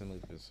myself to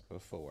movies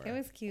before. It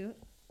was cute.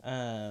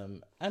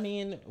 I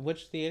mean,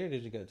 which theater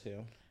did you go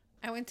to?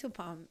 I went to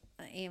Palm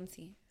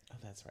AMC. Oh,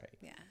 that's right.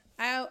 Yeah,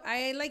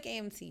 I like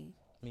AMC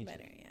Me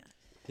better. too. Yeah.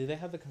 Do they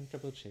have the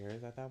comfortable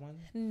chairs at that one?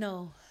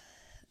 No,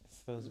 It's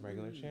those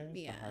regular chairs,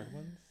 yeah. the hard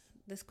ones.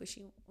 the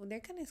squishy. They're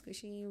kind of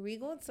squishy.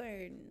 Regals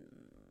are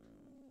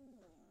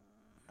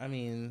I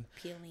mean,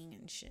 peeling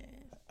and shit.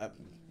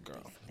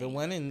 girl, the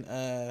one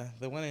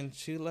in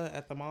Chula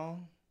at the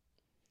mall.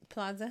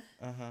 Plaza.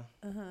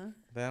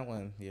 That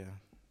one, yeah.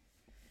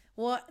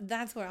 Well,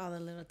 that's where all the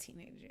little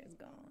teenagers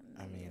go.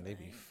 I mean, they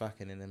be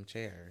fucking in them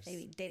chairs. They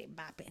be dating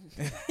bopping.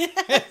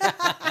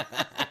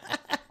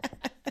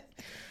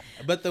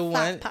 But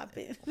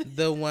Popping.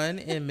 the one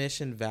in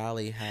Mission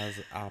Valley has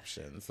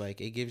options. Like,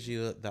 it gives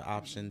you the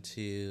option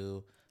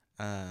to,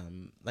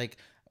 like,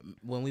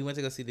 when we went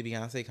to go see the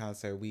Beyonce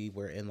concert, we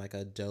were in like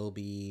a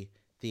Dolby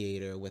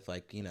theater with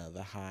like,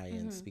 the high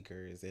end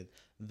speakers, and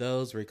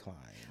those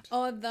reclined.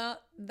 Oh,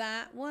 that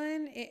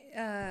one,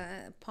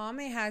 Palme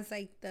has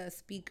like the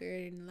speaker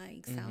and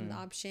like sound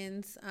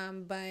options.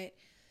 But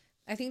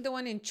I think the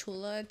one in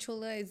Chula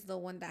is the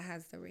one that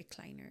has the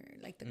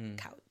recliner, like the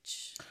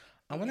couch.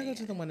 I want to go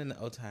to the one in the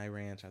Otay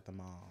Ranch at the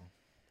mall.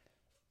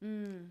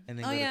 And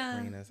then go to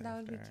Karina's that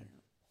would be after.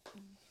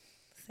 cute.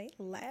 Say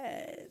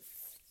less.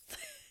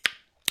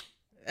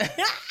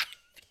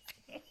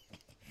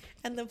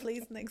 And the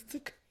place next to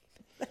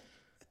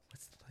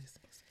What's the place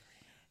next to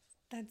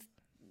Karina's?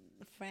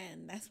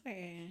 that's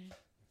friend.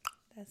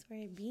 That's where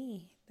it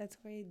be. That's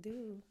where it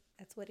do.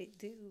 That's what it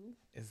do.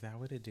 Is that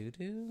what it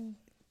do?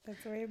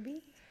 That's where it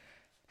be.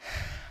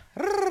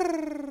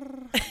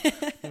 We're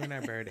in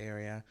our bird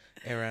era.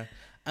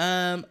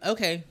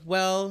 Okay,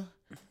 well,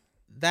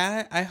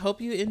 I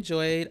hope you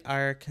enjoyed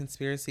our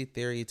conspiracy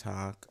theory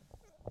talk.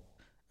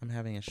 I'm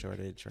having a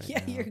shortage right now.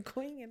 Yeah, you're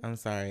going in. I'm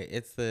sorry.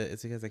 It's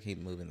because I keep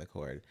moving the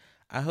cord.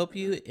 I hope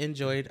you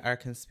enjoyed our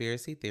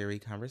conspiracy theory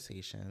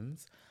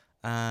conversations.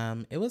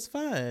 It was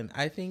fun.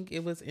 I think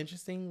it was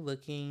interesting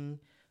looking,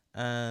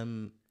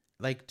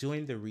 like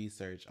doing the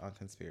research on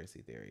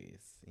conspiracy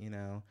theories.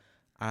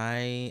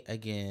 I,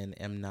 again,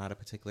 am not a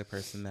particular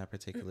person that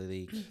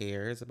particularly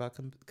cares about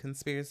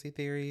conspiracy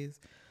theories.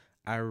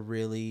 I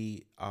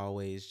really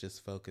always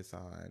just focus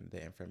on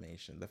the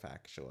information, the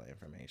factual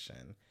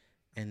information,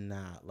 and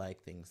not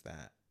like things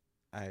that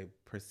I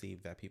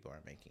perceive that people are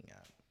making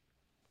up.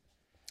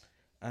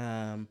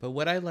 But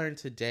what I learned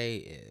today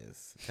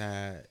is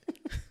that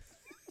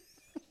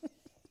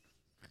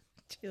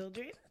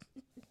Children.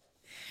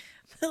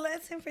 The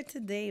lesson for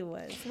today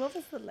was, what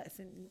was the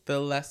lesson? the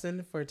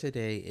lesson for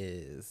today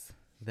is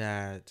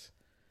that,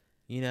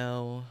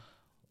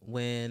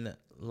 when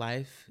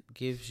life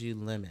gives you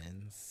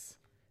lemons,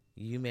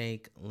 you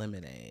make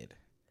lemonade,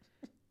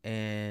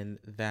 and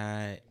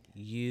that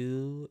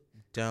you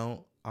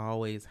don't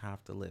always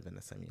have to live in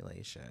a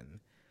simulation.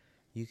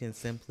 You can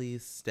simply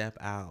step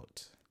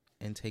out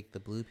and take the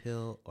blue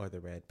pill or the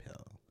red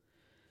pill.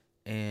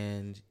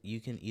 And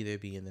you can either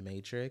be in the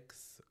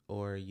Matrix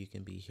or you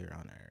can be here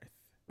on Earth.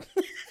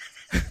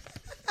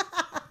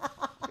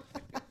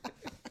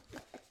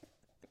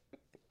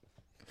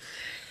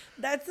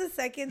 That's the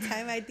second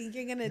time I think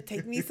you're going to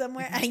take me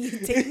somewhere and you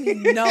take me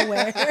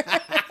nowhere.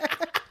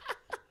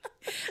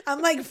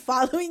 I'm like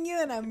following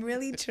you and I'm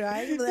really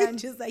trying, but I'm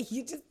just like,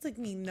 you just took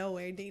me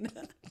nowhere, Dana.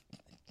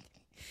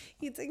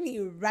 You took me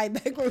right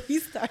back where we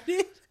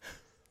started.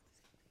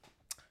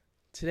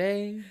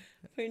 Today,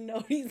 For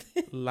no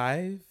reason.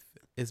 life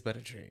is but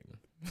a dream.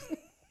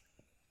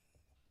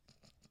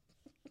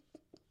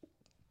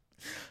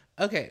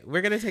 Okay,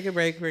 we're going to take a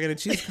break. We're going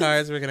to choose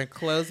cards. We're going to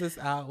close this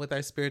out with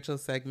our spiritual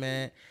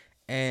segment,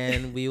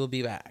 and we will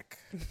be back.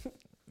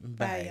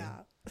 Bye,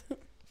 y'all.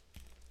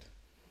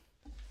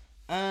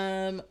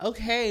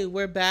 Okay,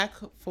 we're back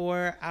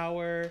for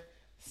our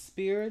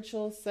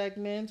spiritual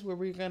segment where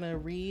we're going to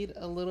read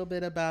a little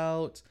bit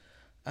about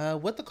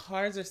what the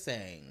cards are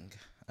saying.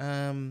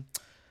 What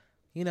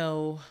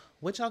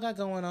y'all got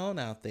going on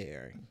out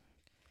there?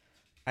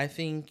 I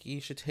think you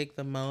should take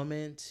the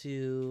moment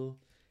to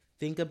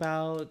think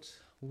about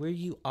where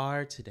you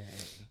are today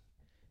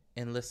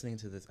in listening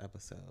to this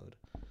episode.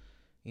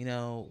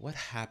 What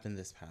happened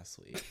this past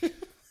week?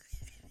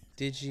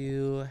 Did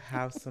you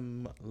have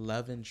some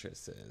love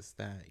interests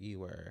that you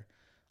were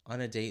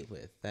on a date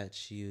with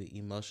that you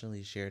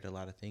emotionally shared a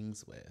lot of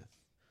things with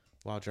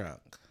while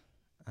drunk?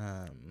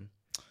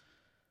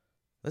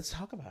 Let's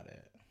talk about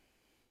it.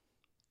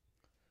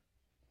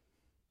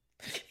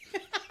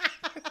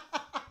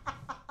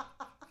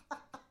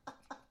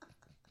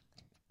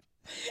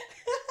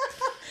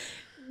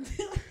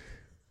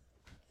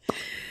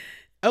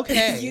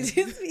 Okay. You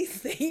just be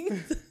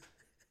saying.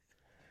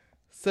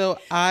 So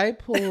I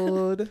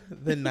pulled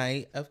the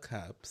Knight of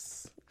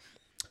Cups.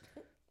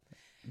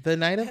 The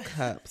Knight of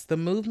Cups. The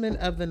movement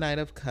of the Knight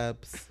of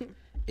Cups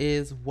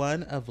is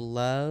one of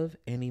love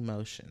and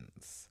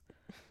emotions.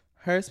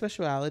 Her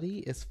speciality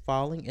is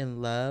falling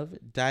in love,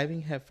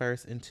 diving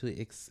headfirst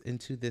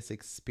into this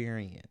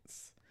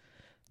experience.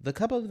 The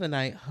cup of the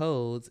Knight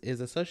holds is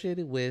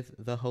associated with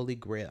the Holy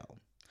Grail.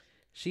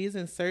 She is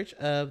in search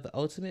of the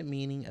ultimate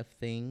meaning of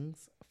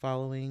things,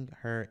 following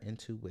her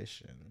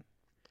intuition.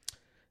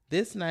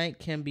 This Knight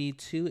can be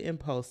too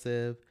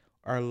impulsive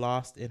or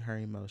lost in her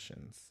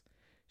emotions.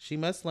 She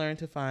must learn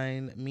to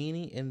find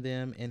meaning in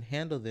them and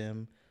handle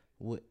them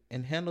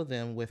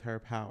with her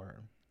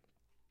power.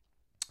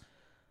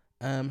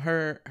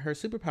 Her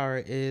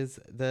superpower is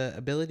the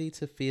ability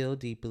to feel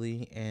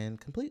deeply and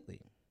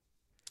completely.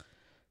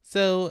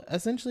 So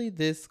essentially,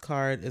 this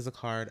card is a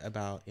card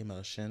about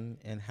emotion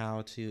and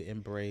how to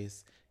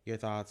embrace your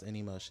thoughts and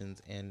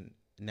emotions and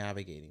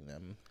navigating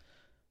them.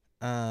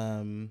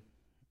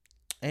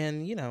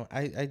 And you know,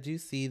 I do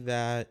see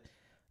that,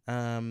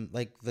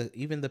 like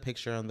even the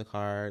picture on the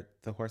card,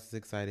 the horse is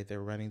excited.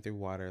 They're running through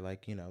water,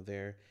 like, you know,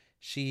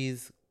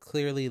 she's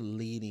clearly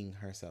leading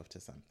herself to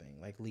something,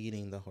 like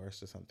leading the horse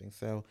to something.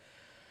 So,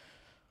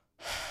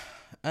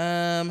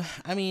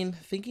 I mean,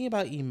 thinking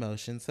about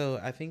emotion. So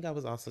I think I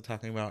was also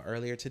talking about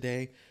earlier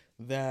today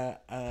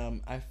that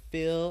I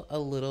feel a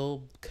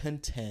little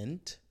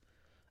content.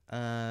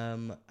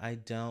 I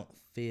don't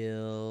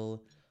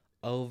feel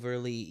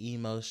overly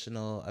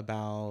emotional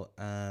about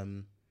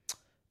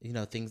you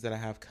know, things that I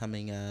have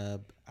coming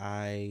up.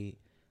 I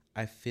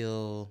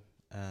feel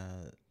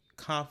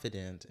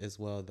confident as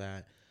well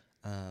that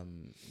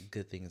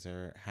good things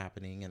are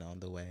happening and on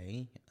the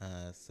way.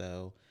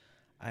 So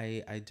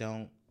I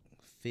don't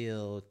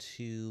feel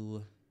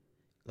too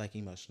like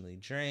emotionally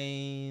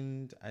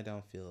drained. I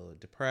don't feel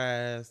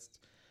depressed.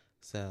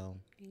 So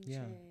Anxious.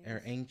 yeah,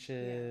 or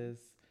anxious.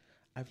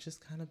 Yeah. I've just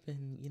kind of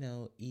been, you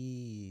know,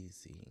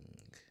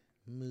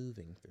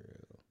 moving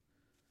through.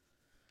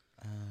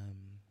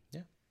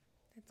 Yeah.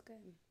 That's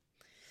good.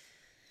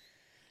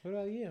 What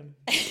about you?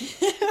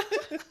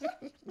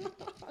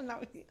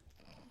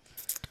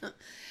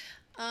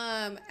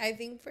 I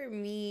think for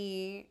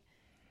me,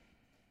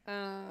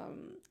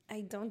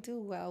 I don't do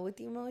well with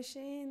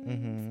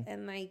emotions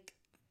and like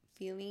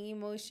feeling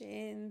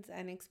emotions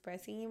and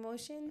expressing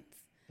emotions.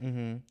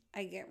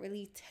 I get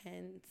really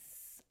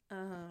tense.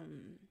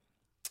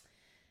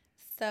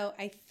 So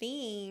I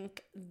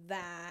think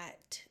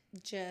that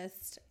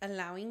just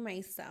allowing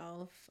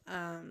myself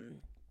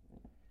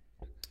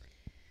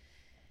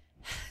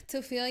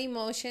to feel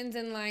emotions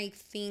and like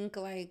think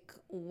like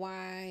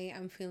why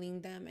I'm feeling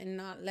them and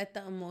not let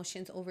the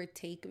emotions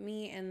overtake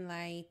me and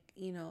like,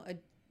 you know,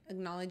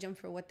 acknowledge them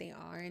for what they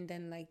are and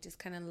then like just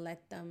kind of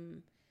let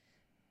them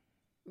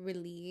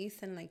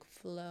release and like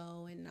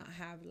flow and not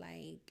have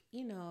like,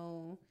 you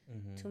know,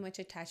 too much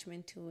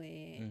attachment to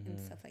it and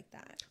stuff like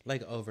that.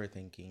 Like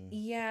overthinking.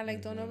 Yeah,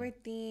 like don't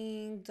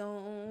overthink,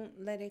 don't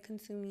let it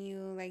consume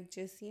you, like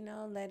just, you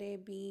know, let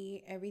it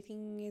be.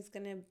 Everything is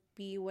gonna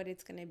be what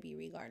it's gonna be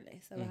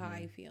regardless of how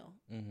I feel.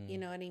 You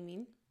know what I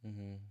mean?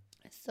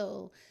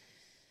 So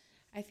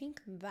I think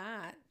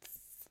that's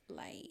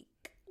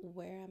like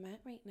where I'm at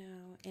right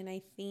now. And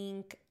I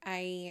think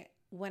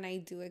when I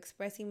do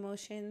express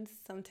emotions,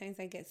 sometimes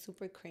I get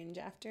super cringe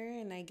after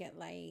and I get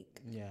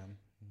like,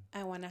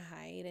 I want to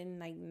hide and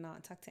like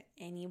not talk to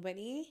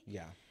anybody.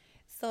 Yeah.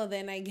 So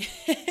then I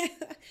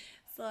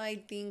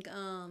think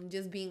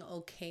just being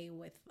okay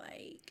with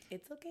like,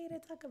 it's okay to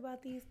talk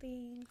about these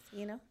things,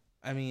 you know?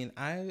 I mean,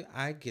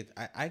 I get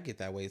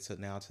that way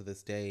to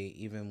this day,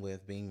 even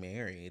with being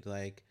married.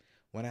 Like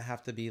when I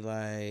have to be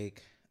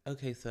like,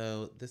 okay,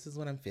 so this is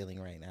what I'm feeling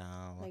right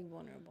now. Like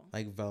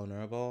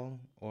vulnerable.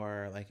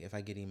 Or like if I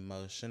get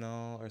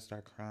emotional or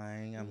start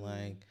crying, I'm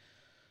like,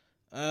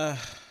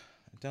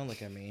 don't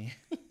look at me.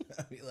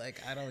 I'll be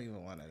like, I don't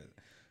even want to.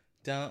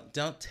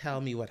 Don't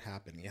tell me what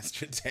happened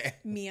yesterday.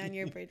 Me on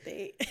your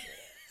birthday.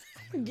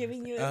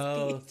 Giving you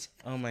a speech.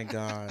 Oh my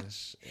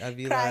gosh. I'd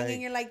be crying like,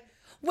 and you're like,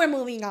 we're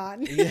moving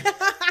on. Yeah.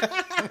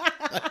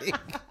 Like,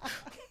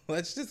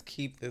 let's just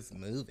keep this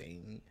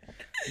moving.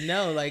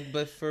 No, like,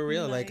 but for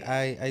real, like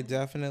I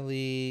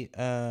definitely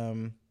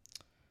okay,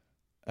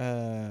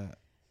 I'll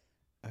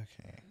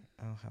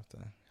have to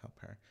help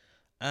her.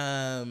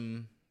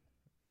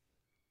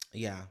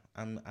 Yeah,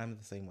 I'm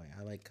the same way.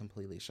 I like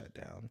completely shut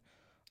down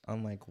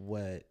on like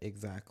what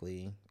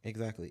exactly,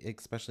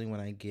 especially when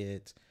I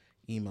get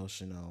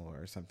emotional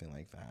or something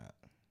like that.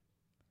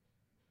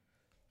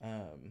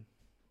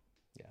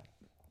 Yeah.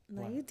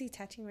 No, you're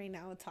detaching right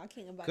now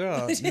talking about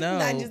girl, no.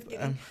 I'm just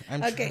kidding.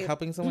 I'm okay.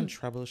 Helping someone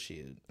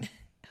troubleshoot.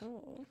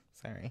 Oh,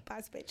 sorry.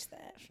 Boss bitch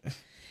that.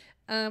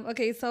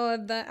 Okay, so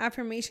the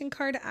affirmation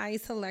card I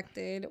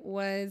selected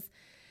was,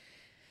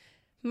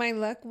 my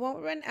luck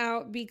won't run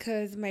out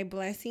because my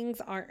blessings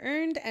are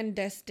earned and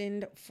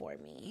destined for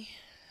me.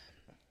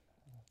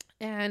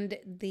 And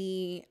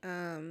the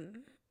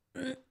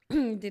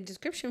The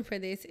description for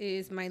this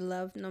is, my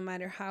love, no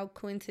matter how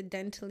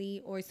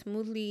coincidentally or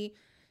smoothly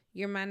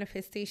your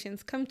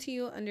manifestations come to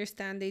you,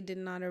 understand they did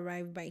not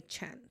arrive by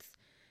chance.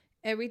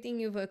 Everything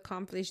you've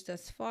accomplished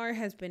thus far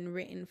has been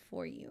written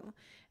for you,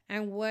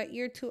 and what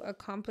you're to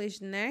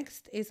accomplish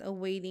next is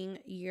awaiting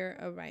your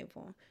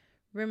arrival.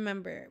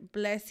 Remember,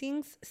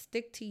 blessings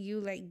stick to you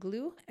like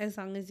glue as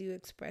long as you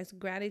express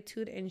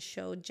gratitude and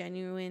show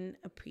genuine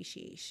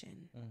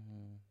appreciation.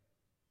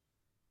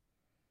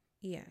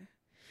 Yeah.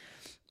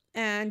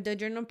 And the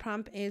journal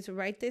prompt is,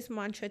 write this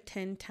mantra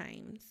 10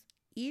 times.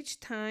 Each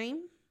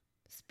time,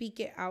 speak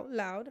it out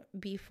loud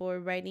before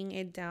writing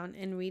it down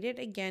and read it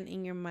again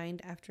in your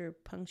mind after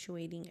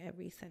punctuating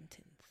every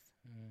sentence.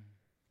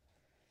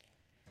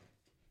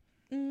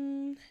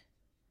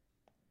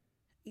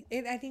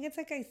 I think it's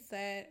like I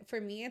said, for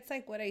me, it's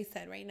like what I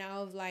said right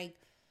now of like,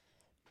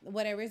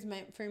 whatever's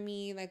meant for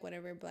me, like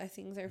whatever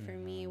blessings are for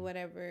me,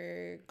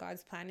 whatever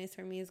God's plan is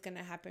for me is going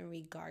to happen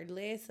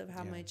regardless of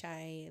how much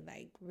I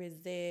like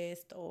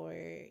resist or,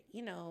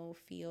 you know,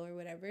 feel or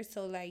whatever.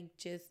 So like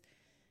just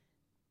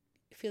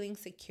feeling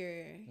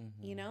secure,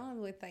 you know,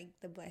 with like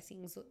the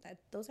blessings that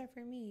those are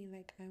for me.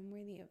 Like I'm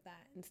worthy of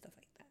that and stuff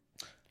like that.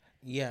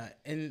 Yeah.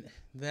 And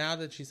now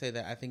that you say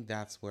that, I think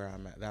that's where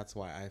I'm at. That's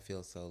why I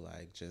feel so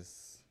like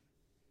just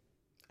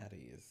at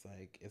ease.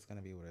 Like it's going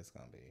to be what it's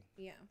going to be.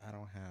 Yeah. I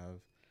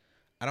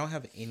don't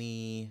have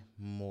any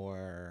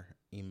more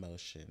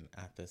emotion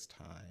at this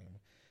time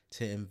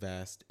to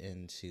invest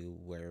into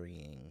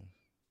worrying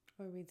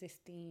or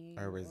resisting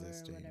or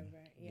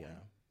whatever. Yeah.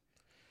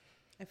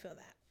 I feel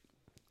that.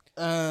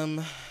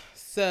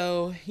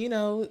 So, you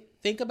know,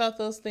 think about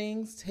those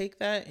things, take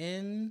that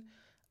in,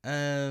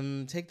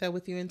 take that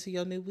with you into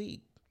your new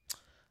week.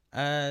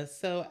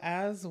 So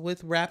as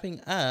with wrapping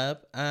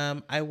up,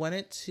 I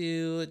wanted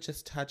to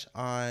just touch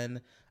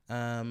on,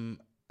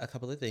 a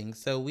couple of things.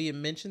 So we had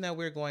mentioned that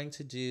we're going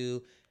to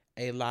do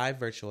a live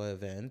virtual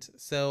event.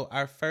 So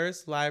our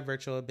first live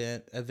virtual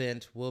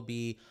event will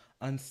be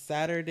on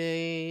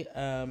Saturday,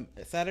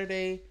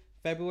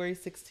 February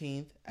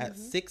 16th at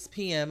 6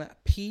 p.m.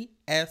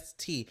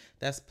 PST.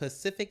 That's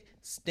Pacific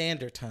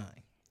Standard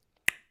Time.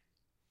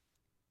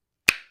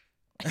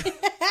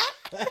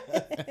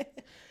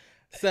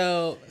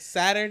 So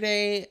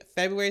Saturday,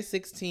 February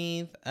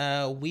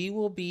 16th, we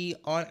will be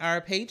on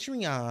our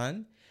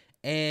Patreon.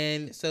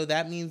 And so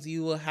that means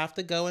you will have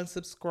to go and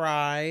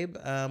subscribe.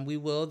 We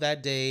will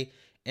that day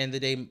and the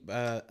day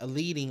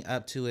leading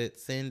up to it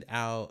send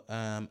out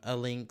a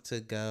link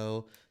to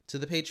go to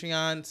the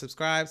Patreon,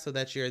 subscribe so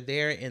that you're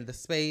there in the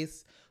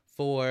space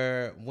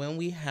for when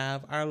we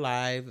have our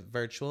live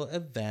virtual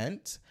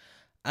event.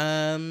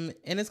 And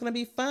it's going to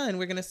be fun.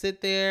 We're going to sit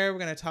there. We're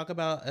going to talk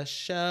about a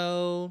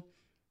show.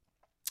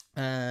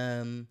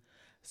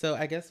 So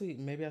I guess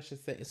maybe I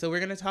should say, so we're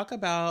going to talk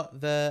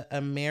about the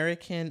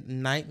American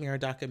Nightmare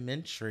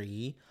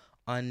documentary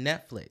on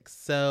Netflix.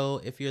 So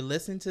if you're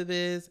listening to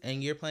this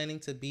and you're planning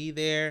to be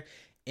there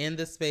in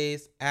the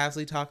space as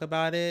we talk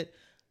about it,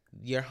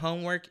 your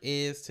homework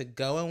is to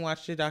go and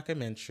watch the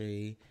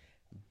documentary.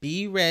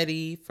 Be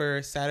ready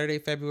for Saturday,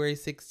 February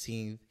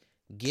 16th.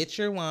 Get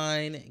your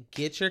wine,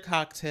 get your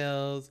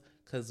cocktails,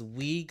 because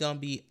we going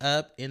to be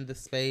up in the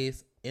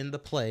space, in the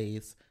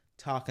place,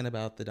 talking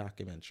about the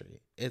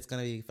documentary. It's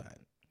going to be fun.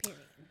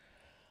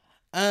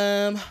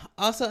 Period.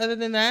 Also, other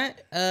than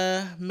that,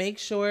 make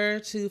sure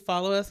to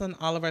follow us on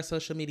all of our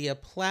social media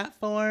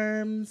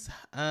platforms.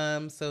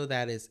 So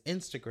that is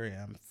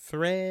Instagram,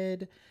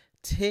 Thread,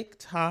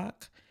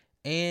 TikTok,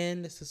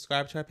 and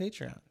subscribe to our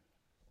Patreon.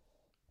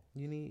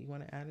 You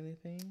want to add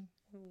anything?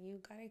 You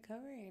got it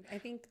covered. I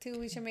think too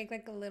we should make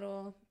like a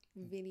little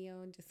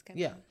video and just kind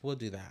of. Yeah, we'll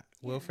do that.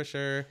 We'll for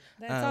sure.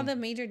 That's all the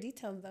major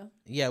details though.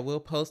 Yeah, we'll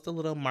post a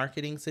little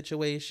marketing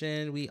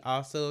situation. We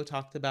also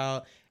talked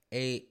about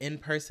a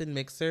in-person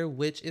mixer,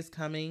 which is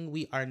coming.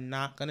 We are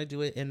not going to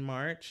do it in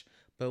March,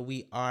 but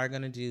we are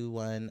going to do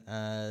one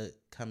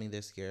coming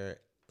this year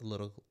a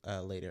little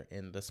later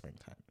in the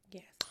springtime.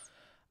 Yes.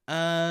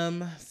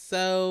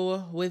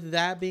 So with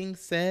that being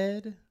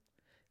said,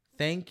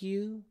 thank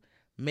you.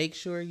 Make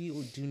sure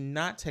you do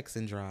not text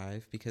and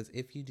drive, because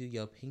if you do,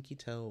 your pinky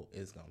toe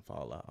is going to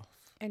fall off.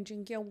 And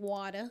drink your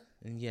water.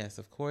 And yes,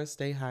 of course,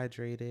 stay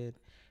hydrated.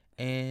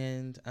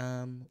 And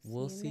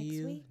we'll see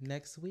you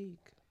next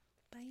week.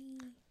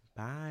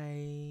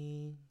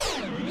 Bye.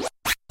 Bye.